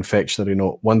confectionery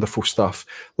note. Wonderful stuff.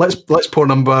 Let's pour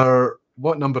number,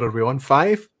 what number are we on?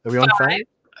 5? Are we on 5? I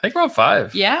think we're on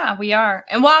 5. Yeah, we are.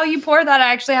 And while you pour that,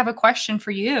 I actually have a question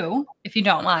for you, if you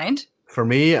don't mind. For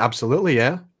me, absolutely,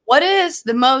 yeah. What is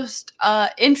the most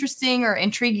interesting or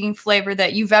intriguing flavor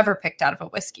that you've ever picked out of a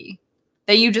whiskey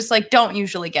that you just like don't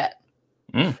usually get?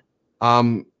 It's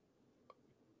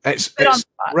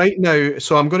right now.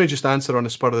 So I'm going to just answer on the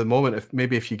spur of the moment.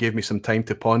 If you gave me some time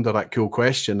to ponder that cool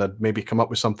question, I'd maybe come up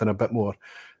with something a bit more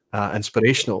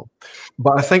inspirational.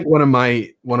 But I think one of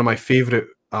my favorite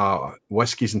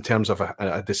whiskies in terms of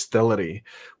a distillery,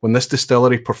 when this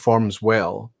distillery performs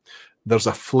well, there's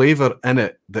a flavor in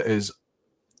it that is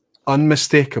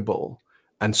unmistakable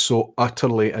and so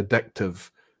utterly addictive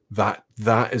that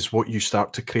is what you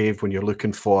start to crave when you're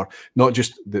looking for not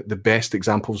just the best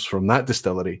examples from that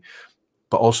distillery,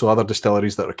 but also other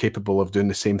distilleries that are capable of doing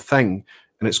the same thing.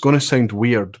 And it's going to sound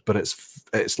weird, but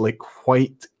it's like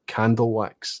white candle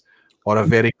wax or a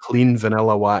very clean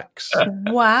vanilla wax.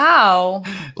 Wow.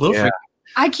 Yeah.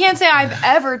 I can't say I've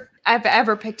ever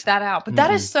picked that out, but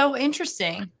that is so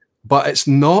interesting. But it's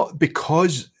not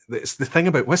because it's the thing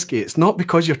about whiskey. It's not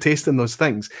because you're tasting those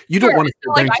things. You don't want to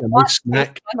sit down to a nice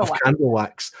snack of candle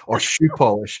wax or shoe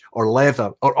polish or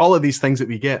leather or all of these things that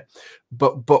we get.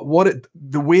 But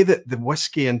the way that the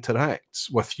whiskey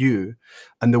interacts with you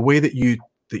and the way that you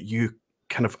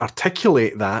kind of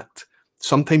articulate that,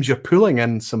 sometimes you're pulling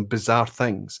in some bizarre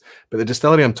things. But the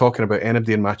distillery I'm talking about,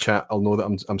 anybody in my chat, I'll know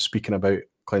that I'm speaking about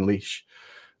Clynleash,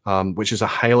 which is a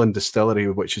Highland distillery,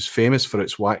 which is famous for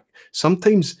its wax.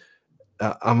 Sometimes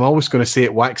I'm always going to say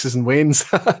it waxes and wanes.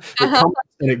 It comes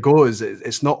and it goes.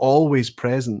 It's not always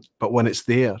present, but when it's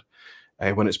there,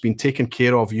 when it's been taken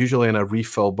care of, usually in a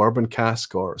refill bourbon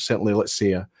cask, or certainly, let's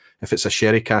say, if it's a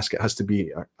sherry cask, it has to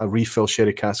be a refill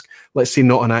sherry cask. Let's say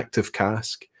not an active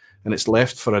cask, and it's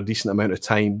left for a decent amount of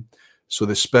time, so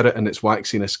the spirit and its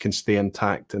waxiness can stay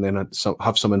intact, and then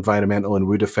have some environmental and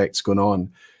wood effects going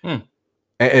on. It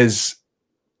is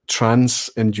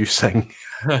trance-inducing.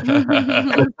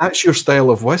 And if that's your style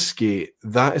of whiskey,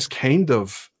 that is kind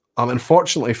of,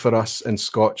 unfortunately for us in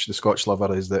Scotch, the Scotch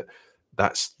lover, is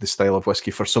that's the style of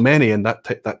whiskey for so many, and that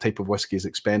type of whiskey is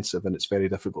expensive and it's very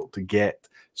difficult to get,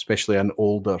 especially an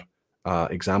older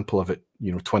example of it,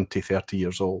 20, 30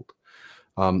 years old.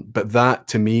 But that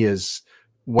to me is,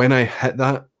 when I hit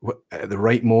that at the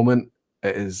right moment,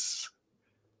 I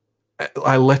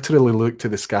literally look to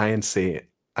the sky and say,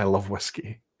 I love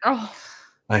whiskey. Oh,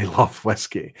 I love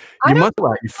whiskey. You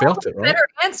felt it, right? Better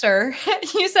answer.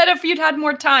 You said if you'd had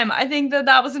more time. I think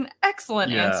that was an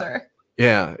excellent answer.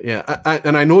 Yeah.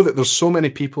 And I know that there's so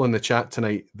many people in the chat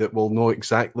tonight that will know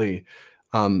exactly.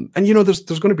 And there's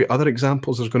going to be other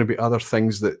examples. There's going to be other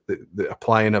things that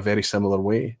apply in a very similar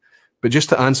way. But just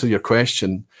to answer your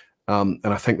question, and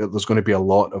I think that there's going to be a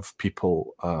lot of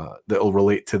people that will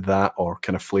relate to that, or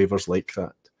kind of flavors like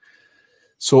that.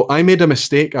 So I made a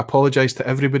mistake. I apologize to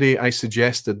everybody. I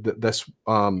suggested that this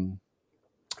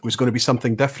was going to be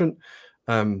something different,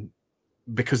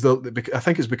 because I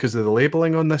think it's because of the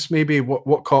labeling on this. Maybe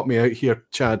what caught me out here,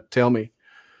 Chad? Tell me.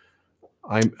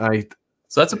 So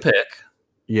that's a pick.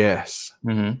 Yes.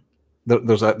 Mm-hmm.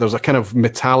 There's a kind of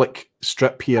metallic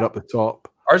strip here up the top.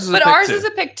 Ours is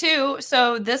a pick too.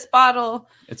 So this bottle,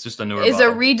 it's just a newer is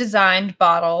bottle. A redesigned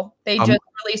bottle. They just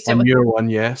released it with a newer one,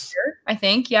 yes. I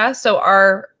think, yeah. So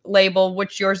our label,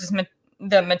 which yours is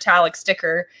the metallic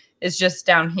sticker, is just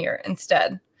down here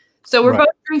instead. So we're both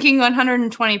drinking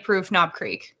 120 proof Knob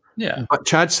Creek. Yeah. But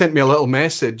Chad sent me a little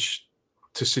message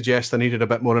to suggest I needed a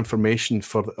bit more information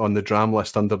on the Dram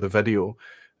List under the video,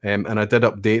 and I did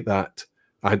update that.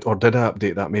 Did I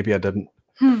update that? Maybe I didn't.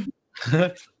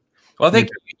 Well, I think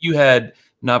you had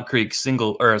Knob Creek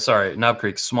Knob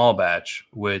Creek small batch,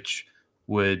 which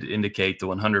would indicate the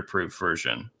 100 proof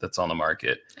version that's on the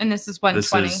market. And this is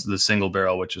 120. This is the single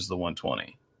barrel, which is the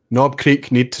 120. Knob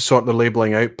Creek need to sort their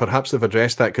labeling out. Perhaps they've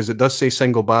addressed that, because it does say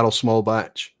single barrel small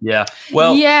batch. Yeah.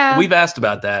 Well, we've asked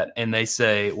about that, and they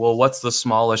say, well, what's the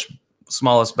smallest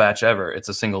batch ever? It's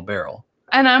a single barrel.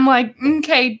 And I'm like,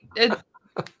 okay, it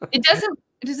doesn't.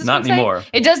 Not anymore.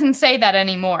 It doesn't say that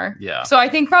anymore. Yeah. So I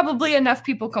think probably enough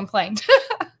people complained.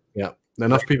 Yeah.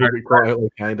 Enough people get caught out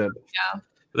like I did. Yeah.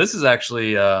 This is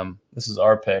actually this is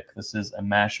our pick. This is a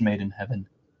mash made in heaven.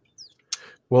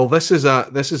 Well, this is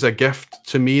a gift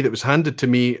to me that was handed to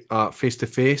me face to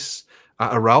face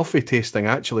at a Ralphie tasting,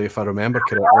 actually, if I remember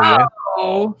correctly. Yeah.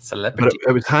 Oh, Celebrity. But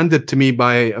it was handed to me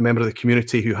by a member of the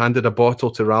community who handed a bottle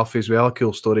to Ralphie as well. A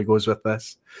cool story goes with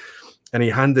this. And he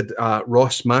handed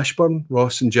Ross Mashburn,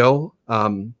 Ross and Jill,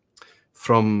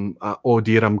 from, oh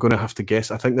dear, I'm going to have to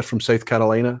guess. I think they're from South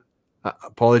Carolina. I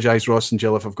apologise, Ross and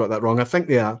Jill, if I've got that wrong. I think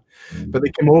they are. But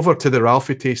they came over to the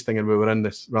Ralphie tasting, and we were in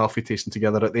this Ralphie tasting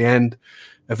together. At the end,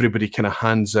 everybody kind of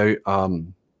hands out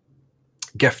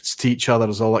gifts to each other.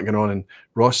 There's all that going on. And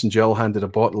Ross and Jill handed a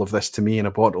bottle of this to me and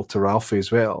a bottle to Ralphie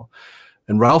as well.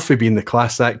 And Ralphie, being the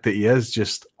class act that he is,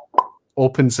 just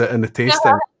opens it in the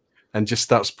tasting and just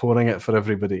starts pouring it for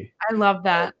everybody. I love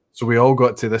that. So we all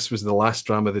got to, this was the last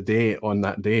dram of the day on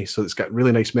that day. So it's got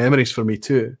really nice memories for me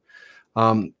too.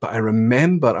 But I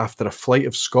remember after a flight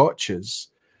of scotches,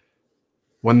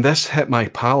 when this hit my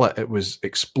palate, it was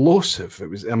explosive. It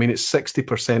was, I mean, it's 60%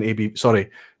 ABV. Sorry,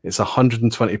 it's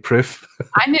 120 proof.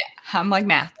 I'm like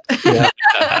math. Yeah.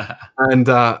 And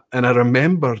I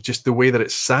remember just the way that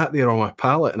it sat there on my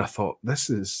palate, and I thought,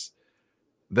 this is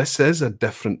a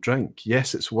different drink.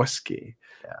 Yes, it's whiskey,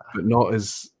 but not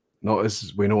as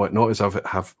we know it. Not as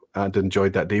I'd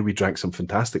enjoyed that day. We drank some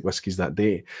fantastic whiskies that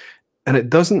day. And it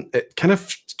kind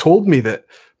of told me that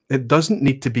it doesn't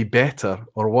need to be better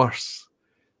or worse.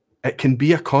 It can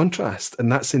be a contrast,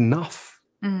 and that's enough.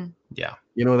 Mm. Yeah.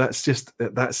 You know, that's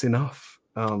enough.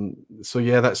 So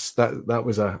yeah, that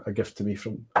was a gift to me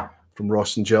from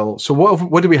Ross and Jill. So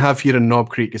what do we have here in Knob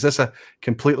Creek? Is this a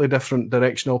completely different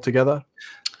direction altogether?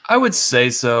 I would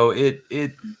say so. It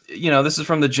you know, this is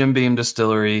from the Jim Beam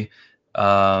Distillery.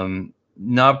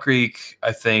 Knob Creek,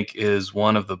 I think, is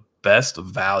one of the best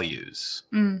values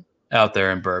out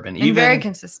there in bourbon. And very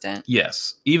consistent.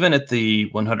 Yes. Even at the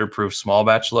 100 proof small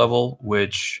batch level,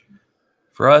 which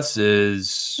for us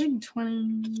is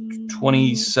 $27,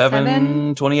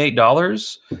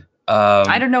 $28.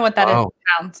 I don't know what that is in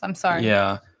pounds. I'm sorry.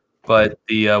 Yeah. But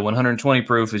the 120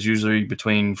 proof is usually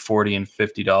between $40 and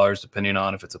 $50, depending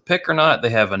on if it's a pick or not. They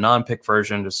have a non-pick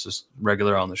version, just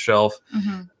regular on the shelf.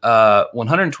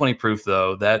 120 proof,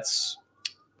 though, that's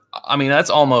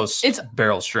almost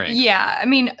barrel strength. Yeah, I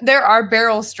mean, there are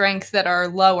barrel strengths that are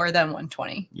lower than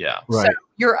 120. Yeah, right. So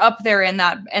you're up there in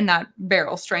that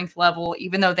barrel strength level,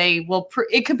 even though they will.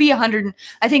 It could be 100.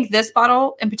 I think this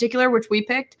bottle in particular, which we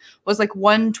picked, was like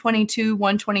 122,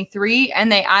 123, and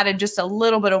they added just a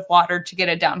little bit of water to get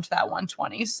it down to that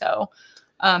 120. So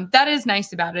that is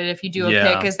nice about it. If you do a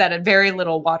pick, is that a very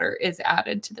little water is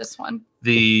added to this one.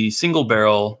 The single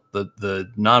barrel,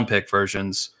 the non-pick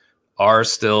versions, are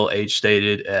still age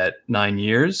stated at 9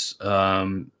 years.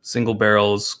 Single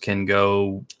barrels can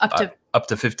go up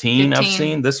to 15. I've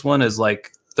seen. This one is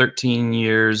like 13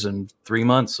 years and 3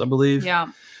 months, I believe. Yeah.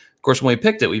 Of course, when we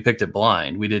picked it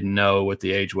blind. We didn't know what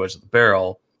the age was of the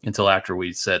barrel until after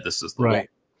we said this is the right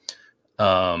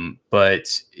one.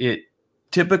 But it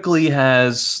typically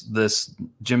has this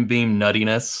Jim Beam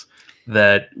nuttiness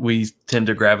that we tend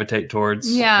to gravitate towards.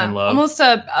 And love. Almost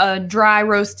a dry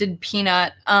roasted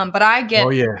peanut. But I get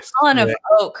a ton of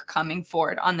oak coming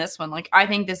forward on this one. Like, I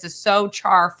think this is so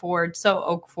char forward, so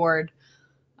oak forward.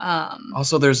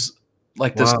 Also, there's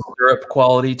like this syrup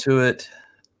quality to it.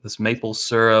 This maple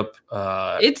syrup.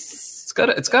 It's got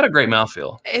a great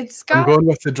mouthfeel. I'm going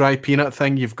with the dry peanut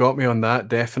thing. You've got me on that,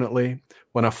 definitely.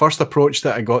 When I first approached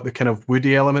it, I got the kind of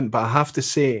woody element, but I have to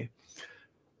say,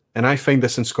 and I find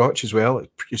this in Scotch as well,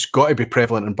 it's got to be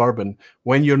prevalent in bourbon.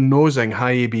 When you're nosing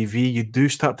high ABV, you do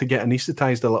start to get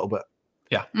anesthetized a little bit.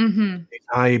 Yeah.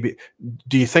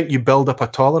 Do you think you build up a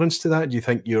tolerance to that? Do you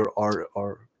think you're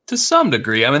or to some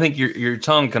degree? I mean, I think your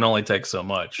tongue can only take so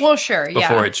much. Well, sure,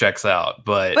 before it checks out.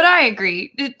 But I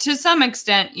agree to some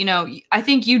extent. You know, I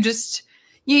think you just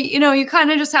you kind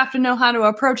of just have to know how to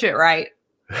approach it right.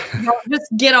 You don't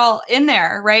just get all in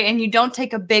there, right? And you don't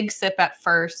take a big sip at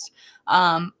first.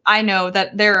 I know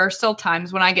that there are still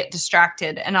times when I get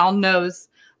distracted and I'll nose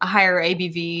a higher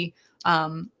ABV,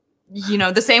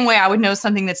 the same way I would nose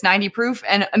something that's 90 proof,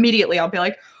 and immediately I'll be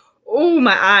like, oh,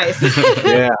 my eyes. You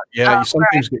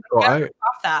sometimes get caught out.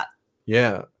 Off that.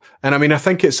 Yeah. And I mean, I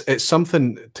think it's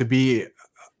something to be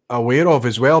aware of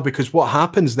as well, because what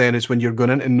happens then is when you're going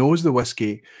in to nose the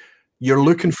whiskey, you're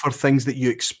looking for things that you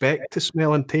expect to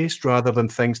smell and taste rather than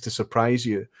things to surprise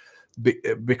you.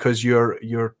 Because you're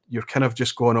kind of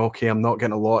just going, okay, I'm not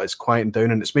getting a lot, it's quieting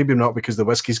down, and it's maybe not because the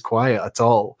whiskey's quiet at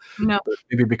all. No, but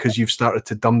maybe because you've started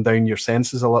to dumb down your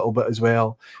senses a little bit as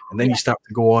well, and then you start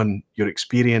to go on your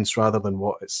experience rather than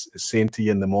what it's saying to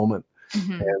you in the moment.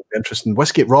 Interesting.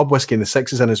 Rob Whiskey in the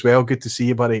Six is in as well. Good to see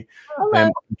you, buddy.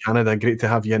 In Canada, great to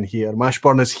have you in here.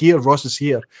 Mashburn is here. Ross is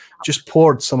here. Just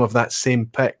poured some of that same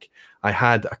pick. I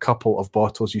had a couple of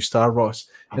bottles, you star, Ross.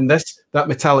 And that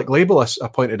metallic label I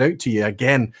pointed out to you,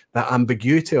 again, that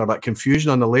ambiguity or that confusion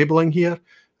on the labeling here.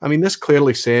 I mean, this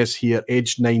clearly says here,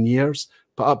 aged 9 years,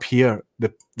 but up here,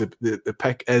 the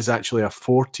pick is actually a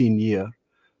 14-year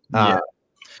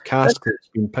cask that's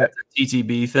been picked.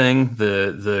 TTB thing,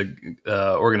 the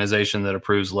organization that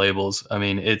approves labels. I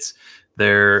mean,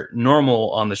 their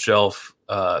normal on the shelf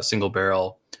single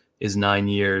barrel is 9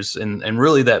 years, and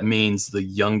really that means the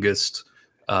youngest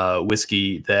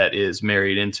whiskey that is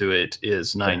married into it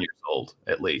is 9 years old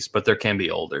at least, but there can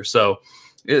be older. So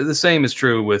the same is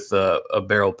true with a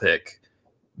barrel pick.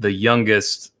 The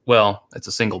youngest, well, it's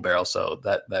a single barrel, so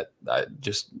that I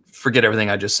just forget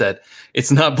everything I just said.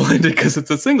 It's not blended because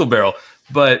it's a single barrel,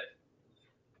 but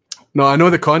no, I know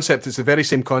the concept. It's the very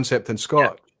same concept in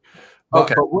Scotch. Yeah.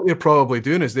 Okay, but what they're probably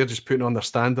doing is they're just putting on their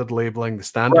standard labeling, the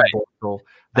standard bottle.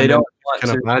 They don't want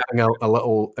kind of adding a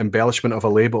little embellishment of a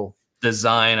label.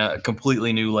 Design a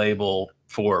completely new label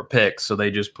for picks, so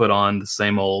they just put on the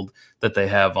same old that they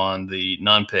have on the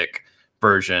non-pick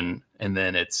version, and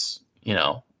then it's, you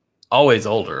know, always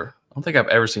older. I don't think I've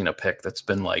ever seen a pick that's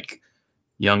been like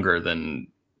younger than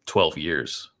 12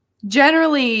 years.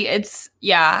 Generally, it's,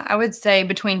 I would say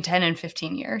between 10 and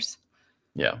 15 years.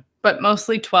 Yeah. But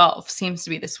mostly 12 seems to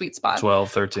be the sweet spot.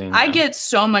 12, 13. I get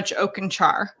so much oak and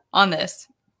char on this.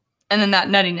 And then that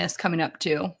nuttiness coming up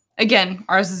too. Again,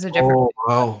 ours is a different. Oh,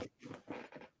 wow.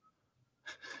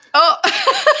 Oh.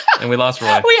 And we lost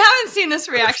Roy. We haven't seen this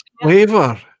reaction yet.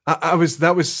 Flavor.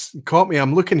 Caught me.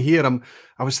 I'm looking here.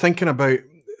 I was thinking about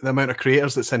the amount of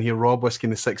creators that's in here. Rob Whiskey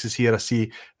in the Six is here. I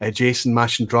see Jason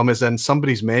Mash and Drum is in.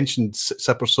 Somebody's mentioned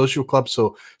Sipper Social Club,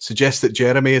 so suggest that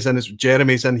Jeremy is in.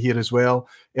 Jeremy's in here as well.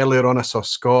 Earlier on, I saw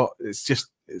Scott. It's just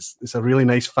it's a really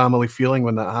nice family feeling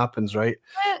when that happens, right?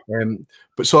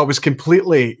 But so I was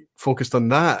completely focused on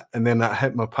that, and then that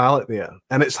hit my palate there.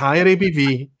 And it's higher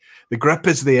ABV. The grip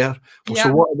is there. Yeah.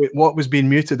 So what was being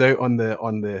muted out on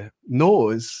the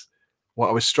nose? What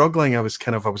I was struggling, I was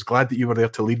glad that you were there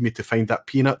to lead me to find that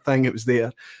peanut thing. It was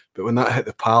there, but when that hit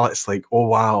the palate, it's like, oh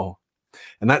wow!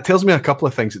 And that tells me a couple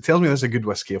of things. It tells me there's a good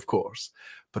whiskey, of course,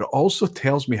 but it also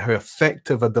tells me how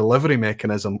effective a delivery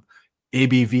mechanism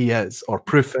ABV is or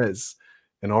proof is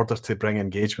in order to bring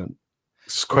engagement.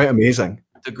 It's quite amazing.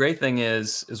 The great thing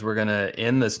is we're gonna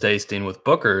end this tasting with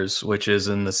Booker's, which is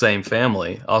in the same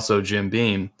family, also Jim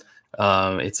Beam.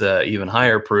 It's a even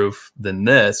higher proof than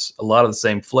this, a lot of the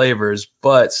same flavors,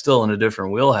 but still in a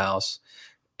different wheelhouse.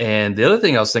 And the other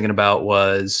thing I was thinking about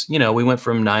was, you know, we went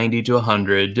from 90 to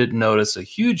 100, didn't notice a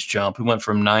huge jump. We went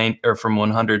from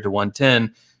 100 to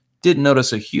 110, didn't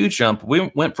notice a huge jump.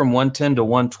 We went from 110 to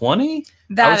 120.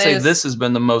 I would say this has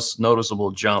been the most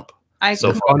noticeable jump.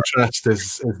 So the contrast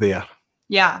is there.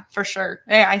 Yeah, for sure.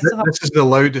 Yeah, this is the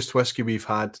loudest whiskey we've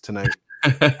had tonight.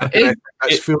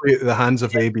 It's fully at the hands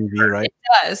of the ABV, right? It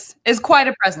does. It's quite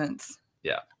a presence.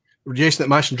 Yeah. Jason at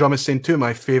Mash and Drum is saying, two of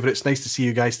my favourites. Nice to see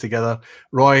you guys together.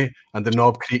 Roy and the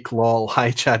Knob Creek lol.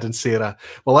 Hi, Chad and Sara.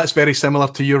 Well, that's very similar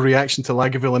to your reaction to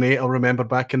Lagavulin 8. I'll remember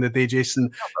back in the day, Jason.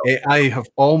 I have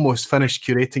almost finished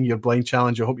curating your blind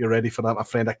challenge. I hope you're ready for that, my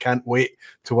friend. I can't wait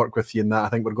to work with you in that. I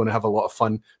think we're going to have a lot of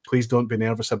fun. Please don't be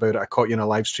nervous about it. I caught you in a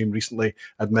live stream recently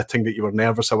admitting that you were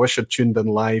nervous. I wish I'd tuned in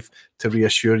live to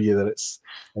reassure you that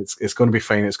it's going to be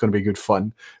fine. It's going to be good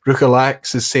fun.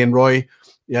 Rukalax is saying, Roy,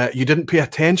 yeah, you didn't pay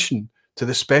attention to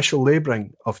the special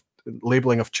labeling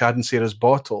of Chad and Sara's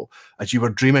bottle as you were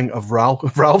dreaming of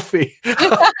Ralphie.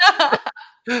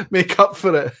 Make up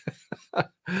for it.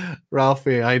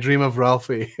 Ralphie, I dream of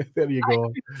Ralphie. There you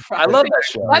go. I love that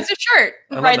show. That's a shirt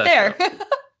right there.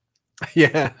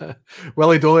 Yeah.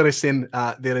 Willie Dollar is saying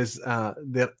there is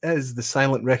the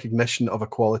silent recognition of a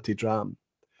quality dram.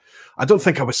 I don't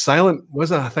think I was silent,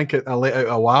 was I? I think I let out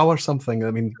a wow or something. I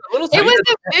mean, it was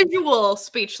a visual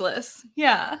speechless.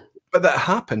 Yeah. But that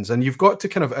happens, and you've got to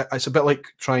kind of, it's a bit like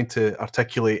trying to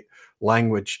articulate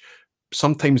language.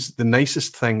 Sometimes the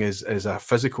nicest thing is a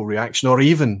physical reaction or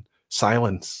even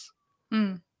silence.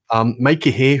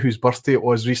 Mikey Hay, whose birthday it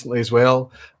was recently as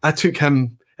well, I took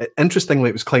him, interestingly,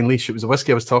 it was Klein Leash. It was the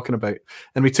whiskey I was talking about.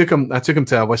 And I took him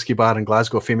to a whiskey bar in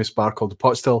Glasgow, a famous bar called the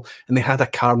Pot Still, and they had a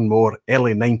Carnmore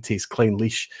early 90s Klein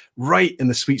Leash right in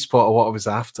the sweet spot of what I was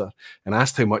after. And I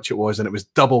asked how much it was, and it was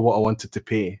double what I wanted to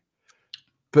pay.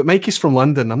 But Mikey's from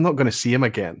London. I'm not going to see him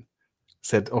again. I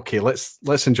said, okay, let's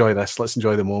enjoy this. Let's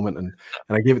enjoy the moment. And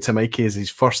I gave it to Mikey as his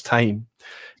first time.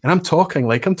 And I'm talking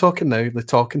like I'm talking now,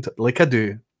 like I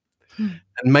do. And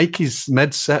Mikey's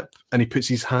mid-sip, and he puts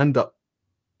his hand up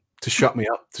to shut me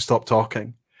up, to stop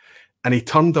talking. And he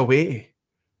turned away.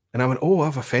 And I went, oh,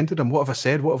 I've offended him. What have I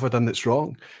said? What have I done that's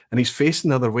wrong? And he's facing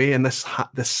the other way, and this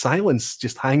silence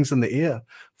just hangs in the air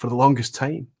for the longest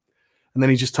time. And then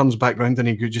he just turns back around and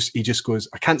he just goes,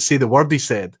 I can't say the word he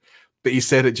said, but he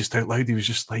said it just out loud. He was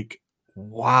just like,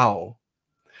 wow.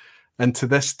 And to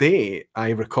this day, I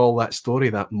recall that story,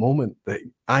 that moment, that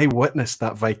I witnessed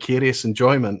that vicarious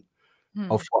enjoyment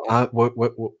of what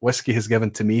whiskey has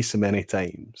given to me so many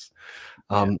times.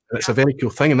 It's a very cool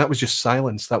thing. And that was just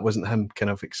silence. That wasn't him kind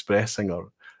of expressing,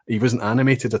 or he wasn't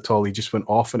animated at all. He just went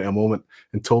off in a moment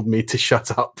and told me to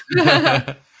shut up.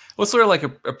 Well, sort of like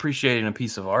appreciating a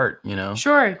piece of art, you know?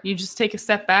 Sure. You just take a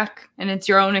step back and it's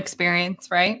your own experience,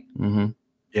 right? Mm-hmm.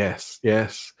 Yes,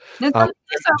 yes.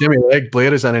 Jimmy Legg,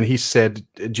 Blair is in, and he said,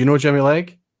 do you know Jimmy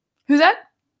Legg? Who's that?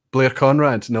 Blair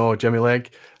Conrad. No, Jimmy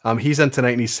Legg. He's in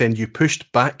tonight, and he's saying you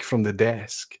pushed back from the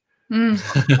desk. You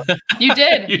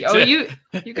did.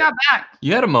 You got back.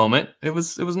 You had a moment. It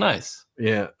was nice.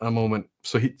 Yeah, a moment.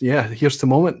 So here's the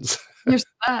moments. Here's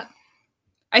that.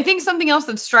 I think something else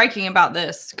that's striking about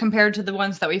this compared to the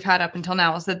ones that we've had up until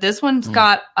now is that this one's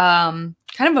got kind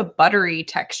of a buttery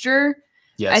texture.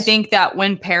 Yes. I think that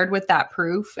when paired with that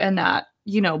proof and that,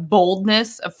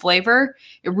 boldness of flavor,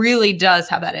 it really does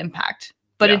have that impact.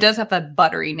 But it does have that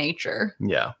buttery nature.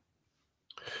 Yeah.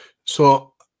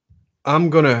 So I'm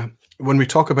gonna, when we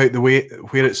talk about the way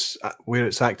where it's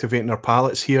activating our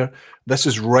palates here, this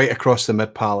is right across the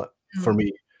mid palate for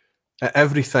me.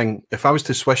 Everything. If I was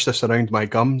to swish this around my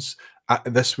gums,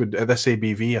 this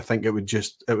ABV, I think it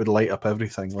would light up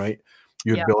everything. Right?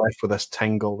 You'd be left with this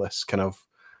tingle,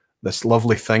 this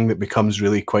lovely thing that becomes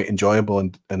really quite enjoyable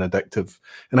and addictive.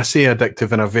 And I say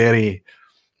addictive in a very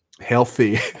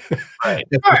healthy, if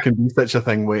there can be such a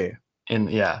thing, way. And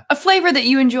a flavor that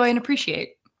you enjoy and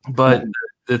appreciate. But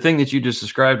the thing that you just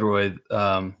described, Roy,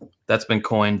 that's been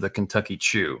coined the Kentucky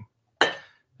Chew,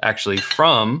 actually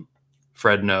from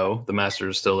Fred Noe, the master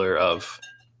distiller of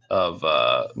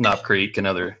Knob Creek and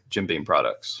other Jim Beam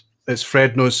products. It's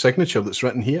Fred Noe's signature that's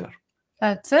written here.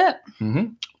 That's it.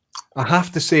 Mm-hmm. I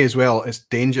have to say as well, it's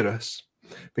dangerous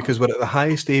because we're at the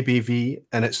highest ABV,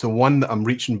 and it's the one that I'm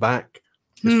reaching back.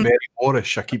 It's very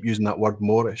Moorish. I keep using that word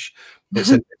Moorish.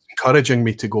 It's encouraging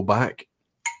me to go back.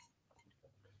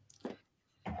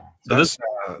 So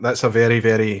that's a very,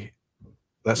 very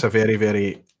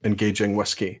engaging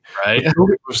whiskey. Right.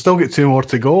 We've still got 2 more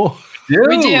to go. Yeah.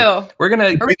 We do. We're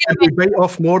gonna bite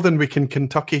off more than we can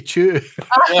Kentucky chew.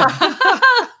 We're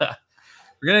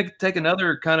gonna take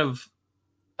another kind of,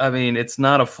 I mean, it's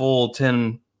not a full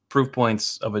 10 proof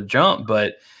points of a jump,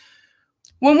 but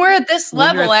when we're at this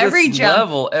level, every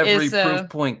proof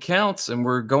point counts, and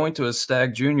we're going to a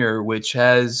Stagg Jr, which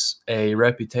has a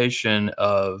reputation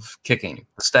of kicking.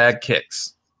 Stagg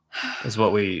kicks is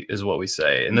what we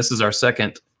say, and this is our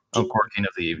second uncorking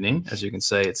of the evening. As you can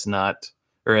say, it's not,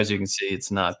 or as you can see, it's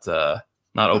not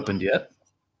opened yet.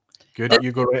 Good,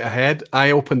 you go right ahead. I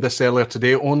opened this earlier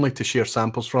today only to share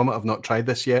samples from it. I've not tried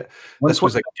this yet. This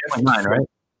was a gift. Right?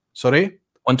 Sorry?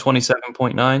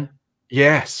 127.9?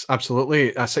 Yes,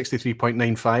 absolutely.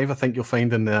 63.95, I think you'll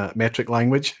find in the metric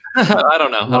language. I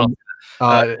don't know.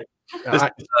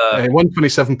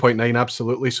 127.9,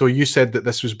 absolutely. So you said that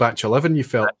this was batch 11, you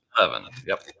felt? 11,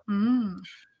 yep.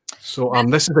 So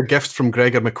this is a gift from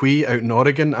Gregor McQuee out in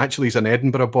Oregon. Actually, he's an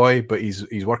Edinburgh boy, but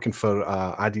he's working for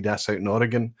Adidas out in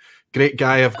Oregon. Great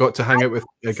guy. I've got to hang out with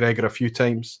Gregor a few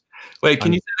times. Wait,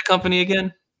 can you say the company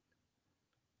again?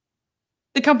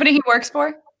 The company he works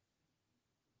for?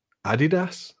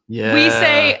 Adidas? Yeah. We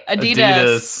say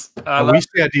Adidas. We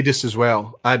say Adidas as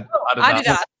well.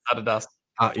 Adidas.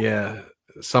 Yeah.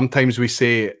 Sometimes we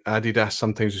say Adidas,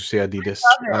 sometimes we say Adidas.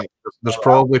 There's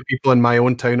probably people in my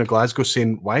own town of Glasgow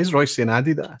saying, why is Roy saying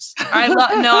Adidas? I love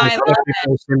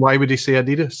it. Saying, why would he say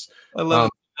Adidas? I love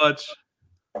it so much.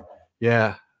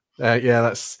 Yeah.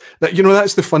 That's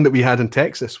the fun that we had in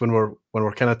Texas when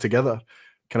we're kind of together,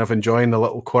 kind of enjoying the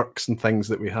little quirks and things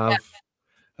that we have.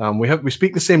 We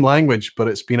speak the same language, but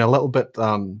it's been a little bit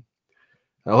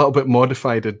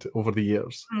modified over the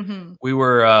years. Mm-hmm.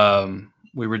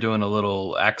 We were doing a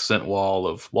little accent wall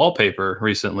of wallpaper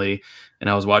recently, and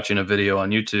I was watching a video on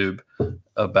YouTube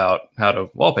about how to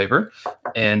wallpaper,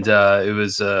 and it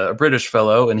was a British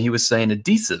fellow, and he was saying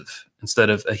adhesive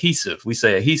instead of adhesive. We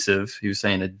say adhesive. He was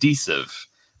saying adhesive,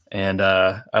 and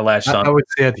I latched on. I would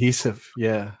say adhesive.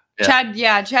 Yeah.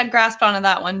 Chad grasped onto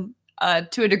that one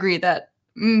to a degree that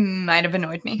might have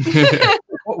annoyed me.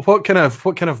 What kind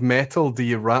of metal do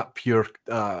you wrap your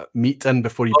meat in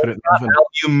before you put it in the oven?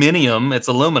 Aluminium. It's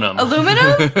aluminum.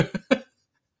 Aluminum?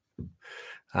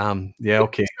 Yeah,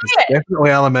 okay. It's definitely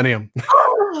aluminium.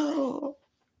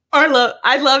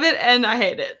 I love it and I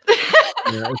hate it.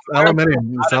 Yeah, it's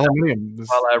aluminium. It's aluminium.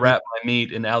 While I wrap my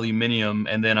meat in aluminium,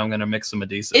 and then I'm gonna mix some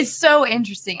adhesive. It's so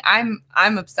interesting. I'm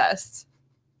obsessed.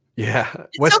 Yeah,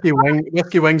 Whiskey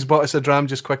Wings bought us a dram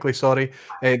just quickly. Sorry,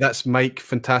 that's Mike,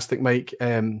 fantastic Mike.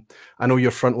 I know you're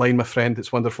frontline, my friend.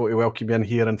 It's wonderful to welcome you in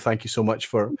here, and thank you so much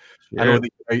for. I know that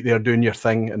you're out there doing your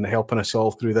thing and helping us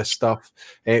all through this stuff.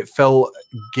 Phil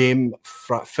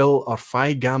or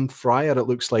Phi Gam Fryer, it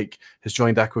looks like, has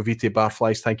joined Aquavite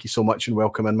Barflies. Thank you so much and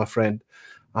welcome in, my friend.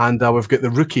 And we've got the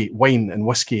rookie wine and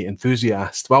whiskey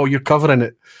enthusiast. Wow, you're covering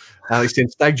it. He's saying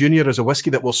Stagg Jr. is a whiskey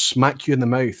that will smack you in the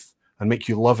mouth and make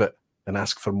you love it and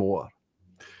ask for more.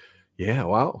 Yeah,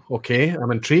 wow. Okay,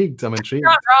 I'm intrigued. I'm intrigued. You're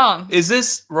not wrong. Is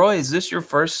this, Roy, is this your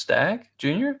first Stagg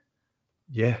Jr.?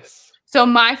 Yes. So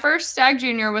my first Stagg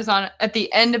Jr. was on at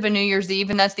the end of a New Year's Eve,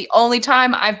 and that's the only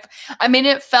time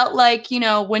it felt like, you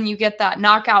know, when you get that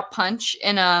knockout punch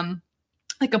in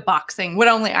like a boxing, what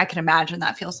only I can imagine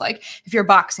that feels like if you're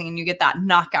boxing and you get that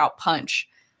knockout punch.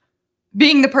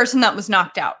 Being the person that was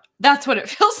knocked out. That's what it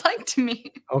feels like to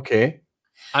me. Okay.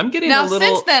 I'm getting now, a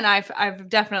little. Since then, I've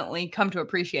definitely come to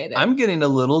appreciate it. I'm getting a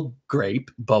little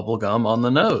grape bubblegum on the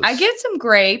nose. I get some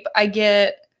grape.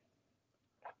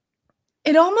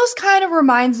 It almost kind of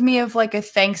reminds me of like a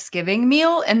Thanksgiving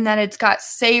meal, in that it's got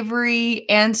savory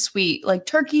and sweet, like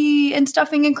turkey and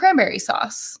stuffing and cranberry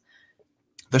sauce.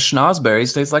 The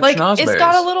schnozberries taste like schnozberries. It's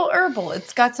got a little herbal.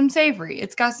 It's got some savory.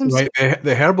 It's got some. Right.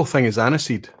 The herbal thing is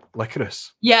aniseed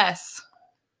licorice. Yes.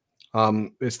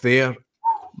 It's there.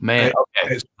 Man,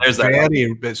 okay.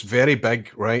 It's very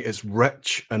big, right? It's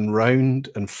rich and round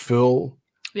and full.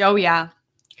 Oh yeah.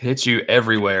 It hits you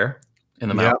everywhere in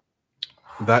the mouth.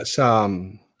 That's yeah.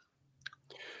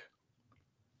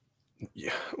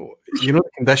 You know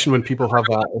the condition when people have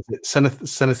is it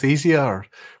synesthesia, or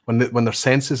when their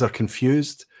senses are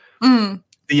confused? Mm.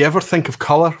 Do you ever think of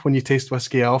color when you taste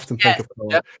whiskey? I often think of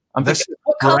color. Yep.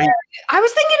 What color? I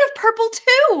was thinking of purple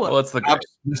too. Well, it's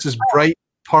this is bright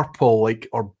purple, like,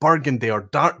 or burgundy, or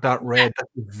dark red.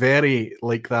 Very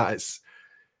like that.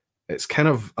 It's kind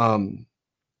of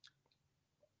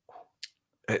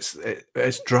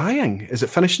it's drying. Is it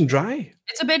finished and dry?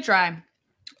 It's a bit dry.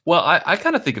 Well, I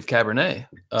kind of think of Cabernet.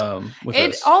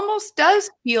 It almost does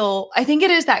feel. I think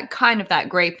it is that kind of that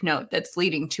grape note that's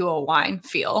leading to a wine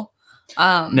feel.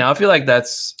 Now I feel like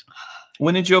that's.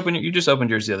 When did you open it? You just opened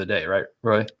yours the other day, right,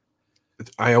 Roy?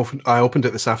 I opened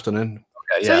it this afternoon.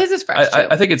 Okay, so his is fresh.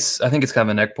 I think it's kind of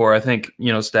a neck pour. I think,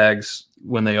 you know, Stags,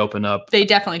 when they open up, they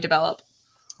definitely develop.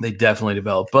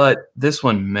 But this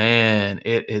one, man,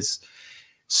 it is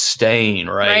staying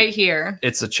right here.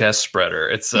 It's a chest spreader.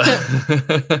 It's a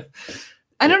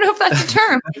I don't know if that's a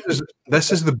term.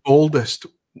 This is the boldest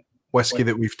whiskey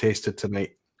that we've tasted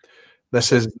tonight.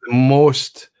 This is the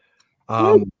most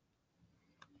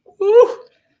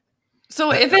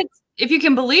So if you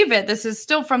can believe it, this is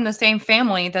still from the same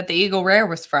family that the Eagle Rare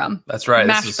was from. That's right.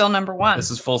 Mash bill number 1. This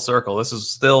is full circle. This is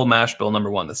still mash bill number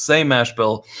 1. The same mash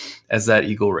bill as that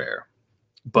Eagle Rare.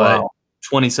 But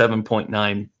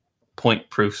 27.9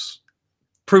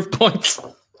 proof points.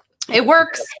 It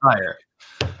works. Higher.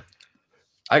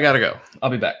 I gotta go. I'll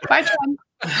be back. Bye,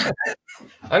 Chad.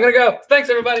 I'm gonna go. Thanks,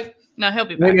 everybody. No, he'll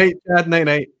be back. Night, Chad.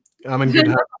 Night. I'm in good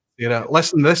hands.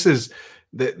 Listen, this is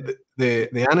the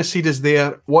aniseed is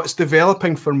there. What's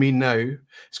developing for me now,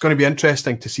 it's going to be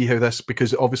interesting to see how this,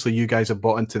 because obviously you guys have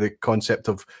bought into the concept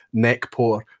of neck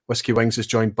pour. Whiskey Wings has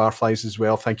joined Barflies as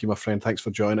well. Thank you, my friend. Thanks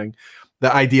for joining.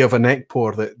 The idea of a neck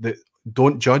pour, that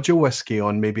don't judge a whiskey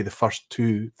on maybe the first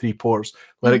 2-3 pours.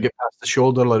 Let it get past the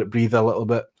shoulder, let it breathe a little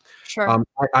bit. Sure.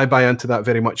 I buy into that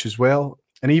very much as well.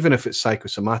 And even if it's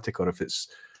psychosomatic, or if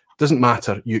doesn't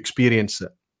matter, you experience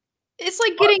it. It's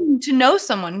like getting to know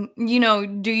someone. You know,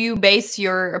 do you base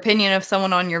your opinion of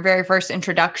someone on your very first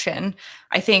introduction?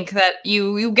 I think that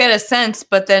you get a sense,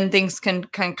 but then things can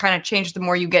kind of change the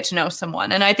more you get to know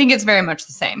someone. And I think it's very much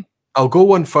the same. I'll go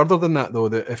one further than that, though,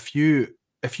 that if you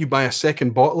buy a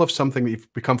second bottle of something that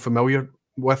you've become familiar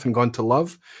with and gone to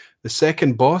love, the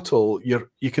second bottle,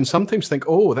 you can sometimes think,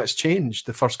 oh, that's changed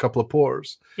the first couple of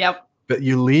pours. Yep. But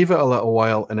you leave it a little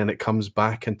while, and then it comes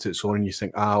back into its own, and you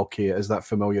think, okay, is that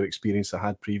familiar experience I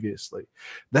had previously?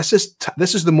 This is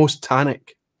the most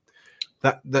tannic.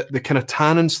 The kind of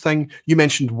tannins thing. You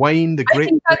mentioned wine, the grape. I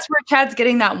think that's where Chad's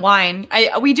getting that wine.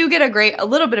 We do get a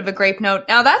little bit of a grape note.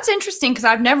 Now that's interesting, because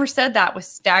I've never said that with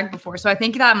Stagg before. So I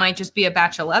think that might just be a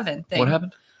batch 11 thing. What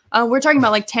happened? We're talking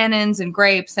about like tannins and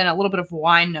grapes and a little bit of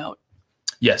wine note.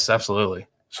 Yes, absolutely.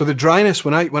 So the dryness,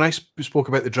 when I spoke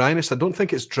about the dryness, I don't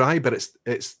think it's dry, but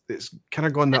it's kind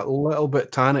of gone that little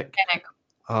bit tannic.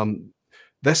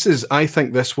 This is, I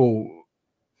think this will,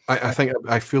 I think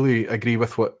I fully agree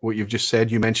with what you've just said.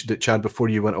 You mentioned it, Chad, before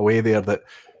you went away there, that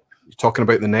you're talking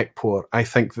about the neck pour. I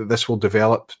think that this will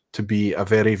develop to be a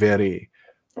very, very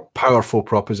powerful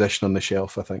proposition on the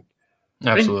shelf, I think.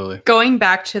 Absolutely. Going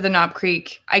back to the Knob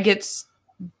Creek, I get,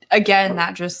 again,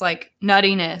 that just like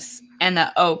nuttiness and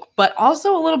the oak, but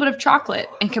also a little bit of chocolate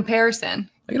in comparison.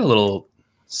 I get a little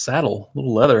saddle, a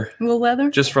little leather. A little leather?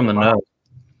 Just from the nose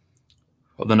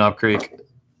of the Knob Creek.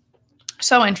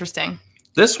 So interesting.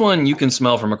 This one you can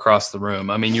smell from across the room.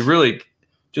 I mean, you really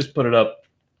just put it up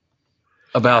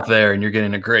about there and you're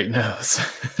getting a great nose.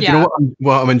 Yeah. You know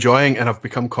what I'm enjoying, and I've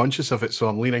become conscious of it, so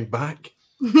I'm leaning back.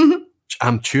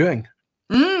 I'm chewing.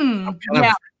 I'm kind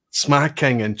of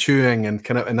smacking and chewing and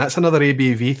and that's another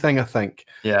ABV thing, I think.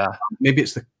 Yeah. Maybe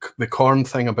it's the corn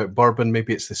thing about bourbon.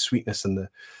 Maybe it's the sweetness and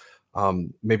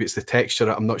the maybe it's the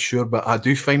texture. I'm not sure, but I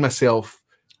do find myself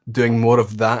doing more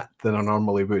of that than I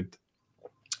normally would.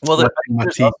 Well,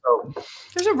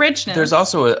 there's a richness. There's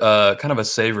also a kind of a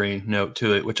savory note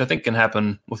to it, which I think can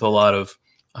happen with a lot of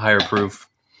higher proof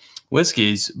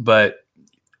whiskeys. But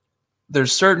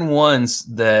there's certain ones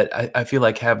that I feel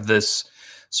like have this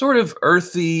sort of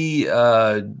earthy,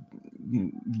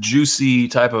 juicy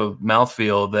type of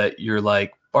mouthfeel that you're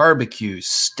like barbecue,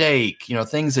 steak, you know,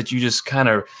 things that you just kind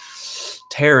of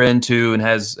tear into and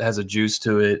has a juice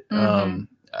to it.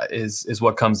 Is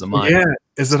what comes to mind. Yeah.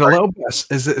 Is it a little bit?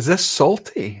 Is this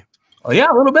salty? Oh yeah,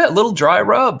 a little bit, a little dry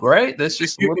rub, right? That's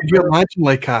just. Could you imagine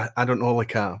like I don't know,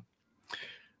 like a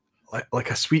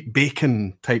sweet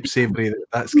bacon type savory?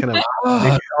 That's kind of.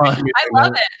 I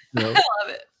love it. You know?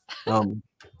 I love it.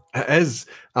 It is.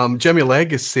 Jimmy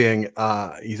Legg is saying,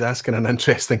 he's asking an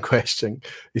interesting question.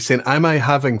 He's saying, am I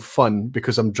having fun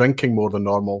because I'm drinking more than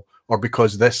normal, or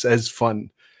because this is fun?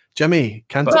 Jimmy,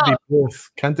 can't it be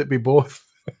both? Can't it be both?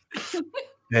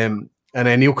 And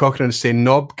then Neil Cochran is saying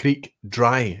Knob Creek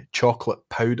dry chocolate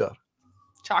powder.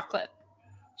 Chocolate.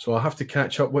 So I'll have to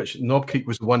catch up. Which Knob Creek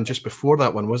was the one just before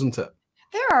that one, wasn't it?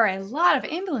 There are a lot of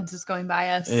ambulances going by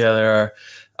us. Yeah, there are.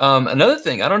 Another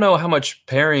thing, I don't know how much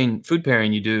food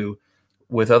pairing you do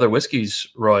with other whiskeys,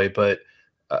 Roy, but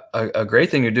a great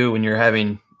thing to do when you're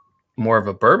having more of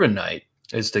a bourbon night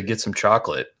is to get some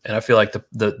chocolate. And I feel like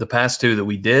the past two that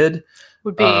we did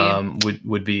would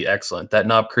be excellent. That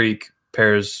Knob Creek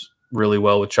pairs really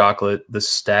well with chocolate. The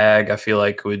Stagg, I feel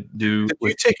like, would do. Did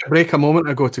you take a break a moment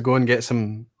ago to go and get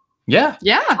some? Yeah.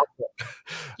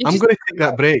 I'm going to take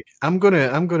that break. I'm going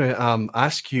to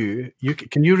ask you.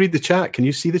 Can you read the chat? Can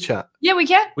you see the chat? Yeah, we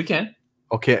can. We can.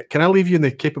 Okay. Can I leave you in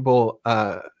the capable?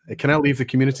 Can I leave the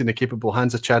community in the capable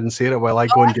hands of Chad and Sara while I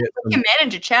go and get? We can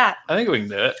manage a chat. I think we can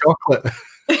do it. Chocolate.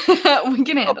 We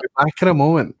can handle. I'll be back in a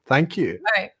moment. Thank you.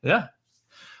 All right. Yeah.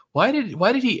 Why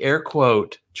did he air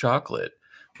quote chocolate?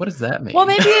 What does that mean? Well,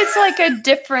 maybe it's like a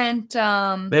different. They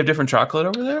have different chocolate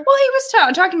over there? Well, he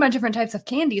was talking about different types of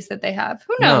candies that they have.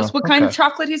 Who knows what kind of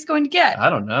chocolate he's going to get? I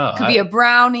don't know. It could be a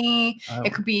brownie.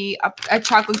 It could be a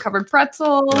chocolate-covered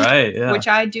pretzel. Right, yeah. Which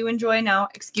I do enjoy now.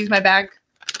 Excuse my bag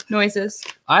noises.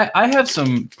 I have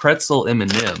some pretzel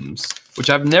M&Ms, which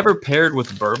I've never paired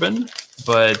with bourbon,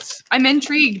 but... I'm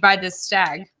intrigued by this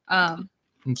Stagg. I'm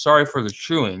sorry for the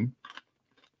chewing.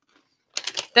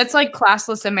 That's like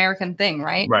classless American thing,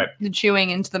 right? Right. The chewing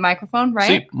into the microphone,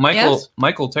 right? See,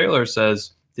 Michael Taylor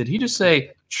says, did he just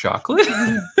say chocolate?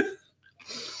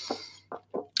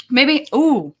 Maybe.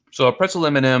 Ooh. So a pretzel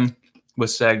M&M with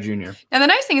Stagg Jr. And the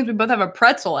nice thing is we both have a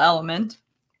pretzel element.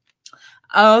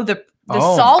 Oh, the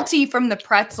salty from the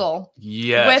pretzel.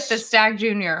 Yes. With the Stagg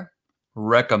Jr.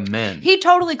 Recommend. He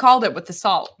totally called it with the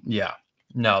salt. Yeah.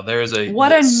 No, there is a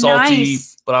salty,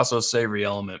 but also savory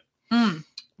element.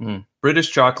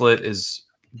 British chocolate is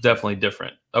definitely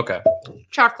different. Okay.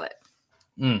 Chocolate.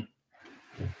 I'm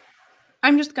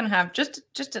just gonna have just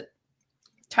a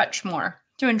touch more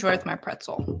to enjoy with my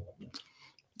pretzel.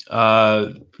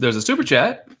 There's a super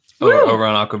chat over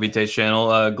on Aqua Vitae's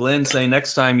channel. Glenn saying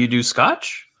next time you do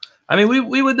Scotch. I mean,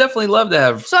 we would definitely love to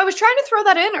have. So I was trying to throw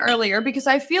that in earlier because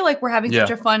I feel like we're having such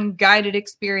a fun guided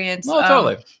experience. No,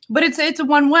 totally. But it's a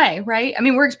one way, right? I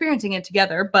mean, we're experiencing it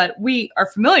together, but we are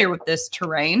familiar with this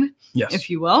terrain, if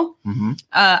you will.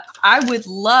 I would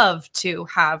love to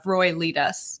have Roy lead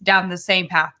us down the same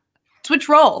path. Switch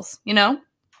roles, you know?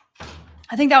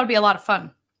 I think that would be a lot of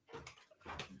fun.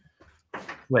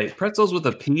 Wait, pretzels with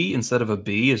a P instead of a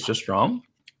B is just wrong?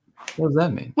 What does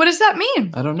that mean? What does that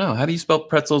mean? I don't know. How do you spell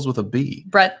pretzels with a B?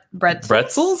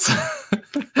 Bretzels?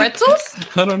 Pretzels?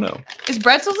 I don't know. Is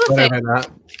pretzels a thing?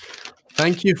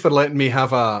 Thank you for letting me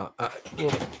have I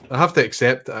have to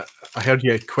accept, I heard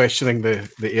you questioning the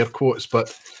air quotes,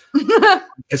 but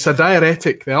It's a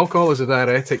diuretic. The alcohol is a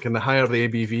diuretic, and the higher the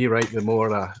ABV, right, the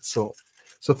more. So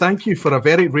thank you for a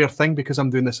very rare thing, because I'm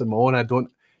doing this on my own. I don't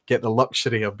get the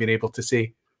luxury of being able to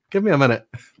say, "Give me a minute."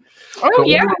 Oh, but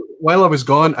yeah. While I was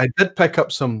gone, I did pick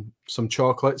up some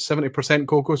chocolate, 70%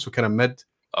 cocoa, so kind of mid.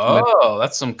 Oh,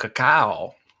 that's some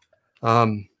cacao.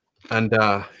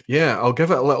 Yeah, I'll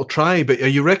give it a little try. But are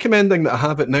you recommending that I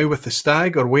have it now with the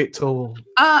Stagg, or wait till?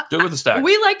 Do it with the Stagg.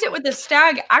 We liked it with the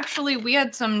Stagg. Actually, we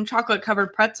had some chocolate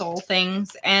covered pretzel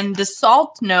things, and the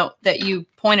salt note that you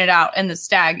pointed out in the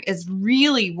Stagg is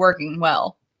really working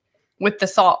well with the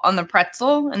salt on the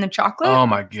pretzel and the chocolate. Oh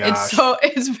my gosh.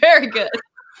 It's very good.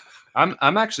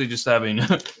 I'm actually just having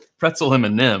pretzel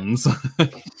M&Ms.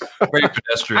 Very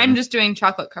pedestrian. I'm just doing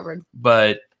chocolate covered.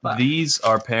 But these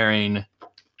are pairing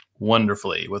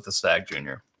wonderfully with the Stagg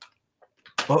Jr.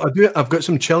 Well, I've got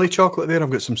some chili chocolate there.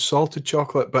 I've got some salted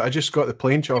chocolate, but I just got the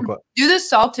plain chocolate. Do the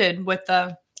salted with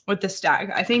the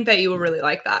Stagg. I think that you will really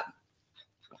like that.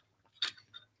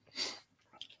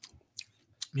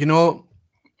 You know,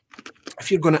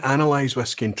 if you're going to analyze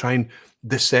whiskey and try and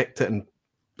dissect it and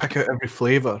pick out every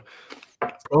flavor,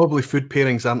 probably food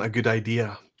pairings aren't a good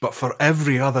idea. But for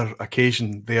every other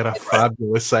occasion, they're a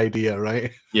fabulous idea,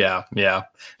 right? Yeah, yeah.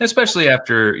 Especially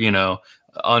after,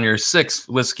 on your 6th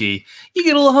whiskey, you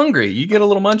get a little hungry. You get a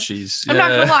little munchies. I'm not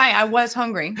going to lie. I was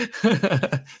hungry.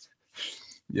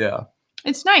 Yeah.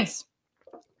 It's nice.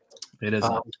 It is.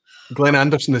 Glenn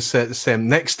Anderson has said the same.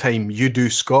 Next time you do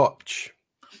Scotch.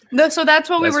 So that's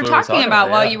what we were talking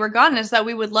about while yeah. you were gone, is that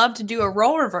we would love to do a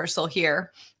role reversal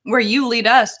here where you lead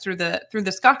us through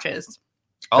the Scotches.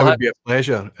 It would be a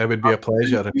pleasure. It would be a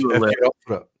pleasure if you're up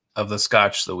for it. Of the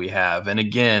Scotch that we have. And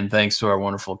again, thanks to our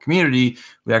wonderful community,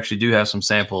 we actually do have some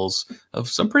samples of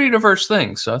some pretty diverse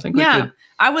things. So I think we could.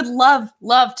 I would love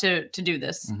to do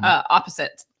this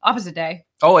opposite day.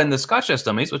 Oh, and the Scotch test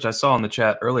dummies, which I saw in the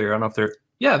chat earlier. I don't know if they're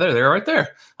they're right there.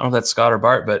 I don't know if that's Scott or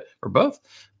Bart, or both.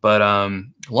 But a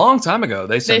long time ago,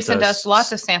 they sent us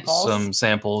lots of samples. Some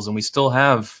samples, and we still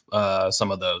have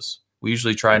some of those. We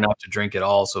usually try not to drink it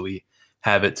all, so we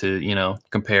have it to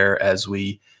compare as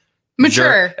we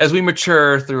mature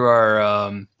through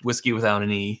our whiskey without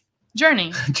an E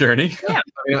journey. Yeah.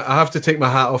 I have to take my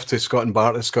hat off to Scott and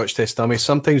Bart at Scotch Test Dummy.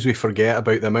 Sometimes we forget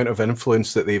about the amount of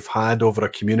influence that they've had over a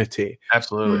community.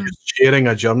 Absolutely. Just sharing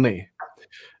a journey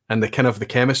and the kind of the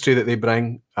chemistry that they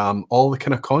bring, all the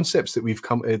kind of concepts that we've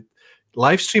come to.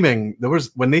 Live streaming,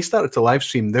 when they started to live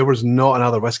stream, there was not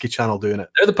another whiskey channel doing it.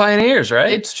 They're the pioneers,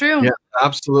 right? It's true. Yeah,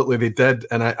 absolutely, they did.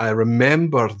 And I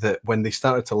remember that when they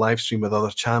started to live stream with other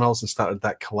channels and started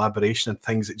that collaboration and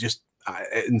things, it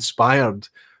inspired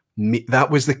me.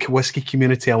 That was the whiskey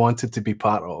community I wanted to be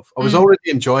part of. I was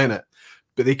already enjoying it,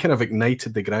 but they kind of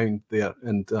ignited the ground there.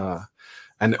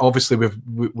 And obviously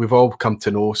we've all come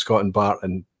to know Scott and Bart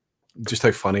and just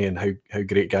how funny and how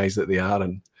great guys that they are,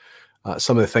 and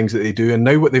some of the things that they do. And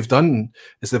now what they've done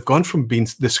is they've gone from being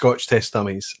the Scotch Test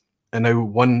Dummies, and now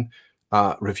one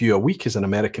review a week is an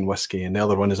American whiskey and the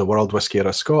other one is a world whiskey or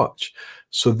a Scotch.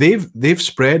 So they've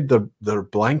spread their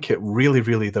blanket really,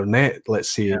 really, their net, let's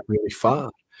say, really far.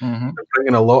 They're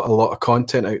bringing a lot of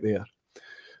content out there.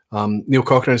 Neil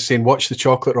Cochran is saying, watch the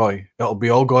chocolate, Roy. It'll be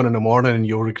all gone in the morning and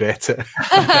you'll regret it.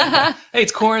 Hey,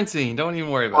 it's quarantine. Don't even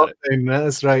worry about it.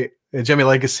 That's right. Jimmy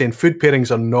Legg is saying food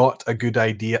pairings are not a good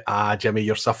idea. Jimmy,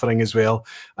 you're suffering as well.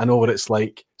 I know what it's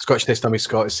like. Scotch Test Dummy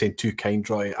Scott is saying too kind,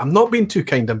 Roy. I'm not being too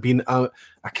kind. I'm being. I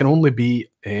can only be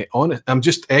honest. I'm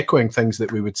just echoing things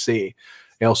that we would say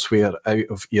elsewhere out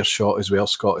of earshot as well,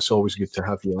 Scott. It's always good to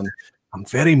have you on. I'm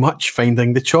very much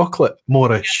finding the chocolate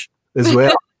Moorish as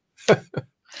well.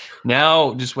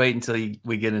 Now, just wait until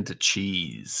we get into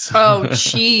cheese. Oh,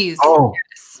 cheese. Oh,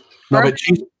 yes. No, but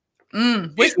cheese.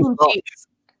 Whiskey and cheese.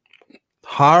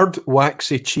 Hard,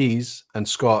 waxy cheese and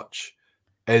Scotch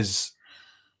is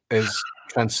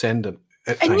transcendent.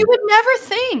 And you would never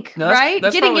think, right?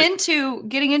 That's getting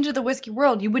into the whiskey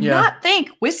world, you would not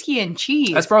think whiskey and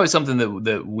cheese. That's probably something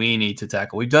that we need to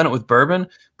tackle. We've done it with bourbon,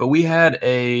 but we had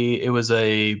it was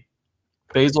a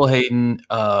Basil Hayden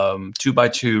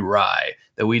 2x2 rye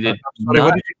that we did. Sorry,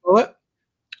 what did you call it?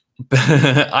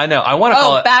 I know. I want to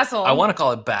call it Basil. I want to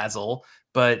call it Basil,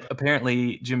 but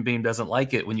apparently Jim Beam doesn't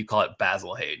like it when you call it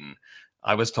Basil Hayden.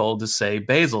 I was told to say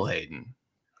Basil Hayden.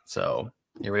 So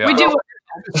here we are. We do.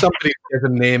 If somebody's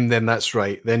given name, then that's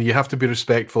right. Then you have to be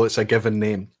respectful. It's a given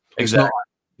name. Exactly.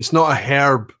 It's not a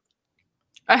herb.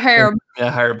 A herb.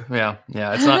 Yeah, herb. Yeah.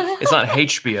 It's not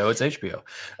HBO. It's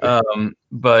HBO.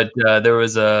 But there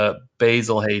was a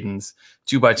Basil Hayden's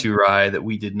 2x2 rye that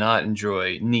we did not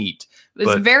enjoy neat. It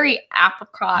was very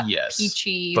apricot,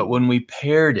 peachy. But when we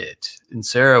paired it, and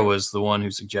Sarah was the one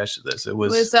who suggested this, it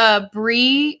was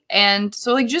brie, and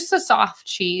so like just a soft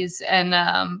cheese and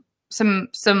some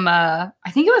I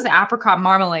think it was apricot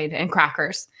marmalade and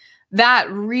crackers.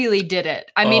 That really did it.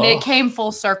 I mean, it came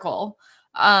full circle.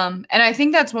 And I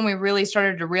think that's when we really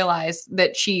started to realize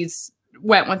that cheese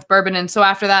went with bourbon. And so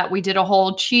after that, we did a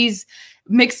whole cheese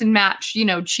mix and match, you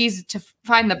know, cheese to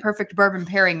find the perfect bourbon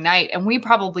pairing night. And we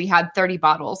probably had 30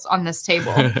 bottles on this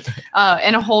table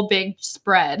and a whole big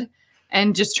spread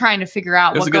and just trying to figure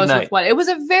out what goes with what. It was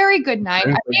a very good night.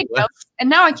 I made notes, and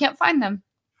now I can't find them.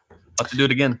 I'll have to do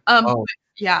it again.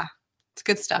 Yeah, it's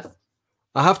good stuff.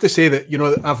 I have to say that, you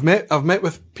know, I've met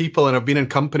with people and I've been in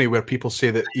company where people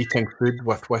say that eating food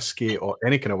with whiskey or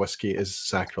any kind of whiskey is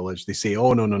sacrilege. They say,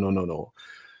 oh, no, no, no, no, no.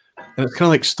 And it's kind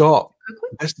of like, stop.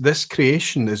 This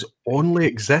creation only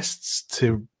exists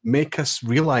to make us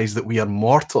realize that we are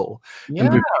mortal. Yeah.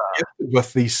 And we're gifted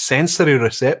with these sensory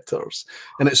receptors.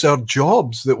 And it's our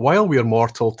jobs that while we are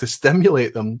mortal to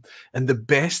stimulate them in the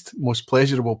best, most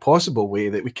pleasurable possible way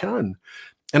that we can.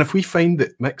 And if we find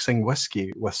that mixing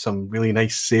whiskey with some really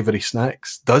nice savory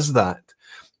snacks does that,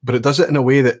 but it does it in a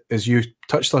way that, as you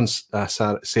touched on,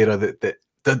 Sarah, that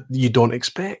you don't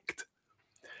expect.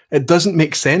 It doesn't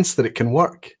make sense that it can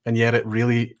work, and yet it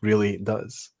really, really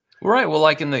does. Right. Well,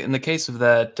 like in the case of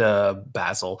that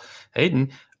Basil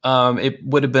Hayden, it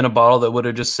would have been a bottle that would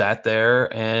have just sat there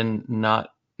and not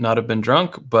have been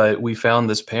drunk, but we found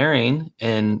this pairing,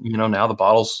 and you know, now the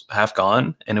bottle's half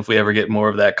gone. And if we ever get more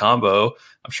of that combo,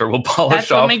 I'm sure we'll polish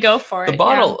That's off when we go for the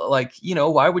bottle. Yeah. Like, you know,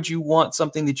 why would you want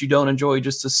something that you don't enjoy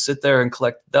just to sit there and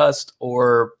collect dust,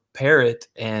 or pair it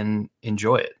and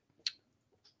enjoy it?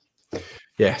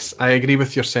 Yes, I agree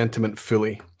with your sentiment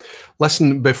fully.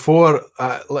 Listen, before,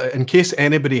 in case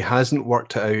anybody hasn't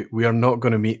worked it out, we are not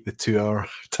going to meet the 2-hour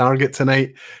target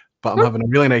tonight, but I'm having a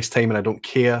really nice time and I don't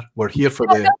care. We're here for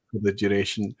the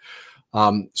duration.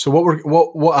 So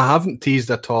what I haven't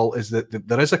teased at all is that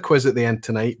there is a quiz at the end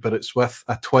tonight, but it's with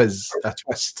a twist.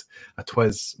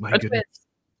 My goodness.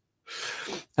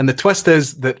 And the twist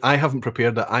is that I haven't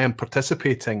prepared it. I am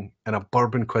participating in a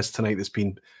bourbon quiz tonight that's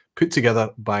been put together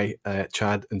by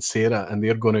Chad and Sara, and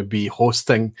they're going to be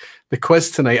hosting the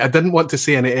quiz tonight. I didn't want to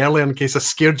say any earlier in case I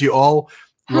scared you all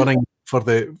running for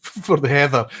the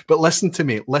heather. But listen to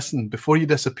me. Listen, before you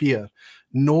disappear,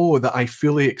 know that I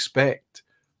fully expect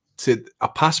a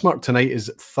pass mark tonight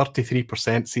is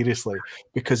 33%, seriously,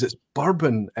 because it's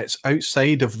bourbon. It's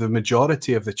outside of the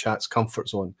majority of the chat's comfort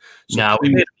zone. So now we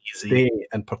made it easy. Stay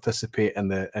and participate in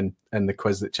the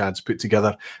quiz that Chad's put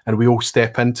together, and we will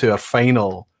step into our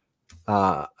final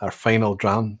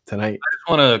dram tonight. I just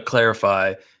want to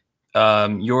clarify.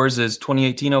 Yours is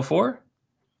 2018-04?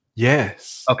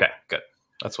 Yes. Okay, good.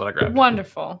 That's what I grabbed.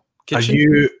 Wonderful.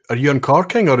 Kitchen. Are you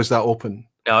uncorking, or is that open?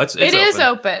 No, it is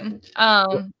open.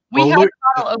 We had a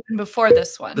bottle open before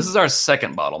this one. This is our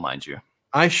second bottle, mind you.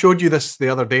 I showed you this the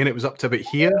other day, and it was up to about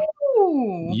here.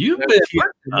 Ooh. You've been.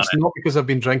 It's not because I've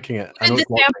been drinking it. I know the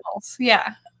samples,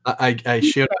 yeah. I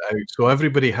shared it out, so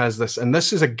everybody has this, and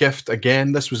this is a gift.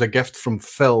 Again, this was a gift from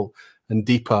Phil and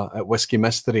Deepa at Whiskey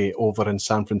Mystery over in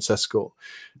San Francisco.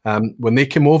 When they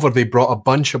came over, they brought a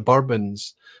bunch of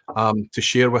bourbons to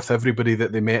share with everybody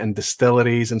that they met in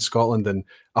distilleries in Scotland and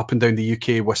up and down the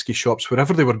UK whiskey shops.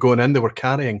 Wherever they were going in, they were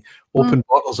carrying open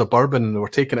bottles of bourbon, and they were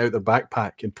taking it out their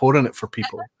backpack and pouring it for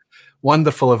people.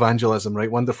 Wonderful evangelism,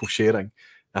 right? Wonderful sharing.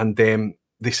 And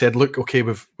they said, look, okay,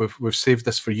 we've saved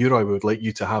this for you, Roy. We would like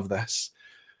you to have this.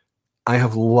 I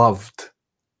have loved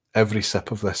every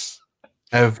sip of this.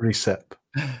 Every sip.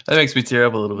 That makes me tear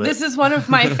up a little bit. This is one of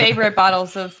my favorite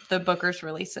bottles of the Booker's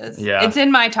releases. Yeah. It's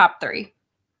in my top 3.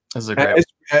 This is a great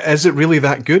is it really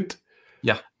that good?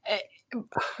 Yeah.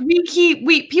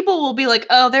 People will be like,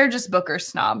 oh, they're just Booker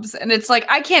snobs. And it's like,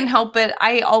 I can't help it.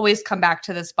 I always come back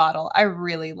to this bottle. I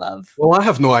really love. Well, I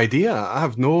have no idea. I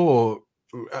have no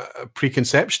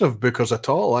preconception of Booker's at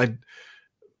all. I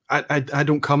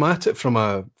don't come at it from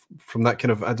that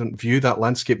kind of, I don't view that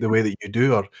landscape the way that you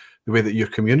do, or the way that your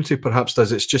community perhaps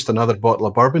does. It's just another bottle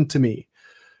of bourbon to me.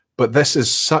 But this is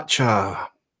such an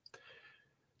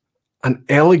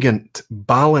elegant,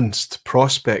 balanced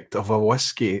prospect of a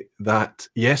whiskey that,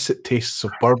 yes, it tastes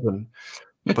of bourbon,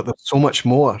 but there's so much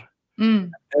more.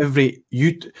 That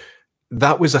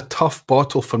was a tough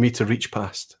bottle for me to reach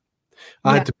past.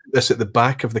 I had to put this at the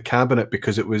back of the cabinet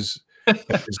because it was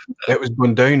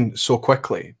going down so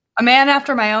quickly. A man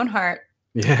after my own heart.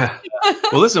 Yeah.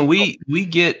 Well, listen, we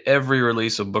get every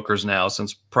release of Booker's now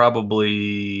since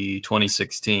probably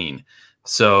 2016.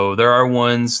 So there are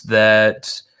ones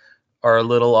that are a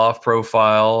little off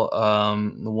profile.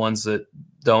 The ones that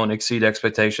don't exceed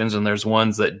expectations, and there's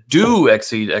ones that do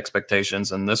exceed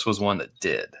expectations, and this was one that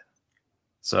did.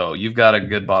 So you've got a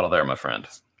good bottle there, my friend.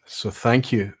 So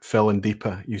thank you, Phil and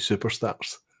Deepa, you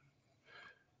superstars.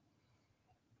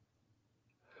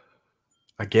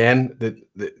 Again,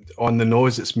 on the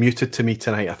nose, it's muted to me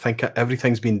tonight. I think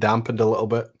everything's been dampened a little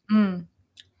bit.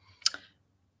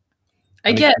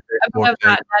 I get a bit of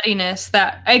that nuttiness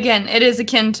that, again, it is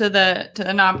akin to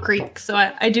the Knob Creek. So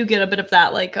I do get a bit of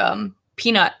that, like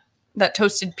peanut, that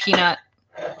toasted peanut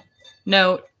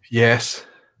note. Yes.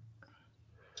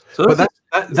 So but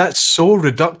that's so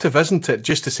reductive, isn't it?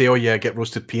 Just to say, oh yeah, get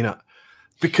roasted peanut,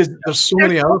 because there's so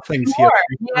many other things here.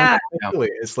 Yeah.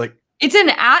 It's like, it's an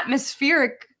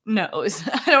atmospheric nose.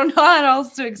 I don't know how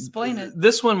else to explain it.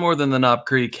 This one, more than the Knob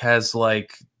Creek, has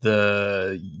like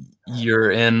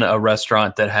you're in a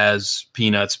restaurant that has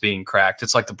peanuts being cracked.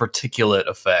 It's like the particulate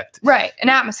effect. Right. An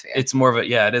atmosphere. It's more of a,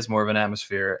 yeah, it is more of an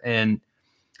atmosphere. And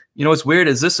you know, what's weird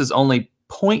is this is only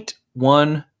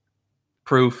 0.1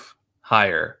 proof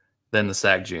higher than the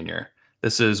Stagg Jr.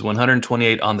 This is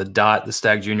 128 on the dot. The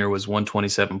Stagg Jr. was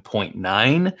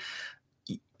 127.9.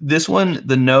 This one,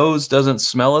 the nose doesn't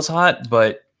smell as hot,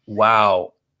 but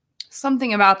wow.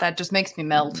 Something about that just makes me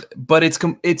melt. But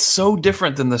it's so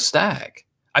different than the Stagg.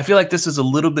 I feel like this is a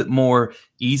little bit more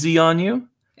easy on you.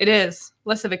 It is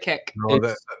less of a kick. No,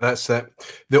 that's it.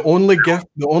 The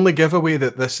only giveaway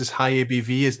that this is high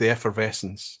ABV is the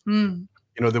effervescence. You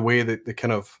know, the way that the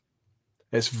kind of,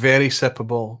 it's very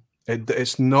sippable.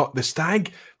 It's not, the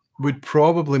Stagg would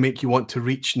probably make you want to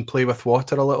reach and play with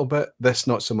water a little bit. This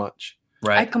not so much.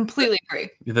 Right. I completely agree.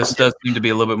 This does seem to be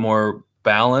a little bit more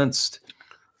balanced.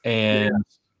 And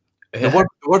the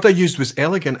word I used was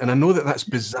elegant, and I know that that's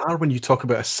bizarre when you talk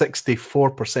about a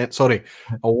 64%, sorry,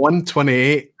 a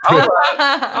 128.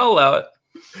 I'll allow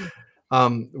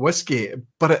it. Whiskey,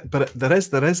 but there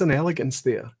is an elegance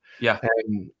there. Yeah.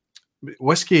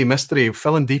 Whiskey Mystery,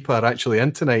 Phil and Deepa are actually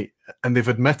in tonight, and they've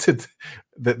admitted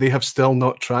that they have still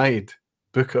not tried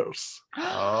Booker's.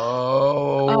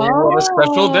 Oh, what a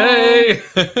special day.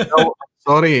 No,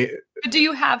 sorry. Do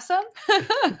you have some?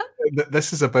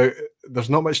 This is about, there's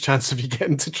not much chance of you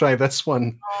getting to try this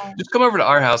one. Just come over to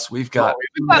our house. We've got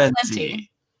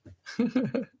plenty.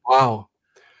 Wow.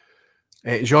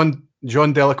 John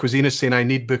Della Cuisine is saying, I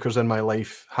need Booker's in my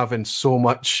life, having so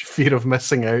much fear of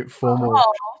missing out, FOMO.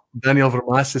 Oh. Daniel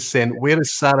Vermas is saying, where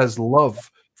is Sarah's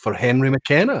love for Henry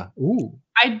McKenna? Ooh.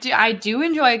 I do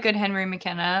enjoy a good Henry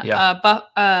McKenna. Yeah. But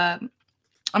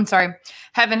I'm sorry,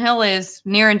 Heaven Hill is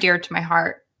near and dear to my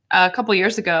heart. A couple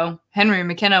years ago, Henry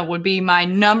McKenna would be my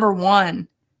 #1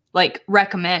 like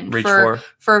recommend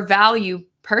for value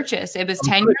purchase. It was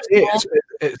 10 years old.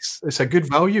 It's a good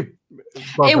value.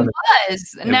 It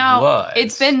was. Now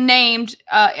it's been named.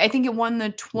 I think it won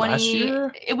the 20. Last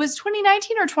year? It was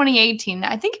 2019 or 2018.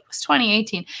 I think it was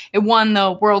 2018. It won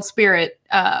the World Spirit.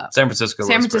 San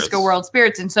Francisco World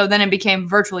Spirits, and so then it became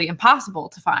virtually impossible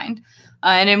to find.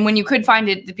 And then when you could find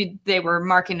it, they were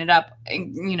marking it up,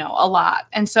 you know, a lot.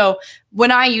 And so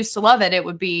when I used to love it, it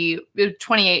would be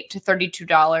 $28 to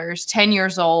 $32, 10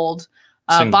 years old,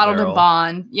 bottled in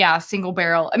bond. Yeah, single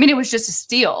barrel. I mean, it was just a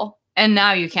steal. And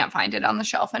now you can't find it on the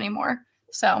shelf anymore.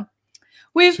 So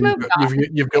we've moved on.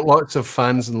 You've got lots of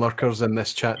fans and lurkers in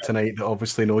this chat tonight that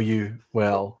obviously know you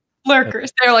well.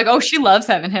 Lurkers. They're like, oh, she loves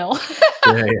Heaven Hill.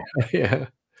 Yeah.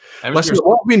 Listen,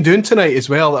 what I've been doing tonight as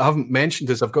well that I haven't mentioned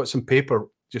is I've got some paper,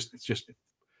 just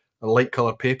a light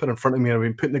colour paper in front of me, and I've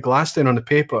been putting the glass down on the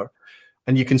paper,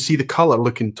 and you can see the colour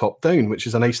looking top down, which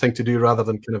is a nice thing to do rather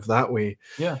than kind of that way.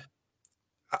 Yeah.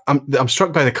 I'm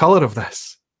struck by the colour of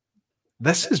this.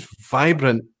 This is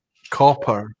vibrant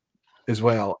copper as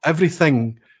well.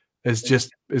 Everything is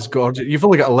gorgeous. You've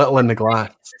only got a little in the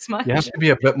glass. You have to be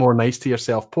a bit more nice to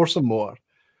yourself. Pour some more.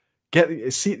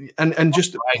 And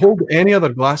just hold any other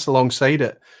glass alongside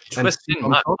it. And see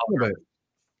what I'm talking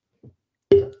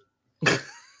about.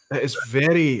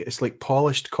 It's like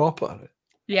polished copper.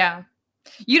 Yeah.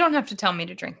 You don't have to tell me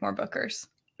to drink more Booker's.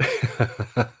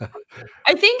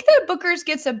 I think that Booker's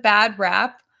gets a bad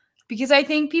rap because I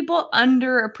think people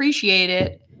underappreciate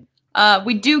it.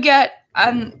 We do get,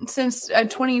 since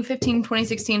 2015,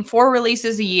 2016, 4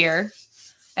 releases a year.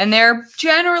 And they're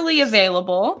generally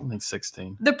available. I think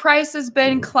 16. The price has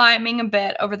been climbing a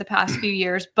bit over the past few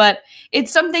years, but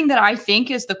it's something that I think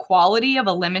is the quality of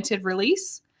a limited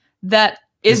release that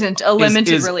isn't a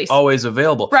limited release. Always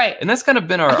available. Right. And that's kind of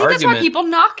been our argument. That's why people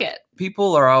knock it.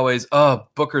 People are always, oh,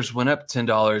 Booker's went up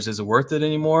 $10. Is it worth it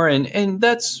anymore? And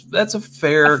that's a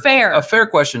fair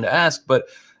question to ask. But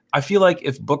I feel like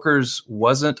if Booker's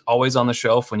wasn't always on the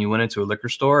shelf when you went into a liquor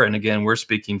store, and again, we're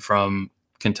speaking from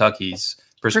Kentucky's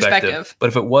perspective. But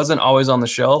if it wasn't always on the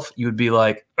shelf, you would be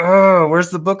like, oh, where's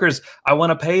the Booker's? I want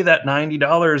to pay that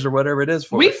 $90 or whatever it is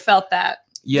for. We felt that.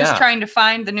 Yeah. Just trying to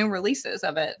find the new releases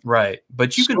of it. Right.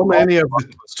 But you can so many of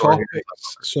the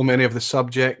topics, so many of the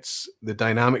subjects, the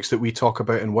dynamics that we talk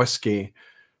about in whiskey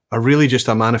are really just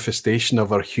a manifestation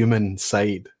of our human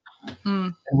side.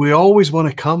 And we always want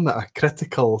to come at a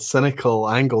critical, cynical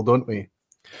angle, don't we?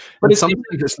 But sometimes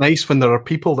it's nice when there are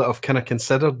people that have kind of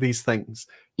considered these things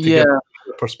to get a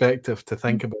perspective to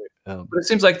think about. But it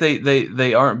seems like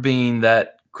they aren't being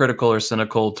that critical or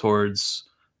cynical towards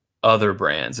other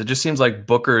brands. It just seems like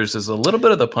Booker's is a little bit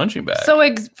of the punching bag. So,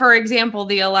 for example,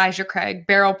 the Elijah Craig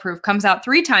Barrel Proof comes out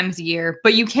 3 times a year,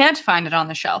 but you can't find it on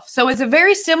the shelf. So it's a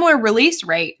very similar release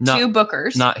rate to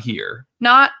Booker's. Not here.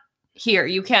 Not here.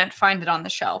 You can't find it on the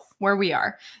shelf where we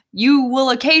are. You will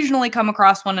occasionally come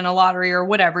across one in a lottery or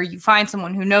whatever. You find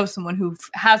someone who knows someone who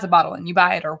has a bottle and you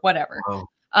buy it or whatever. Wow.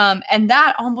 And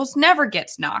that almost never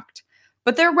gets knocked.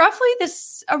 But they're roughly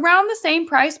around the same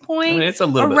price point. I mean, it's a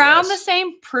little around bit the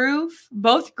same proof,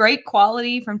 both great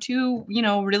quality from 2,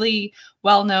 really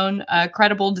well-known,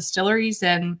 credible distilleries,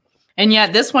 and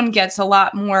yet this one gets a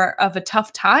lot more of a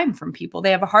tough time from people. They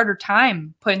have a harder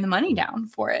time putting the money down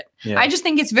for it. Yeah. I just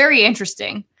think it's very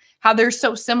interesting how they're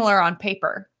so similar on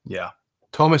paper. Yeah.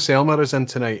 Thomas Elmer is in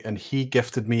tonight, and he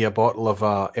gifted me a bottle of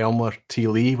Elmer T.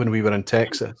 Lee when we were in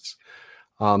Texas.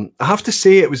 I have to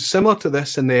say it was similar to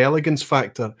this in the elegance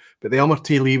factor, but the Elmer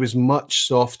T. Lee was much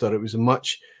softer. It was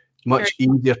much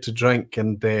easier to drink,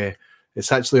 and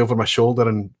it's actually over my shoulder,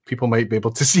 and people might be able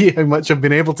to see how much I've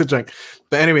been able to drink.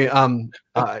 But anyway,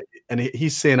 and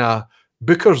he's saying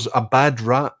Booker's a bad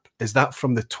rap. Is that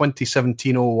from the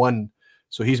 2017-01?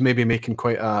 So he's maybe making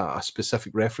quite a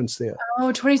specific reference there.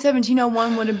 Oh,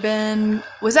 2017-01 would have been,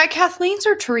 was that Kathleen's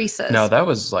or Teresa's? No, that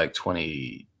was like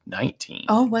 2019.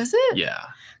 Oh, was it? Yeah.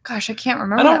 Gosh, I can't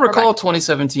remember. I don't recall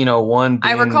 2017-01.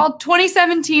 I recall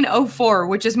 2017-04,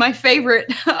 which is my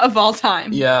favorite of all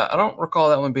time. Yeah, I don't recall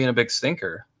that one being a big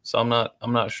stinker. So I'm not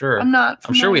sure.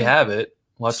 I'm sure we have it.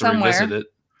 We'll have to revisit it.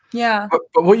 Yeah.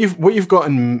 But what you've got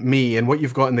in me and what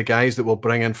you've got in the guys that we'll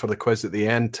bring in for the quiz at the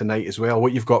end tonight as well,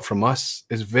 what you've got from us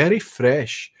is very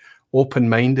fresh,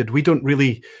 open-minded. We don't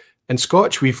really, in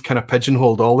Scotch, we've kind of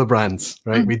pigeonholed all the brands,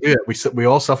 right? We do it. We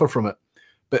all suffer from it.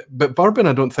 But bourbon,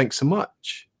 I don't think so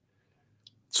much.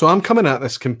 So I'm coming at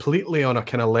this completely on a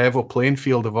kind of level playing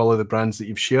field of all of the brands that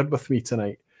you've shared with me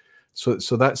tonight. So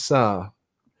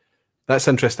that's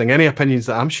interesting. Any opinions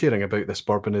that I'm sharing about this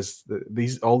bourbon is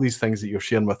all these things that you're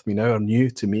sharing with me now are new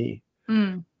to me.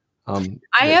 I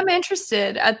am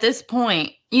interested at this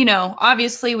point.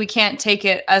 Obviously we can't take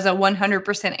it as a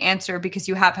 100% answer because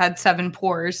you have had 7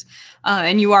 pours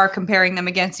and you are comparing them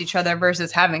against each other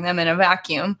versus having them in a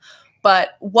vacuum.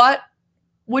 But what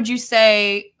would you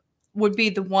say would be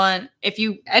the one, if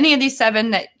any of these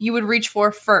 7 that you would reach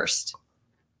for first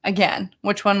again,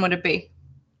 which one would it be?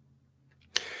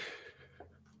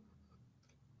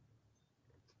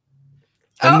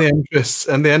 In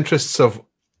the interests of,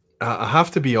 I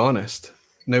have to be honest.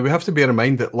 Now, we have to bear in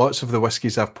mind that lots of the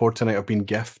whiskies I've poured tonight have been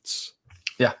gifts.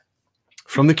 Yeah.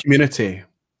 From the community.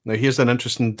 Now, here's an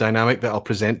interesting dynamic that I'll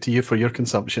present to you for your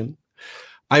consumption.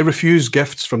 I refuse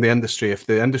gifts from the industry. If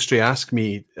the industry asks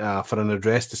me for an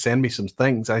address to send me some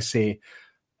things, I say,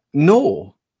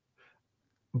 no.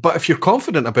 But if you're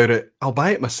confident about it, I'll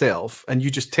buy it myself, and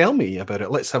you just tell me about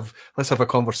it. Let's have a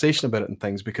conversation about it and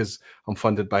things, because I'm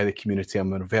funded by the community.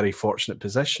 I'm in a very fortunate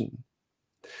position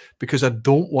because I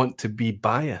don't want to be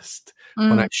biased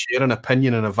when I share an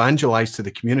opinion and evangelize to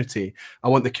the community. I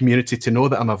want the community to know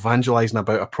that I'm evangelizing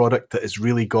about a product that has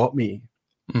really got me.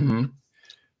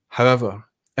 However,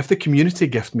 if the community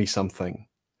gift me something,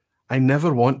 I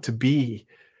never want to be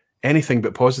anything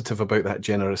but positive about that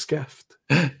generous gift.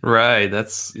 Right.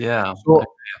 That's, yeah.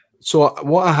 So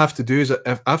what I have to do is,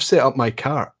 if I've set up my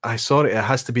cart, it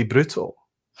has to be brutal.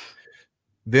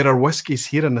 There are whiskies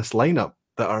here in this lineup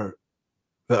that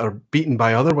are beaten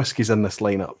by other whiskies in this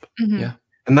lineup. Yeah.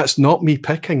 And that's not me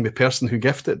picking the person who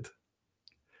gifted.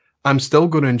 I'm still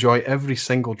going to enjoy every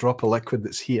single drop of liquid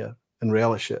that's here and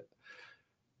relish it.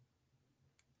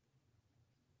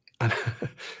 And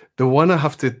the one I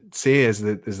have to say is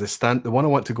the one I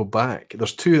want to go back.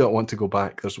 There's 2 that I want to go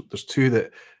back. There's 2 that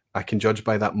I can judge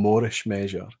by that moreish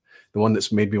measure. The one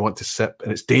that's made me want to sip,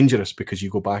 and it's dangerous because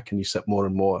you go back and you sip more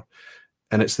and more.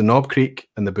 And it's the Knob Creek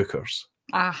and the Booker's.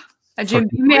 A Jim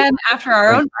Beam man after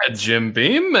our own. A Jim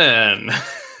Beam man.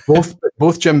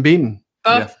 both Jim Beam.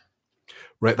 Both. Yeah.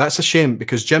 Right, that's a shame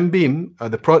because Jim Beam,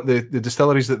 the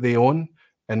distilleries that they own,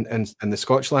 in the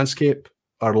Scotch landscape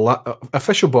are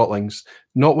official bottlings,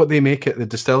 not what they make at the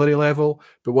distillery level,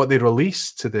 but what they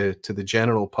release to the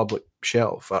general public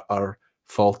shelf are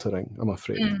faltering, I'm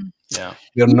afraid. Yeah,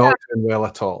 they're not doing well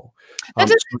at all. That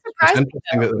It's doesn't surprise me,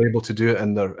 interesting that they're able to do it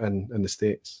in the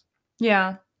States.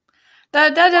 Yeah.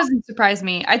 That doesn't surprise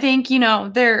me. I think, you know,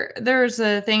 there's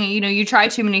a thing, you know, you try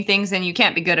too many things and you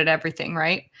can't be good at everything,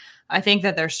 right? I think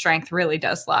that their strength really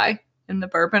does lie in the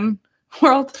bourbon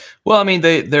world. Well, I mean,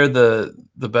 they're the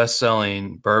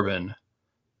best-selling bourbon,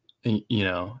 you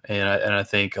know, and I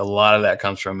think a lot of that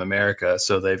comes from America,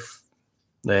 so they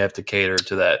have to cater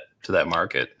to that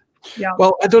market. Yeah.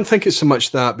 Well, I don't think it's so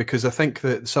much that, because I think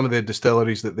that some of the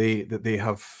distilleries that they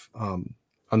have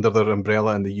under their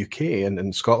umbrella in the UK and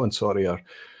in Scotland, sorry, are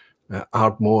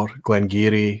Ardmore,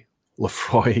 Glengarry,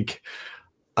 Laphroaig.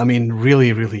 I mean,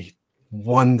 really, really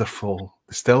wonderful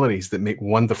distilleries that make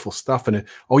wonderful stuff, and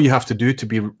all you have to do to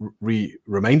be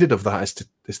reminded of that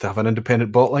is to have an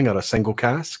independent bottling or a single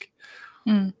cask.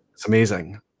 It's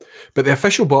amazing. But the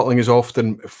official bottling is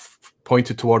often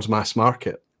pointed towards mass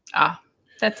market.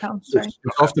 That sounds right.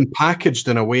 It's often packaged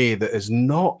in a way that is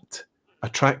not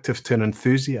attractive to an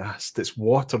enthusiast. It's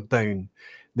watered down.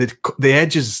 The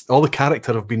edges, all the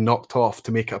character have been knocked off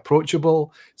to make it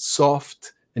approachable,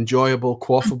 soft, enjoyable,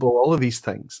 quaffable, all of these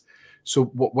things.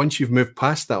 So once you've moved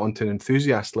past that onto an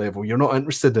enthusiast level, you're not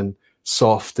interested in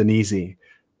soft and easy.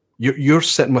 You're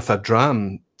sitting with a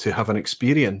dram to have an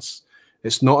experience.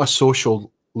 It's not a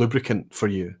social lubricant for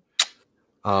you.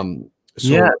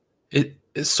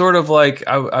 It's sort of like,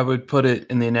 I would put it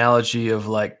in the analogy of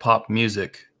like pop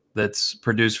music that's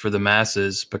produced for the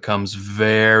masses becomes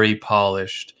very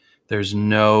polished. There's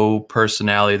no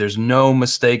personality. There's no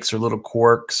mistakes or little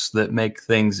quirks that make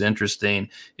things interesting.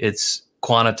 It's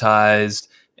quantized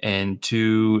and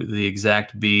to the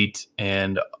exact beat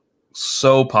and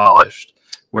so polished.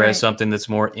 Whereas something that's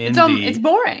more indie, it's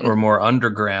boring, or more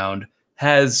underground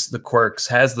has the quirks,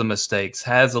 has the mistakes,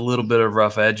 has a little bit of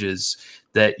rough edges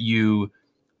that you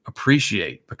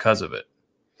appreciate because of it.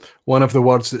 One of the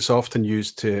words that's often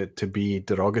used to be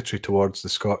derogatory towards the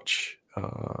Scotch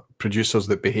producers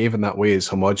that behave in that way is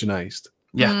homogenized.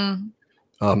 Yeah.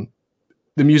 The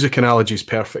music analogy is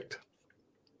perfect.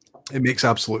 It makes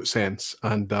absolute sense.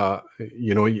 And,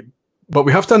 you know, but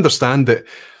we have to understand that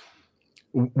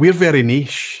we're very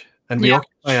niche, and we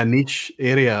occupy a niche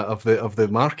area of the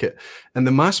market. And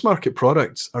the mass market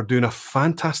products are doing a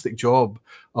fantastic job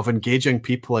of engaging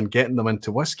people and getting them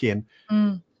into whiskey.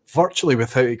 And virtually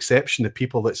without exception, the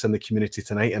people that's in the community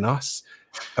tonight and us,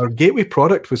 our gateway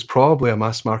product was probably a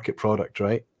mass market product,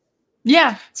 right?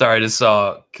 Yeah. Sorry, I just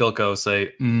saw Kilko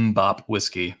say "bop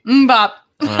whiskey." Bop.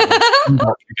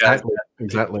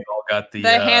 Exactly. All got the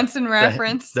Hanson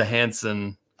reference. The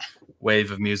Hanson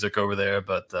wave of music over there,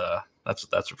 but that's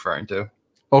what that's referring to.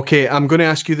 Okay, I'm going to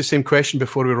ask you the same question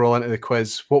before we roll into the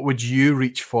quiz. What would you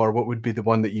reach for? What would be the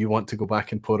one that you want to go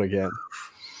back and pour again?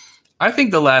 I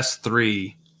think the last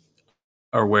three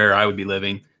are where I would be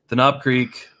living. The Knob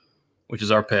Creek, which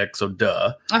is our pick, so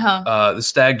duh. The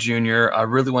Stagg Jr. I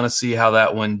really want to see how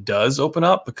that one does open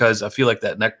up, because I feel like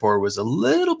that neck pour was a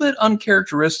little bit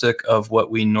uncharacteristic of what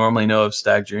we normally know of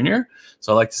Stagg Jr.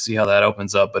 So I like to see how that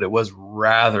opens up, but it was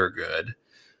rather good.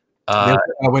 I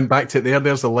went back to it there.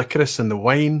 There's the licorice and the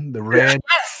wine, the red.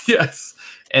 Yes.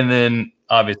 And then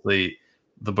obviously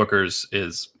the Booker's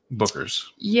is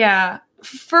Booker's. Yeah.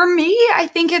 For me, I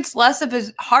think it's less of a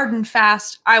hard and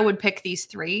fast, I would pick these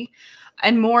three,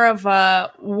 and more of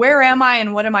a where am I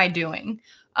and what am I doing?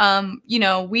 You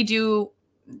know,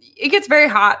 it gets very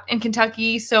hot in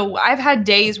Kentucky. So I've had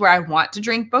days where I want to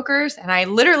drink Booker's and I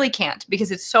literally can't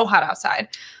because it's so hot outside.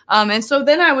 And so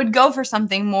then I would go for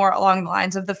something more along the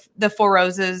lines of the Four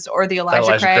Roses or the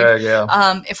Elijah Craig.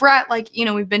 Yeah. If we're at, like, you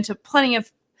know, we've been to plenty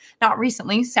of, not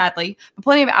recently, sadly, but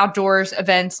plenty of outdoors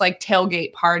events like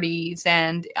tailgate parties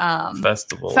and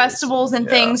festivals and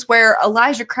things where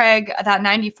Elijah Craig, that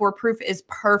 94 proof, is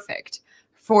perfect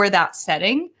for that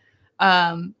setting.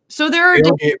 So there are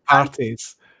tailgate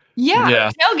parties.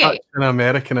 Yeah. Tailgate. An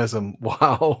Americanism.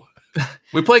 Wow.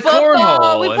 We play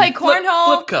cornhole. We play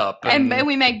cornhole. Flip cup. And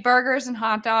we make burgers and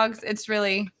hot dogs. It's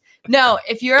really... No,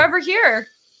 if you're ever here,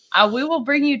 we will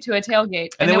bring you to a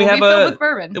tailgate. And then we have filled with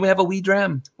bourbon. Then we have a wee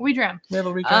dram. We have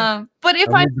a wee dram. But if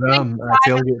a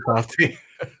tailgate party.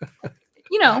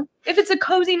 You know, if it's a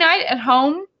cozy night at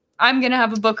home, I'm going to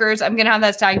have a Booker's. I'm going to have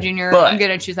that Stagg Jr. I'm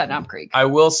going to choose that Knob Creek. I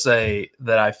will say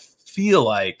that I feel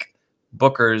like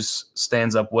Booker's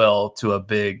stands up well to a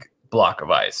big block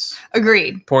of ice.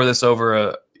 Agreed. Pour this over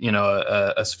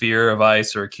a sphere of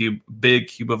ice or big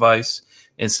cube of ice.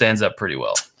 It stands up pretty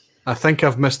well. I think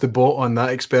I've missed the boat on that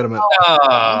experiment.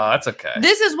 Oh, that's okay.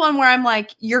 This is one where I'm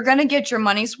like, you're gonna get your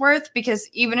money's worth, because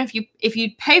even if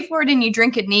you pay for it and you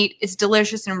drink it neat, it's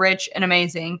delicious and rich and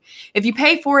amazing. If you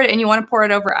pay for it and you want to pour it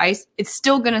over ice, it's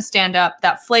still gonna stand up.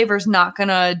 That flavor's not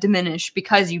gonna diminish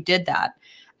because you did that.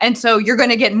 And so you're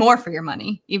gonna get more for your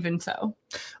money, even so.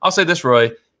 I'll say this,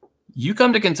 Roy. You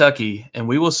come to Kentucky and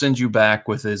we will send you back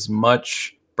with as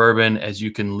much bourbon as you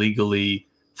can legally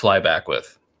fly back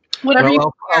with. Whatever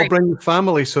I'll bring the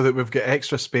family so that we've got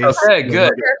extra space. Okay,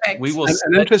 good. Perfect. We will.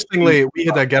 And interestingly, we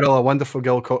had a wonderful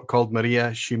girl called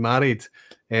Maria. She married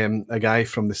a guy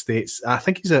from the States. I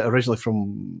think he's originally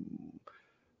from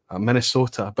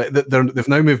Minnesota, but they've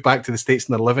now moved back to the States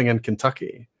and they're living in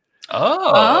Kentucky.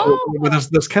 Well,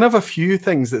 there's kind of a few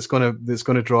things that's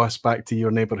gonna draw us back to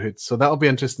your neighborhood, so that'll be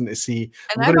interesting to see.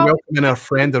 I'm going to welcome in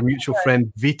our mutual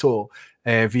friend Vito.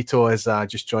 Vito has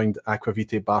just joined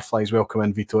Aquavite Barflies. Welcome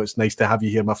in, Vito. It's nice to have you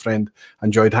here, my friend.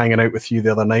 Enjoyed hanging out with you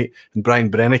the other night. And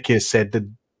Brian Brennick has said,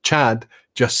 did Chad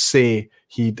just say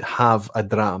he'd have a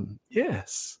dram?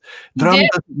 Yes. Dram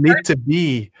doesn't need to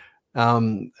be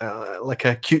like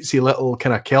a cutesy little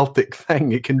kind of Celtic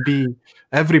thing. It can be,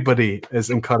 everybody is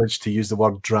encouraged to use the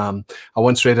word dram. I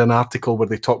once read an article where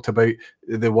they talked about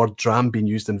the word dram being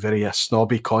used in very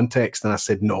snobby context, and I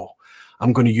said, no,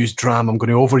 I'm going to use dram. I'm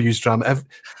going to overuse dram.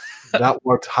 That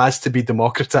word has to be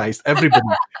democratized. Everybody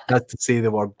has to say the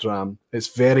word dram.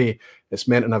 It's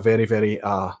meant in a very, very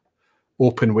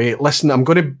open way. Listen, I'm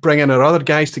going to bring in our other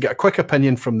guys to get a quick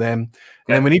opinion from them.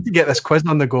 And then we need to get this quiz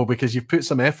on the go because you've put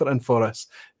some effort in for us.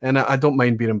 And I don't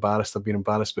mind being embarrassed. I've been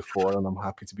embarrassed before and I'm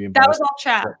happy to be embarrassed. That was all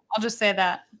chat. I'll just say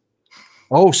that.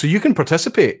 Oh, so you can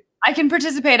participate? I can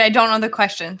participate. I don't know the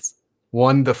questions.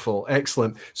 Wonderful.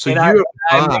 Excellent. So you're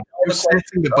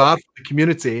setting the bar for the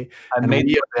community and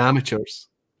we are the amateurs.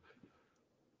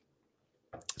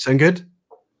 Sound good?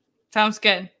 Sounds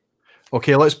good.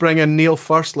 Okay, let's bring in Neil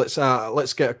first. Let's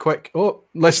get a quick. Oh,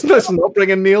 let's not bring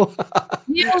in Neil.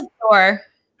 Neil's door.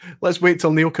 Let's wait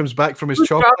till Neil comes back from his Whose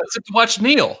chocolate. job is it to watch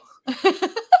Neil?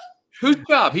 Whose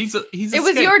job? He's. It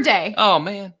was your day. Oh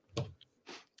man.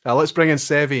 Let's bring in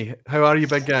Sevi. How are you,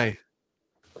 big guy?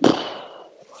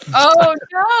 Oh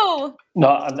no! No,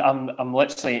 I'm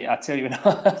literally. I tell you,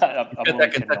 I'm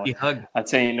that Kentucky hug. I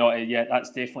tell you, no, yeah, that's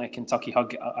definitely a Kentucky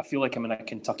hug. I feel like I'm in a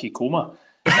Kentucky coma.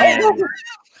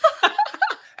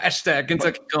 Hashtag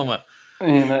Kentucky coma.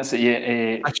 That's it.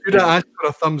 Yeah. I should have asked for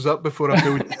a thumbs up before I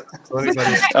pulled it. Sorry,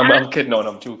 buddy. I'm kidding on.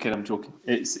 I'm joking.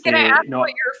 It's. Can I ask what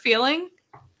you're feeling,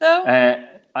 though?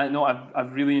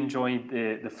 I've really enjoyed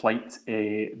the flight.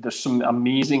 There's some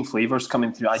amazing flavors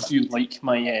coming through. I do like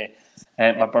my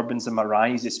bourbons and my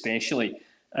ryes especially,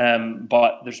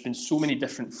 but there's been so many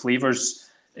different flavors.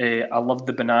 I love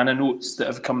the banana notes that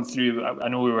have come through. I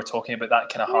know we were talking about that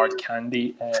kind of hard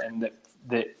candy and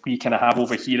that we kind of have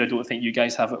over here. I don't think you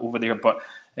guys have it over there, but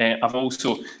I've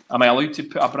also. Am I allowed to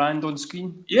put a brand on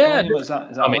screen? Yeah, is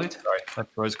that allowed? Sorry, that's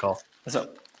Roy's call. Is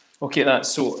that okay? That's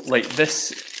so. Like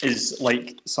this is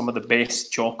like some of the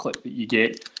best chocolate that you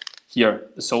get here.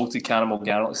 The salted caramel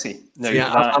galaxy. Now,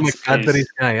 yeah, I'm a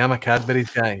Cadbury's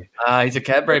guy. He's a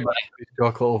Cadbury buddy.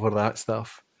 Chocolate over that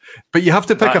stuff. But you have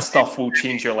to pick that stuff will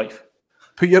change your life.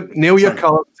 Nail your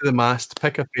colour to the mast.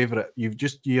 Pick a favourite.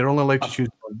 You're only allowed to choose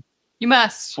one. You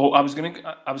must. Well, I was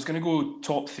gonna go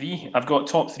top three. I've got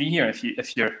top three here.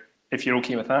 If you're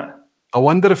okay with that. I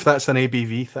wonder if that's an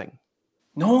ABV thing.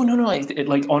 No.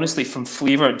 Like honestly, from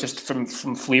flavour, just from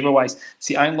flavour wise.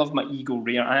 See, I love my Eagle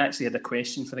Rare. I actually had a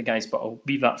question for the guys, but I'll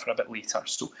leave that for a bit later.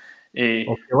 So, okay,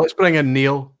 let's bring in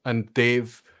Neil and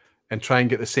Dave and try and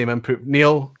get the same input.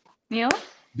 Neil,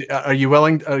 are you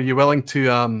willing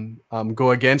to go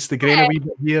against the grain a wee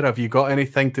bit here? Have you got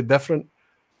anything to different?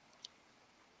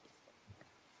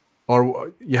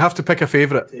 Or you have to pick a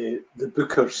favourite. The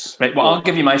Bookers. Right, well, I'll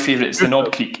give you my favourite. It's the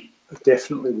Knob Creek.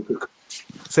 Definitely the Bookers.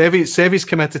 Sevi's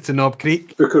committed to Knob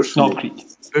Creek. Bookers. Knob Creek.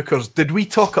 Bookers. Did we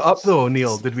talk it up though,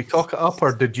 Neil? Did we talk it up,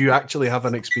 or did you actually have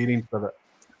an experience with it?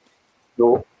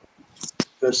 No.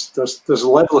 There's a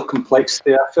level of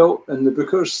complexity I felt in the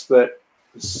Bookers that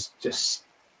was just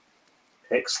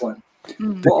excellent.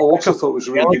 What I also thought was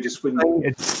really good is when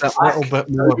it's that little bit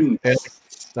more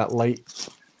that light.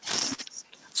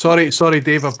 Sorry,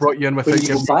 Dave, I've brought you in without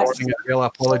giving you warning as well. I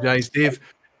apologise. Dave,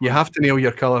 you have to nail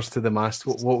your colours to the mast.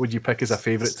 What would you pick as a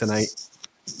favourite tonight?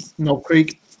 Knob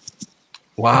Creek.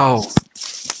 Wow.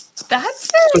 That's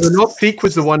it. So the Knob Creek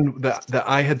was the one that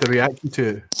I had the reaction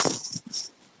to.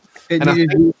 And I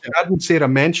think Chad and Sara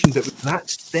mentioned it was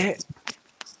that step.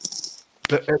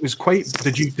 That it was quite.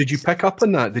 Did you pick up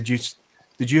on that? Did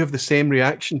you have the same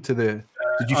reaction to the?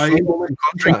 Did you feel in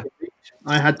contrast?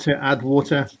 I had to add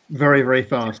water very, very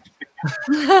fast.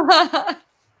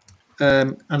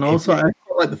 And also, I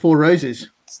quite like the Four Roses.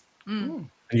 And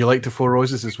you like the Four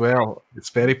Roses as well. It's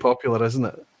very popular, isn't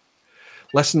it?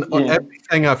 Listen,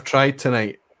 everything I've tried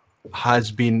tonight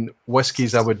has been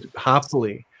whiskies I would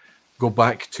happily go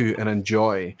back to and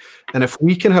enjoy. And if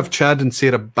we can have Chad and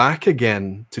Sara back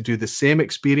again to do the same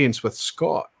experience with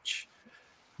Scotch,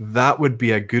 that would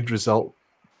be a good result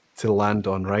to land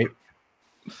on, right?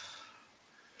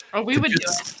 Oh, we would do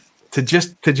it. To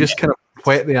just kind of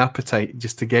whet the appetite,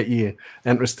 just to get you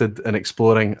interested in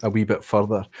exploring a wee bit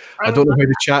further. I don't know how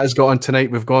the chat has got on tonight.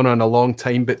 We've gone on a long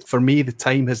time, but for me, the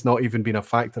time has not even been a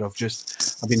factor. I've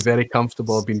been very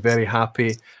comfortable. I've been very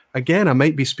happy. Again, I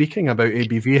might be speaking about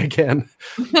ABV again.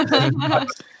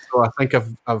 So I think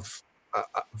I've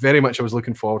very much, I was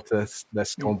looking forward to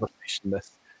this conversation,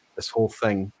 this whole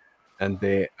thing, and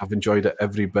I've enjoyed it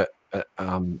every bit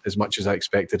as much as I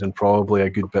expected, and probably a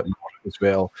good bit more as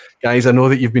well. Guys, I know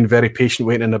that you've been very patient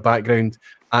waiting in the background.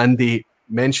 Andy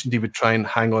mentioned he would try and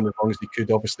hang on as long as he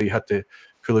could. Obviously, he had to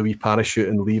pull a wee parachute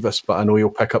and leave us, but I know he'll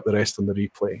pick up the rest on the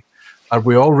replay. Are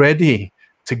we all ready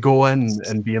to go in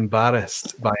and be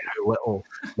embarrassed by how little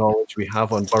knowledge we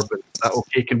have on bourbon? Is that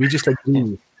okay? Can we just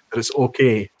agree that it's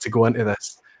okay to go into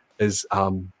this as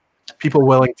people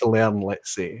willing to learn,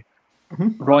 let's say?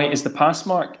 Roy, is the pass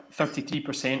mark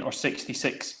 33% or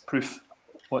 66 proof?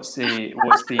 What's the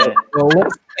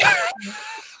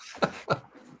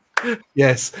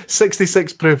Yes,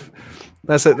 66 proof.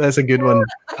 That's it. That's a good one.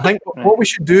 I think what we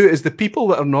should do is the people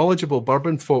that are knowledgeable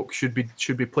bourbon folk should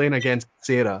be playing against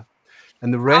Sara,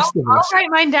 and the rest of us. I'll write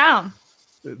mine down.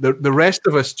 The rest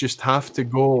of us just have to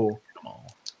go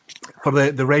for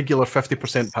the regular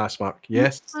 50% pass mark.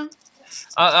 Yes.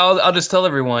 I'll just tell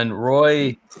everyone,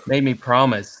 Roy made me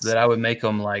promise that I would make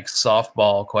them like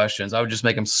softball questions. I would just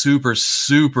make them super,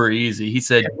 super easy. He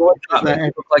said, "You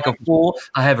look like a fool.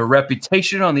 I have a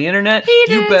reputation on the internet.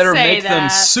 You better make them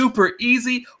super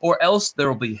easy or else there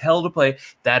will be hell to play."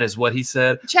 That is what he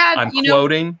said. Chad, I'm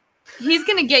quoting. He's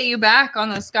going to get you back on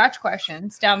those Scotch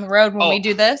questions down the road when we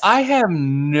do this. I have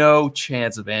no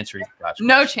chance of answering Scotch questions.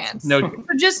 No chance. No. So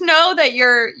just know that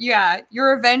your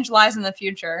revenge lies in the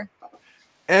future.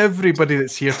 Everybody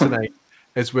that's here tonight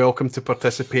is welcome to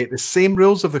participate. The same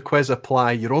rules of the quiz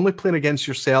apply. You're only playing against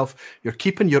yourself. You're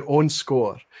keeping your own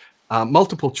score.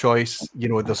 Multiple choice. You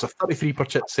know, there's a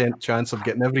 33% chance of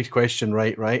getting every question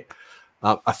right?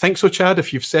 I think so, Chad,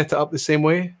 if you've set it up the same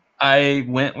way. I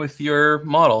went with your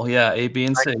model. Yeah, A, B,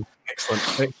 and C.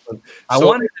 Excellent. I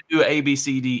wanted to do A, B,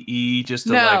 C, D, E just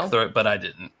to like throw it, but I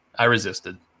didn't. I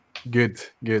resisted. Good.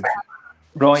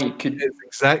 Roy, it's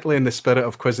exactly in the spirit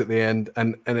of quiz at the end,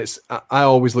 and it's I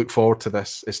always look forward to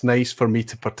this. It's nice for me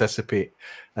to participate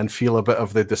and feel a bit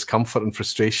of the discomfort and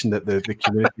frustration that the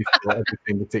community feel every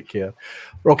time we take care.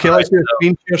 Okay, let's do a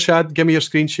screen share, Chad. Give me your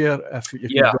screen share. If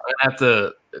yeah, I'm gonna have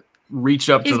to reach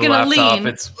up to the laptop. Lean.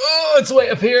 It's way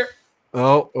up here.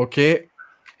 Oh, okay.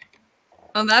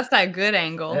 Oh, that's that good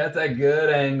angle. That's a good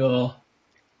angle.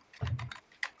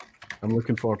 I'm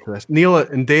looking forward to this. Neil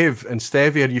and Dave and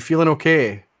Stevie, are you feeling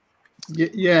okay?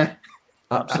 Yeah.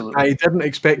 Absolutely. I didn't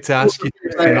expect to ask you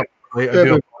to stand up.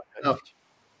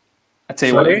 I tell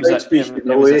you what, it's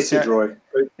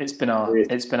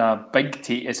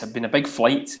been a big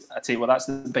flight. I tell you what, that's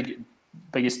the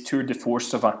biggest tour de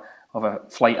force of a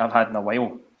flight I've had in a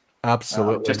while.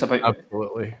 Absolutely.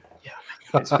 Absolutely. Yeah.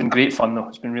 It's been great fun though.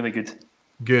 It's been really good.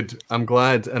 Good. I'm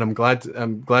glad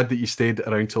that you stayed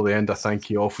around till the end. I thank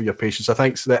you all for your patience. I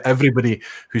thank that everybody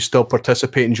who's still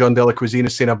participating. John Della Cuisine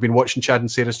is saying, I've been watching Chad and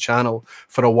Sara's channel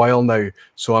for a while now,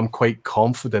 so I'm quite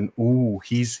confident. Ooh,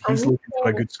 he's looking for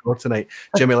a good score tonight.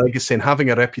 Jimmy Legg is saying,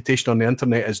 having a reputation on the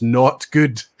internet is not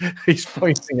good. He's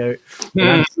pointing out.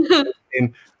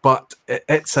 But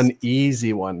it's an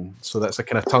easy one. So that's a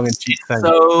kind of tongue-in-cheek thing.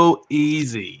 So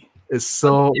easy. It's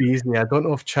so easy. I don't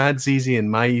know if Chad's easy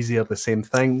and my easy are the same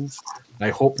things. I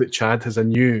hope that Chad has a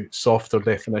new, softer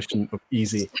definition of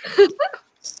easy.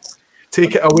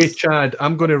 Take it away, Chad.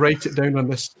 I'm going to write it down on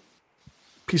this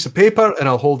piece of paper and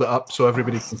I'll hold it up so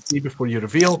everybody can see before you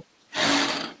reveal.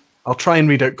 I'll try and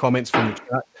read out comments from the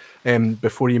chat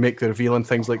before you make the reveal and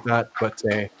things like that.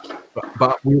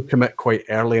 But we'll commit quite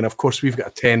early. And of course, we've got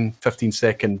a 10, 15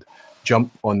 second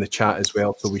jump on the chat as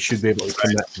well. So we should be able to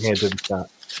commit ahead of the chat.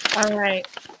 All right.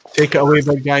 Take it away,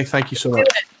 big guy. Thank you so much.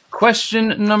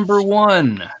 Question number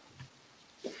 1.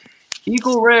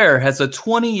 Eagle Rare has a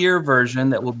 20-year version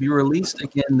that will be released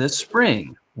again this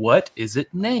spring. What is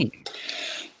it named?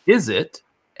 Is it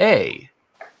A,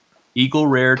 Eagle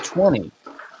Rare 20,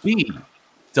 B,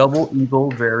 Double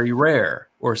Eagle Very Rare,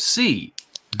 or C,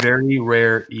 Very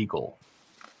Rare Eagle?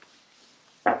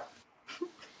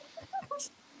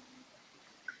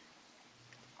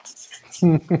 I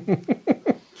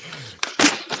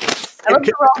love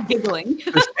that we're all giggling.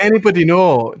 Does anybody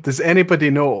know? Does anybody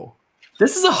know?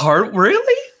 This is a hard.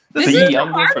 Really? This B. is a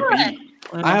I'm going hard for one. B.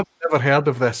 I have never heard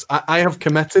of this. I have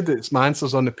committed. It's my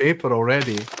answers on the paper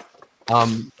already.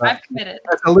 I've committed.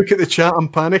 As I look at the chat, I'm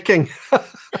panicking.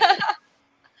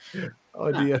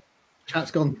 Oh dear.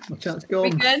 Chat's gone. My chat's We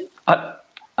gone. good?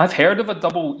 I've heard of a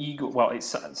double eagle. Well,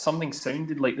 it's something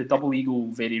sounded like the double eagle,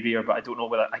 very rare, but I don't know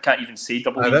whether I can't even say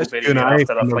double eagle That's very you and rare I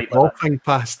after a flight like that. golfing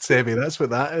past Sebi. That's what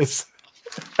that is.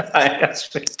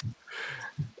 That's right.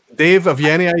 Dave, have you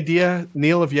any idea?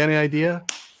 Neil, have you any idea?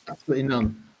 Absolutely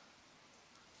none.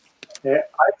 I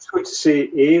was going to say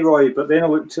A, Roy, but then I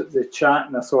looked at the chat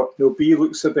and I thought, no, B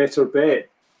looks a better bet.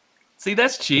 See,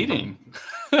 that's cheating.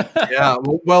 Yeah.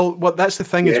 Well, what that's the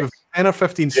thing is with 10 or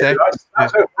 15 seconds.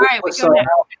 That's All right, we go next.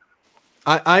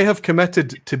 I have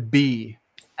committed to B.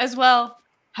 As well,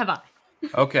 have I.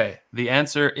 Okay, the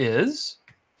answer is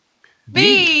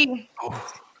B.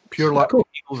 Oh, pure luck. eagle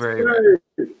very rare.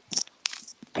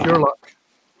 Pure luck.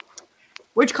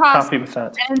 Which costs Happy with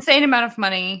that. an insane amount of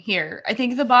money here. I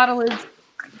think the bottle is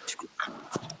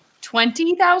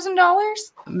 $20,000.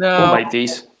 No, Oh my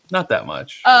days. not that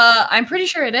much. I'm pretty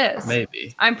sure it is.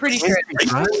 Maybe. I'm pretty sure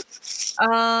it is.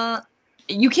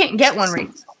 You can't get one right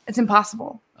now. It's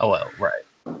impossible. Oh well, right.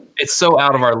 It's so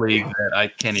out of our league that I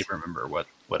can't even remember what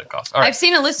it costs. All right. I've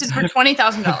seen it listed for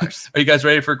 $20,000. Are you guys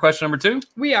ready for question number 2?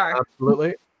 We are.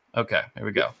 Absolutely. Okay, here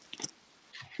we go.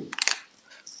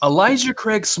 Elijah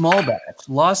Craig Smallbatch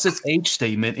lost its age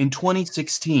statement in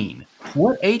 2016.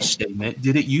 What age statement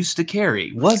did it used to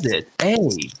carry? Was it A,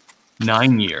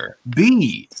 9-year,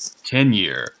 B,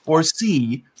 10-year, or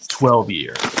C,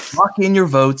 12-year? Lock in your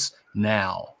votes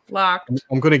now. Locked.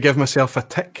 I'm going to give myself a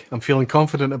tick. I'm feeling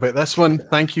confident about this one.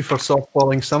 Thank you for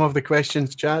softballing some of the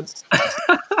questions, Chad.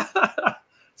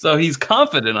 So he's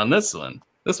confident on this one.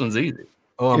 This one's easy.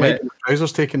 Oh, I might get my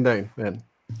trousers taken down then.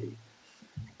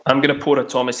 I'm going to pour a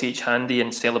Thomas H. Handy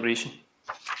in celebration.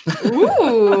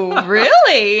 Ooh,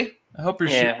 really? I hope you're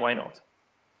Yeah, why not?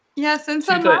 Yeah, since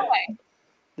I'm my way.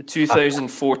 The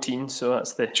 2014, so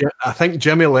that's the... I think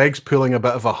Jimmy Legg's pulling a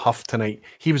bit of a huff tonight.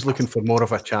 He was looking for more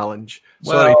of a challenge.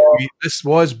 Well- Sorry, this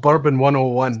was Bourbon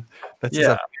 101. This is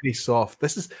Yeah. a very soft.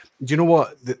 This is. Do you know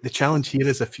what the challenge here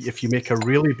is? If you make a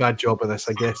really bad job of this,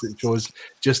 I guess it shows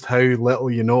just how little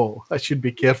you know. I should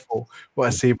be careful what I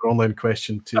say for online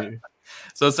question 2.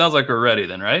 So it sounds like we're ready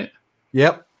then, right?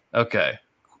 Yep. Okay.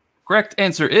 Correct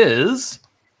answer is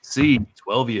C,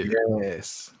 12 years.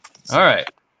 Yes. All right.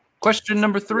 Question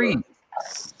number 3.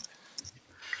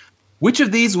 Which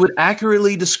of these would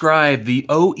accurately describe the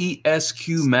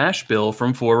OESQ mash bill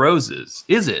from Four Roses?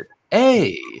 Is it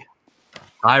A,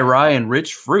 high rye and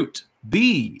rich fruit,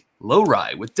 B, low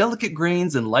rye with delicate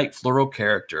grains and light floral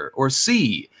character, or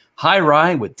C, high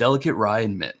rye with delicate rye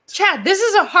and mint? Chad, this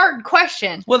is a hard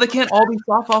question. Well, they can't all be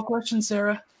softball questions,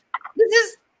 Sarah.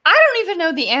 I don't even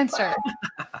know the answer.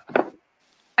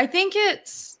 I think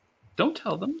it's... Don't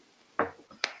tell them.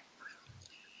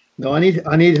 No, I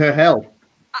need her help.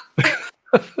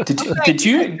 Did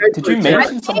you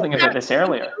mention something about this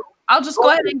earlier? I'll just go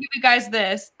ahead and give you guys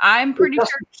this. I'm pretty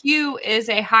sure Q is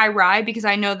a high rye because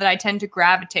I know that I tend to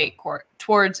gravitate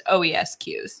towards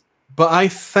OESQs. But I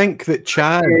think that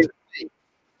Chad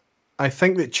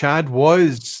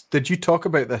was. Did you talk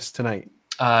about this tonight?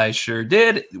 I sure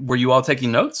did. Were you all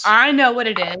taking notes? I know what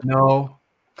it is. No.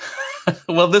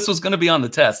 Well, this was going to be on the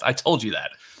test. I told you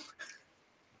that.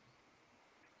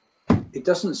 It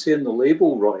doesn't say in the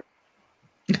label, Roy.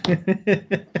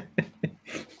 It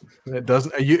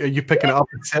doesn't. Are you picking it up?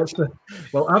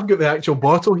 Well, I've got the actual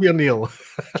bottle here, Neil.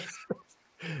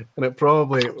 And it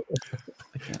probably...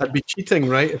 I'd be cheating,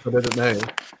 right, if I did it now.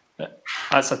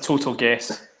 That's a total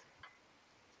guess.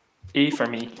 A for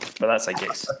me, but that's a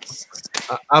guess.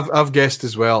 I've guessed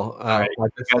as well. Right.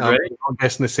 I'm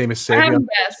guessing the same as Sebi. I'm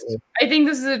guessed. I think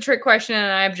this is a trick question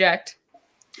and I object.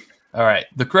 All right.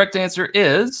 The correct answer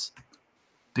is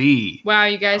B. Wow,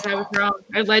 you guys, I was wrong.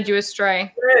 I led you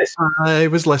astray. Yes. I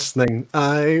was listening.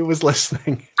 I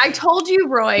told you,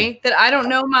 Roy, that I don't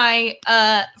know my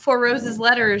Four Roses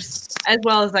letters as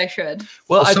well as I should.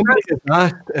 Well, somebody has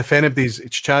asked if anybody's...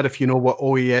 It's Chad, if you know what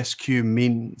OESQ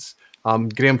means.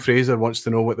 Graham Fraser wants to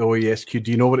know what the OESQ...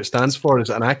 Do you know what it stands for? Is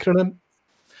it an acronym?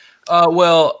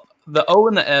 Well, the O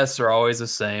and the S are always the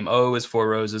same. O is Four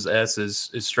Roses. S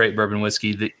is straight bourbon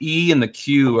whiskey. The E and the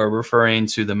Q are referring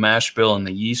to the mash bill and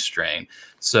the yeast strain.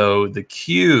 So the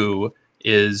Q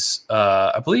is,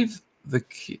 I believe, the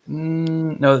Q,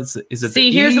 no, is it See,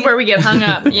 the here's E? where we get hung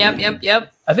up.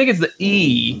 Yep. I think it's the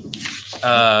E.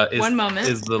 One moment.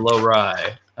 Is the low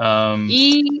rye.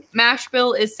 E mash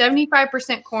bill is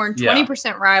 75% corn,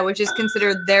 20% rye, which is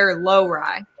considered their low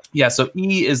rye. Yeah, so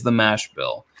E is the mash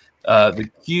bill. The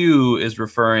Q is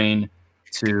referring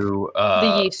to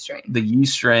the yeast strain. The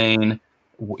yeast strain,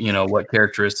 you know, what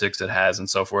characteristics it has and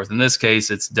so forth. In this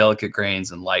case, it's delicate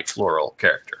grains and light floral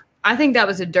character. I think that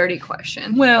was a dirty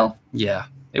question. Well, yeah,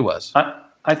 it was.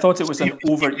 I thought it was an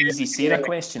over easy Sara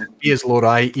question. He is low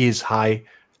rye, he is high,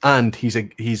 and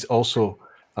he's also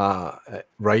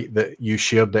right that you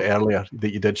shared it earlier,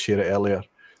 that you did share it earlier.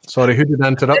 Sorry, who did I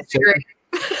interrupt?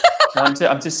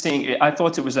 I'm just saying, I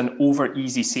thought it was an over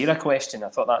easy Sara question. I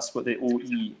thought that's what the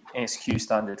OESQ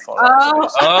standard for. Oh.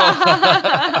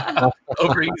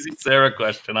 Over easy Sara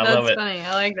question. I love it. That's funny.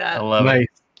 I like that. I love it.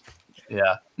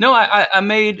 Yeah. No, I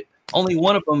made only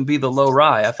one of them be the low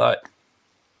rye. I thought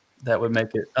that would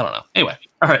make it. I don't know. Anyway.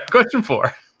 All right. Question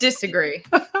 4. Disagree.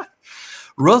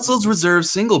 Russell's Reserve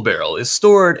Single Barrel is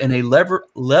stored in a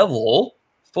level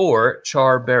 4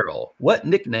 char barrel. What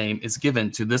nickname is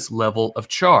given to this level of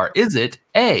char? Is it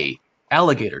A,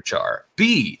 alligator char,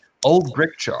 B, old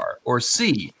brick char, or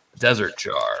C, desert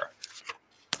char?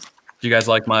 Do you guys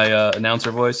like my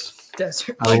announcer voice?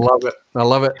 Desert. I love it. I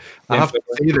love it. I have to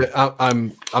say that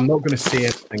I'm not going to say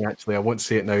anything. Actually, I won't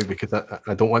say it now because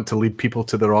I don't want to lead people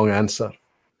to the wrong answer.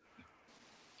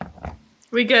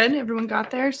 We good? Everyone got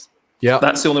theirs? Yeah,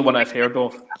 that's the only one I've heard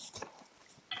of.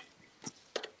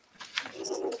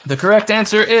 The correct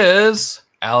answer is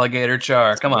alligator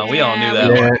char. Come on, we all knew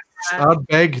that one.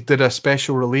 Ardbeg did a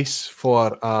special release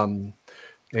for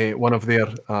one of their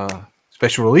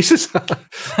special releases,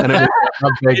 and it was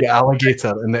Ardbeg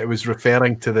alligator, and it was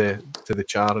referring to the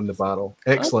char in the barrel.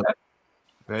 Excellent. Okay.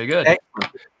 Very good.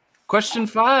 Excellent. Question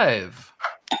 5.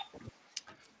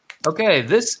 Okay,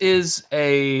 this is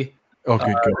a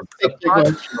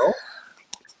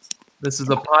this is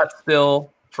a pot still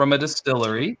from a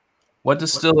distillery. What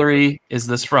distillery is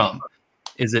this from?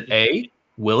 Is it A,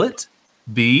 Willett,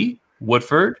 B,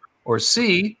 Woodford, or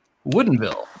C,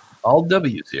 Woodinville? All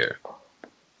W's here.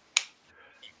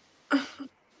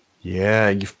 Yeah,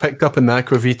 you've picked up in the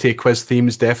Aquavitae quiz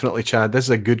themes, definitely, Chad. This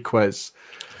is a good quiz.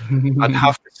 I'd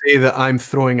have to say that I'm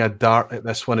throwing a dart at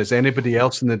this one. Is anybody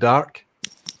else in the dark?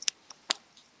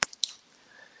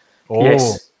 Oh.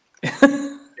 Yes.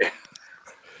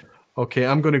 Okay,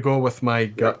 I'm going to go with my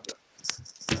gut.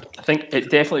 I think it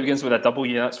definitely begins with a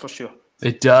W, that's for sure.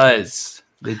 It does.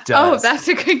 It does. Oh, that's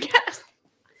a good guess.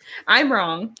 I'm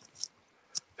wrong.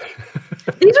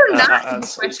 These are not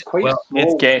questions.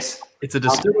 It's guess. It's a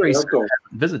distillery I've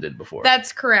visited before.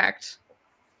 That's correct.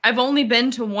 I've only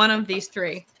been to one of these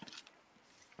 3.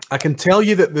 I can tell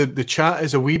you that the chat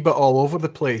is a wee bit all over the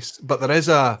place, but there is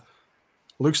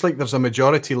looks like there's a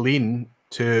majority lean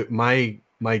to my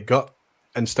gut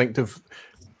instinctive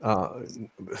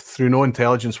through no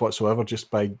intelligence whatsoever,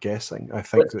 just by guessing. I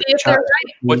think that right.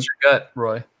 What's your gut,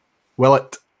 Roy?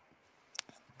 Willett.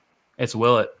 It's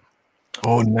Willett.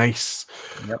 Oh, nice.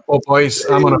 Yep. Oh, boys,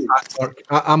 I'm on a fast work.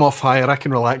 I'm off higher. I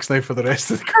can relax now for the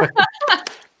rest of the quiz.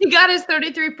 He got his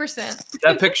 33%.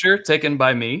 That picture taken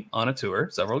by me on a tour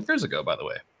several years ago, by the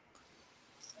way.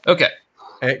 Okay.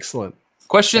 Excellent.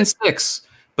 Question 6.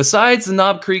 Besides the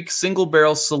Knob Creek Single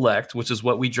Barrel Select, which is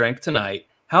what we drank tonight,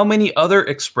 how many other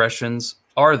expressions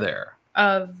are there?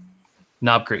 Of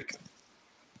Knob Creek.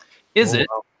 Is it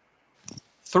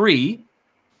 3,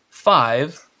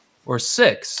 5, or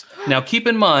 6? Now, keep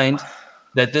in mind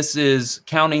that this is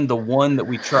counting the one that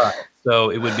we tried. So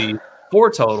it would be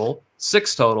 4 total,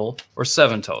 6 total, or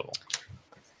 7 total.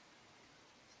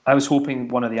 I was hoping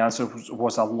one of the answers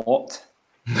was a lot.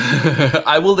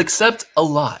 I will accept a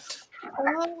lot.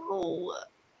 Oh.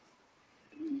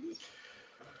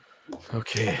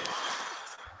 Okay.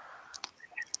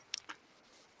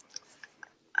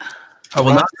 I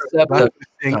will not accept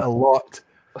saying a lot.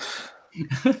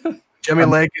 Jimmy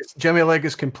Leg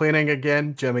is complaining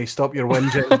again. Jimmy, stop your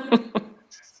whinging.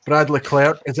 Brad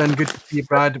Leclerc is in. Good to see you,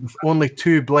 Brad, with only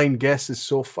 2 blind guesses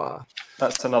so far.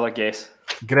 That's another guess.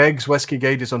 Greg's Whiskey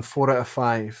Guide is on 4 out of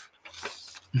 5.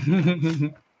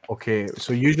 Okay,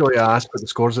 so usually I ask what the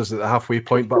scores is at the halfway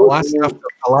point, but I'll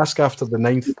ask after the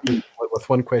 9th with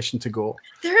 1 question to go.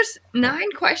 There's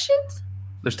 9 questions?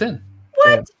 There's 10. What?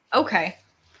 10. Okay.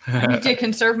 I need to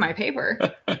conserve my paper.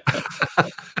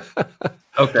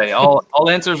 Okay, all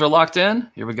answers are locked in.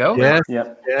 Here we go. Yes.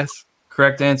 Yep. Yes.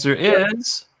 Correct answer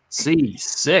is C,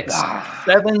 6.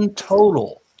 7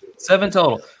 total. 7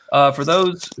 total. For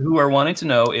those who are wanting to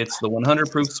know, it's the 100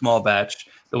 proof small batch,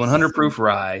 the 100 proof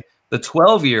rye, the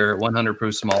 12-year 100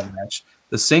 proof small batch,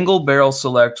 The single barrel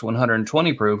select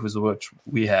 120 proof was which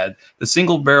we had. The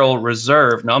single barrel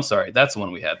reserve. No, I'm sorry. That's the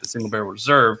one we had. The single barrel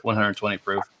reserve 120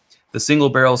 proof. The single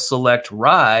barrel select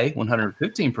rye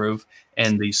 115 proof.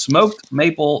 And the smoked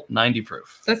maple 90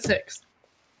 proof. That's 6.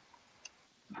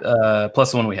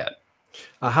 Plus the one we had.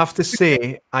 I have to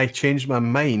say, I changed my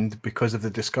mind because of the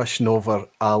discussion over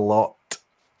a lot.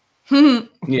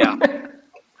 Yeah.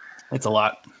 It's a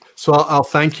lot. So I'll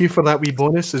thank you for that wee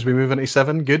bonus as we move into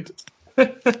 7. Good.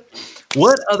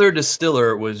 What other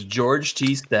distiller was George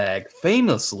T. Stagg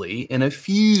famously in a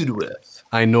feud with?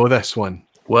 I know this one.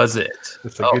 Was it?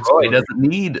 Roy doesn't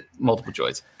need multiple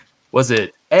choice. Was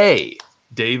it A,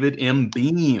 David M.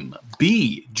 Beam,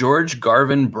 B, George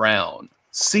Garvin Brown,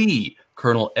 C,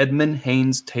 Colonel Edmund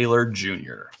Haynes Taylor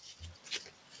Jr.?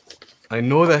 I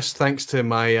know this thanks to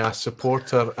my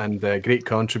supporter and great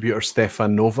contributor,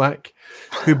 Stefan Novak,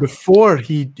 who before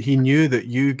he knew that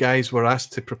you guys were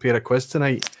asked to prepare a quiz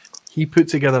tonight, he put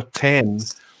together 10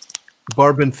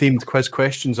 bourbon-themed quiz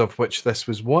questions, of which this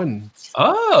was one.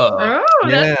 Oh.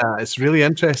 Yeah, it's really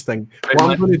interesting. What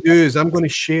I'm going to do is I'm going to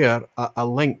share a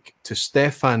link to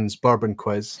Stefan's bourbon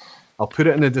quiz. I'll put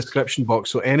it in the description box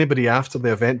so anybody after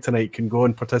the event tonight can go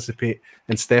and participate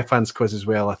in Stefan's quiz as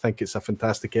well. I think it's a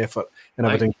fantastic effort. And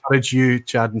I would encourage you,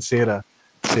 Chad and Sara,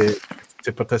 to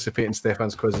participate in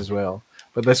Stefan's quiz as well.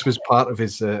 But this was part of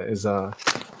his it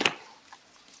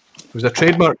was a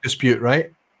trademark dispute,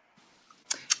 right?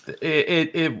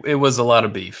 It was a lot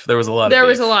of beef. There was a lot going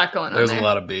on. There was a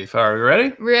lot of beef. All right, we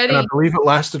ready? Ready. And I believe it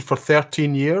lasted for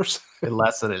 13 years. It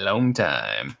lasted a long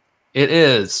time. It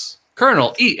is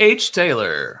Colonel E.H.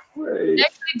 Taylor. We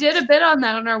actually did a bit on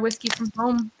that on our Whiskey from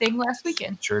Home thing last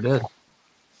weekend. Sure did.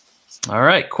 All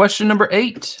right, question number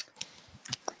 8.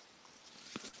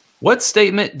 What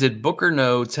statement did Booker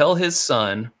No tell his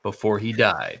son before he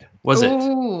died? Was it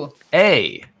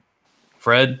A,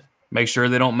 Fred, make sure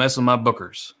they don't mess with my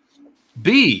Bookers?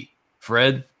 B,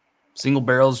 Fred, single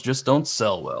barrels just don't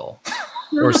sell well?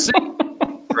 Or C,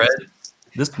 Fred,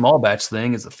 this small batch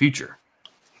thing is the future?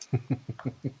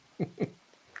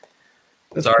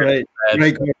 That's Sorry, great.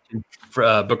 Great question.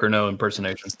 Booker No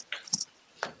impersonation.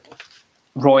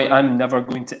 Roy, I'm never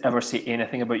going to ever say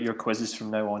anything about your quizzes from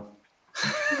now on.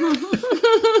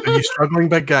 Are you struggling,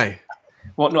 big guy?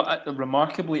 Well, no.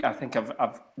 Remarkably, I think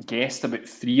I've guessed about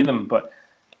 3 of them. But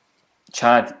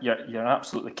Chad, you're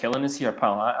absolutely killing us here,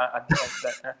 pal.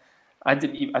 I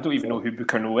don't even know who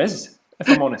Booker No is, if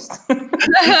I'm honest.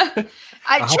 Chad,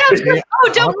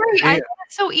 don't worry. I thought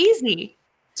it's so easy.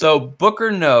 So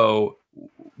Booker No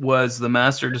was the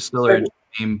master distiller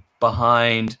team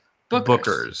behind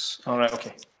Booker's. All right,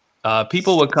 okay.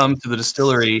 People would come to the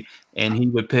distillery and he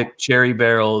would pick cherry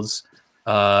barrels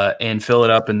and fill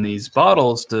it up in these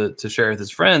bottles to share with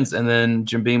his friends. And then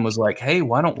Jim Beam was like, hey,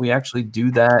 why don't we actually do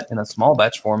that in a small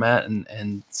batch format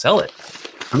and sell it?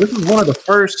 And this is one of the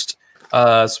first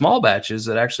small batches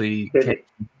that actually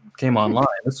came online.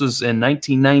 This was in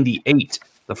 1998.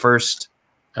 The first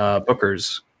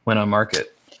Booker's went on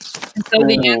market. And so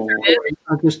the answer is,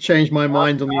 I just changed my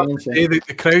mind on the answer. Hey, the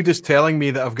crowd is telling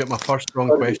me that I've got my first wrong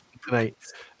question tonight.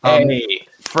 Hey,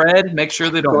 Fred, make sure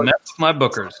they don't mess with my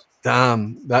Bookers.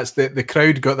 Damn, that's the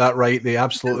crowd got that right. They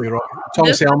absolutely right.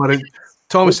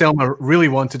 Thomas Elmer really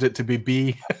wanted it to be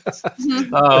B.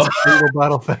 Oh, single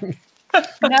barrel thing.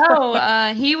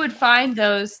 No, he would find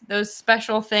those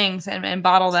special things and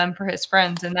bottle them for his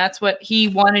friends, and that's what he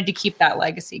wanted to keep that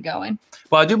legacy going.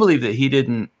 Well, I do believe that he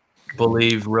didn't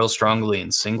believe real strongly in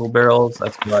single barrels.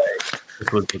 That's why this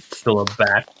was still a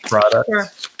batch product. Sure.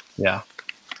 Yeah.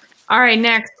 All right,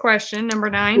 next question, number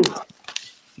 9.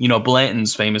 You know,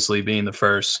 Blanton's famously being the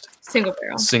first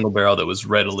single barrel that was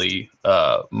readily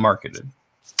marketed.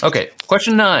 Okay,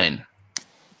 question 9.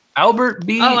 Albert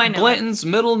B. Blanton's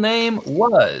middle name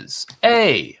was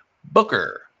A,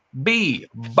 Booker, B,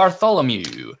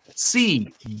 Bartholomew,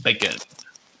 C, Bacon.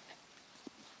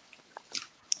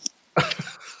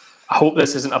 I hope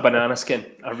this isn't a banana skin.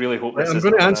 I really hope this. I'm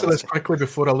going to answer this quickly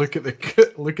before I look at the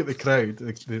crowd,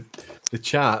 the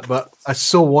chat. But I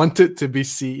so want it to be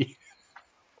C.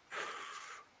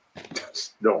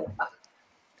 No,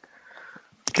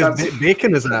 because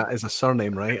Bacon is a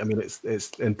surname, right? I mean,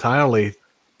 it's entirely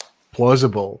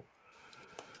plausible.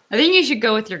 I think you should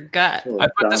go with your gut. I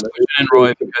put this question in,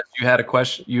 Roy, because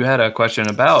you had a question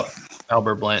about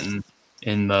Albert Blanton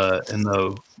in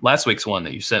the last week's one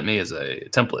that you sent me as a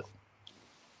template.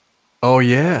 Oh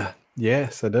yeah,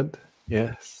 yes, I did.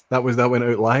 Yes, that went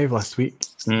out live last week.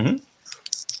 Mm-hmm.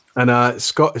 And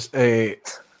Scott,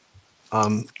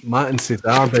 Matt and Cesar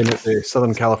down at the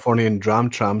Southern Californian Dram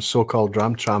Tram, so-called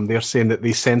Dram Tram, they're saying that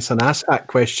they sense an asshat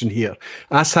question here.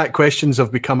 Asshat questions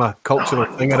have become a cultural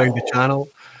thing around the channel.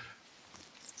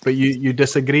 But you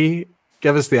disagree?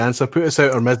 Give us the answer. Put us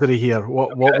out our misery here.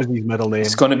 What was his middle name?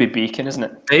 It's going to be Bacon, isn't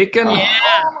it? Bacon?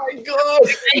 Yeah. Oh my God!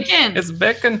 Bacon. It's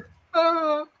Bacon.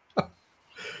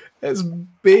 It's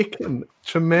Bacon.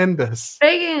 Tremendous.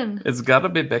 Bacon. It's got to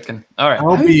be Bacon. All right.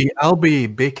 I'll be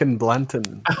Bacon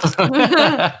Blanton.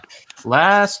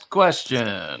 Last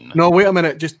question. No, wait a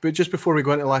minute. Just before we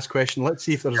go into the last question, let's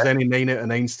see if there's any 9 out of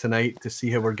 9s tonight to see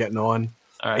how we're getting on.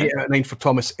 All right. 8 out of 9 for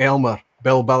Thomas Elmer.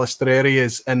 Bill Balistreri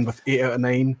is in with 8 out of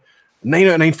 9. 9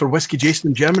 out of 9 for Whiskey Jason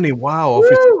in Germany. Wow.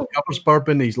 Obviously, he covers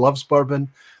bourbon. He loves bourbon.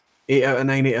 8 out of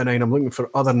 9, 8 out of 9. I'm looking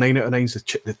for other 9 out of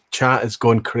 9s. The chat is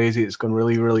going crazy. It's going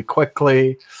really, really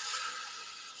quickly.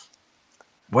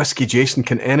 Whiskey Jason.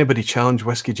 Can anybody challenge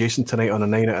Whiskey Jason tonight on a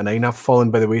 9 out of 9? I've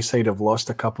fallen by the wayside. I've lost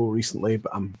a couple recently,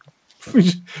 but I'm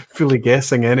fully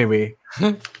guessing anyway.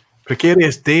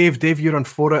 Precarious Dave. Dave, you're on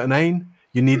 4 out of 9.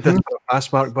 You need this for a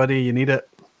pass mark, buddy. You need it.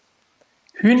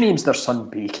 Who names their son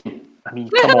Bacon? I mean,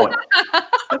 come on.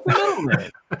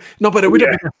 No, but it would have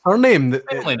been a surname.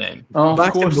 Family name.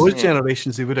 Back in those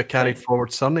generations, they would have carried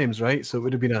forward surnames, right? So it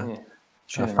would have been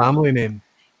a family name.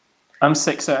 I'm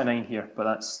 6 out of 9 here, but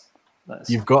that's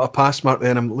You've got a pass mark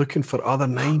then. I'm looking for other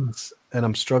 9s, and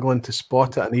I'm struggling to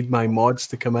spot it. I need my mods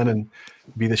to come in and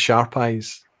be the sharp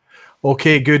eyes.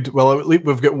 Okay, good. Well, at least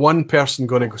we've got one person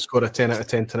going to score a 10 out of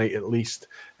 10 tonight at least,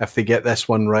 if they get this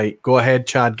one right. Go ahead,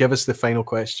 Chad. Give us the final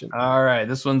question. All right.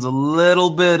 This one's a little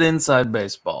bit inside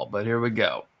baseball, but here we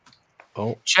go.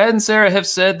 Oh. Chad and Sara have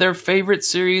said their favorite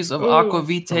series of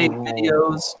Aquavitae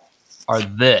videos are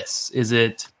this. Is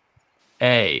it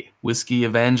A, whiskey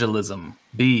evangelism,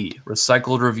 B,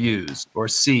 recycled reviews, or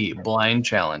C, blind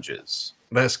challenges?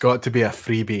 That's got to be a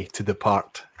freebie to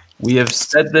depart. We have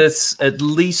said this at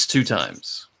least 2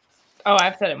 times. Oh,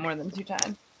 I've said it more than 2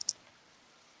 times.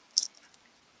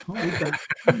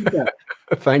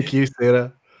 Thank you,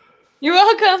 Sarah. You're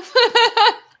welcome.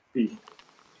 You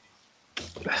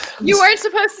weren't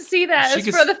supposed to see that.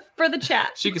 It's for the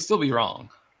chat. She could still be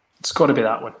wrong. It's got to be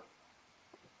that one.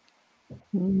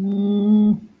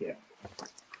 Yeah.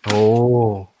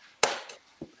 Oh.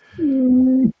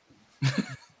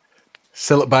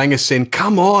 Sillet Bang is saying,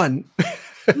 come on.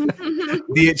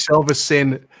 DHL was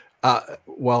saying,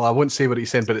 well, I won't say what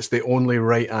he's saying, but it's the only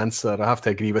right answer. I have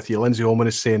to agree with you. Lindsay Holman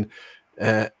is saying,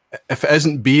 if it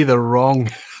isn't B, they're wrong.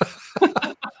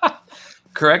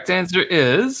 Correct answer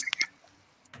is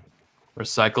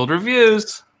recycled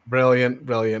reviews. Brilliant,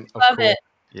 brilliant. Love it.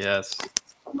 Yes.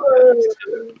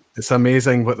 It's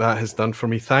amazing what that has done for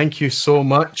me. Thank you so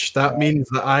much. That means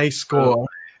that I score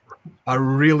a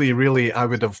really, I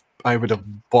would have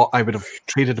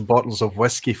traded bottles of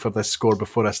whiskey for this score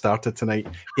before I started tonight.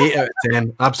 8 out of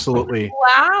 10, absolutely.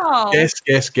 Wow.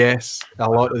 Guess a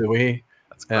lot of the way.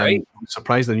 That's great. I'm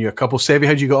surprised I knew a couple. Sevi,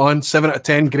 how'd you go on? 7 out of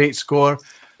 10, great score.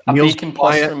 A Neil's bacon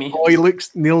plus quiet. for me. Oh,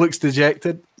 Neil looks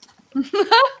dejected. 5,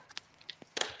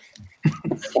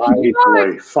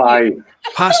 boy, 5.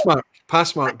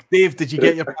 Pass mark. Dave, did you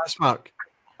get your pass mark?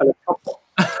 And a couple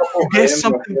Guess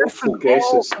something different.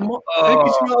 Guesses. Oh, come on. How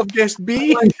could you not have guessed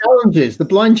B? Blind challenges. The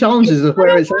blind challenges are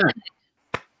where it's at.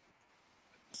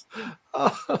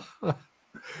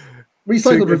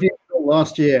 Recycled reviews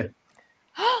last year.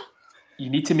 You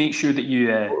need to make sure that you...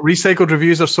 Recycled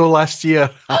reviews are so last year.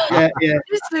 Yeah.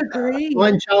 Disagree.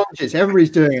 Blind challenges. Everybody's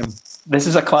doing them. This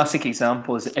is a classic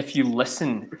example. Is if you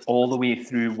listen all the way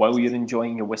through while you're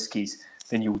enjoying your whiskies,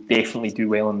 then you'll definitely do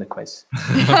well in the quiz.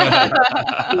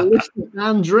 Listen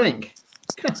and drink.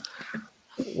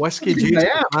 Whiskey Jason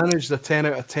managed a 10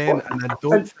 out of 10, and I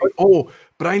don't think... Oh,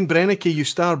 Brian Brennicky, you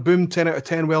star. Boom, 10 out of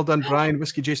 10. Well done, Brian.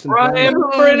 Whiskey Jason. Brian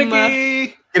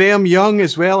Brennicky. Graham Young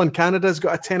as well in Canada's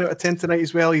got a 10 out of 10 tonight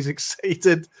as well. He's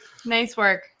excited. Nice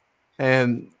work.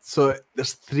 So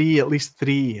there's at least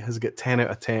three has got 10 out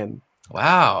of 10.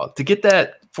 Wow. To get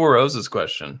that Four Roses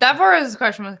question. That Four Roses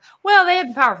question was, well, they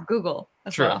had the power of Google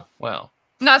as True. well. Well.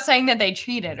 Not saying that they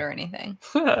cheated or anything.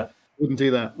 Wouldn't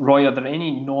do that. Roy, are there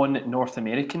any non-North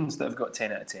Americans that have got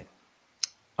 10 out of 10?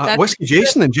 Whiskey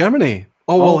Jason in Germany.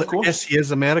 Oh, well, of course. I guess he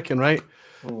is American, right?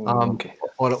 Okay.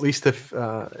 Or at least if,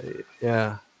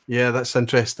 yeah, that's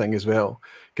interesting as well.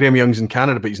 Graham Young's in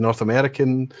Canada, but he's North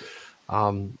American.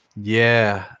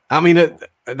 Yeah, I mean,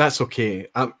 that's okay.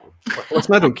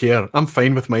 Listen, I don't care. I'm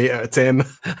fine with my 8 out of 10.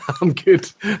 I'm good.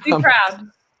 Be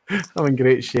proud. I'm in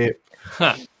great shape.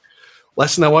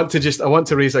 Listen, I want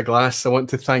to raise a glass. I want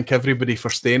to thank everybody for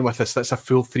staying with us. That's a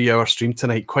full 3-hour stream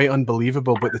tonight. Quite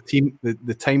unbelievable, but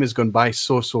the time has gone by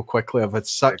so quickly. I've had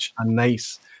such a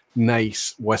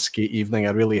nice whiskey evening.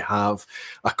 I really have.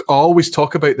 I always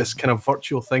talk about this kind of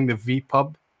virtual thing, the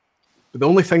vPub. But the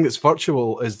only thing that's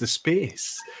virtual is the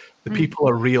space. The people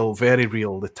are real, very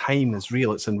real. The time is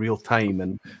real. It's in real time.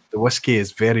 And the whiskey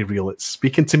is very real. It's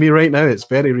speaking to me right now. It's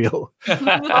very real.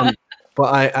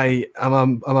 But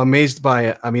I'm amazed by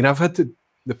it. I mean, I've had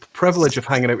the privilege of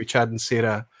hanging out with Chad and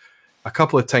Sara a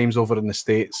couple of times over in the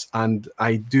States. And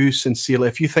I do sincerely,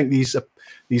 if you think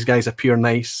these guys appear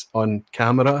nice on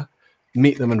camera,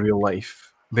 meet them in real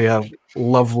life. They are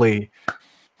lovely,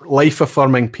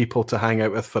 life-affirming people to hang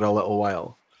out with for a little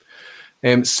while.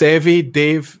 Sevi,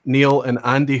 Dave, Neil, and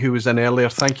Andy, who was in earlier,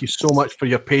 thank you so much for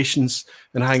your patience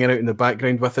and hanging out in the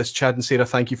background with us. Chad and Sara,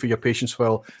 thank you for your patience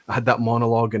while I had that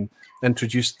monologue and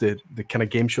introduced the kind of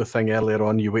game show thing earlier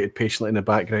on. You waited patiently in the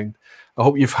background. I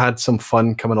hope you've had some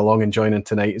fun coming along and joining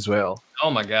tonight as well.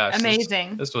 Oh my gosh.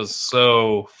 Amazing. This was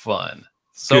so fun.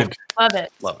 So good. Love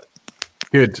it. Love it.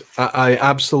 Good. I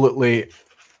absolutely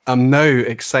am now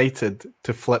excited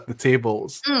to flip the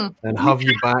tables and have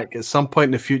you back at some point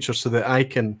in the future so that I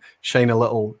can shine a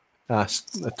little a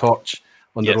torch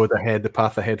on the road ahead, the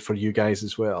path ahead for you guys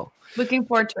as well. Looking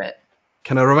forward to it.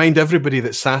 Can I remind everybody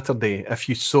that Saturday, if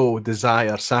you so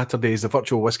desire, Saturday is the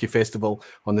Virtual Whiskey Festival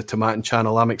on the Tomatin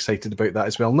channel. I'm excited about that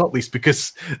as well, not least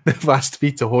because they've asked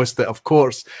me to host it. Of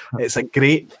course, it's a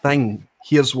great thing.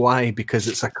 Here's why, because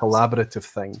it's a collaborative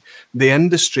thing. The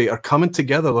industry are coming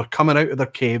together. They're coming out of their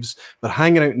caves. They're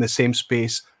hanging out in the same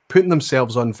space, putting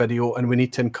themselves on video, and we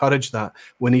need to encourage that.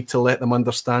 We need to let them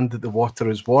understand that the water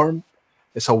is warm.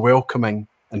 It's a welcoming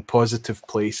and positive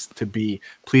place to be.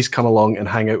 Please come along and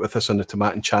hang out with us on the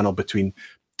Tomatin channel between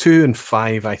 2 and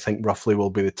 5, I think roughly will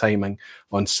be the timing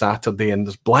on Saturday. And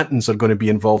there's Blantons are going to be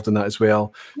involved in that as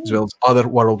well as other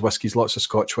world whiskies, lots of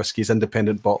Scotch whiskies,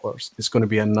 independent bottlers. It's going to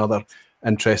be another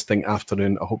interesting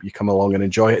afternoon. I hope you come along and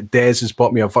enjoy it. Des has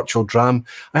bought me a virtual dram.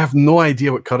 I have no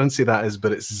idea what currency that is,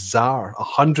 but it's ZAR,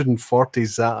 140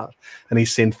 ZAR. And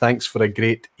he's saying, thanks for a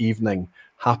great evening.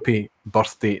 Happy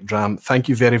birthday, Dram. Thank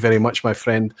you very, very much, my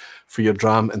friend, for your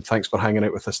dram, and thanks for hanging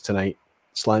out with us tonight.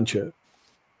 Sláinte.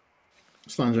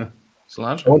 Sláinte.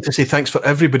 I want to say thanks for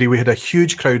everybody. We had a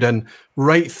huge crowd in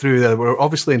right through there. We're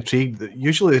obviously intrigued.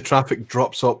 Usually the traffic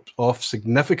drops off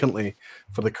significantly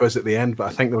for the quiz at the end, but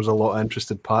I think there was a lot of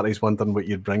interested parties wondering what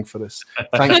you'd bring for us.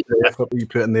 Thanks for the effort you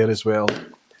put in there as well.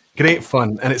 Great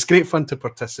fun, and it's great fun to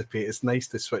participate. It's nice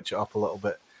to switch it up a little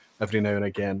bit every now and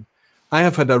again. I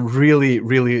have had a really,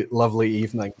 really lovely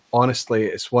evening. Honestly,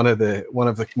 it's one of the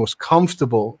most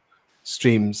comfortable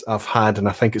streams I've had, and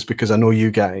I think it's because I know you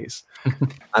guys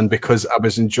and because I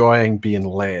was enjoying being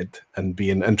led and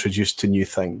being introduced to new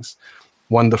things.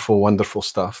 Wonderful, wonderful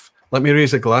stuff. Let me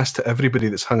raise a glass to everybody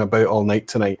that's hung about all night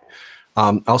tonight.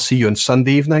 I'll see you on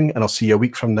Sunday evening, and I'll see you a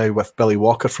week from now with Billy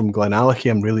Walker from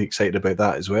Glenallachie. I'm really excited about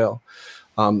that as well.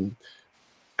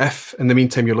 If in the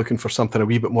meantime you're looking for something a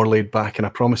wee bit more laid back, and I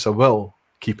promise I will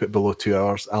keep it below 2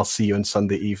 hours, I'll see you on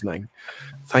Sunday evening.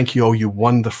 Thank you all, you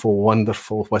wonderful,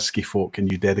 wonderful whiskey folk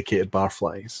and you dedicated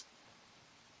barflies.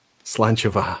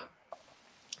 Sláinte.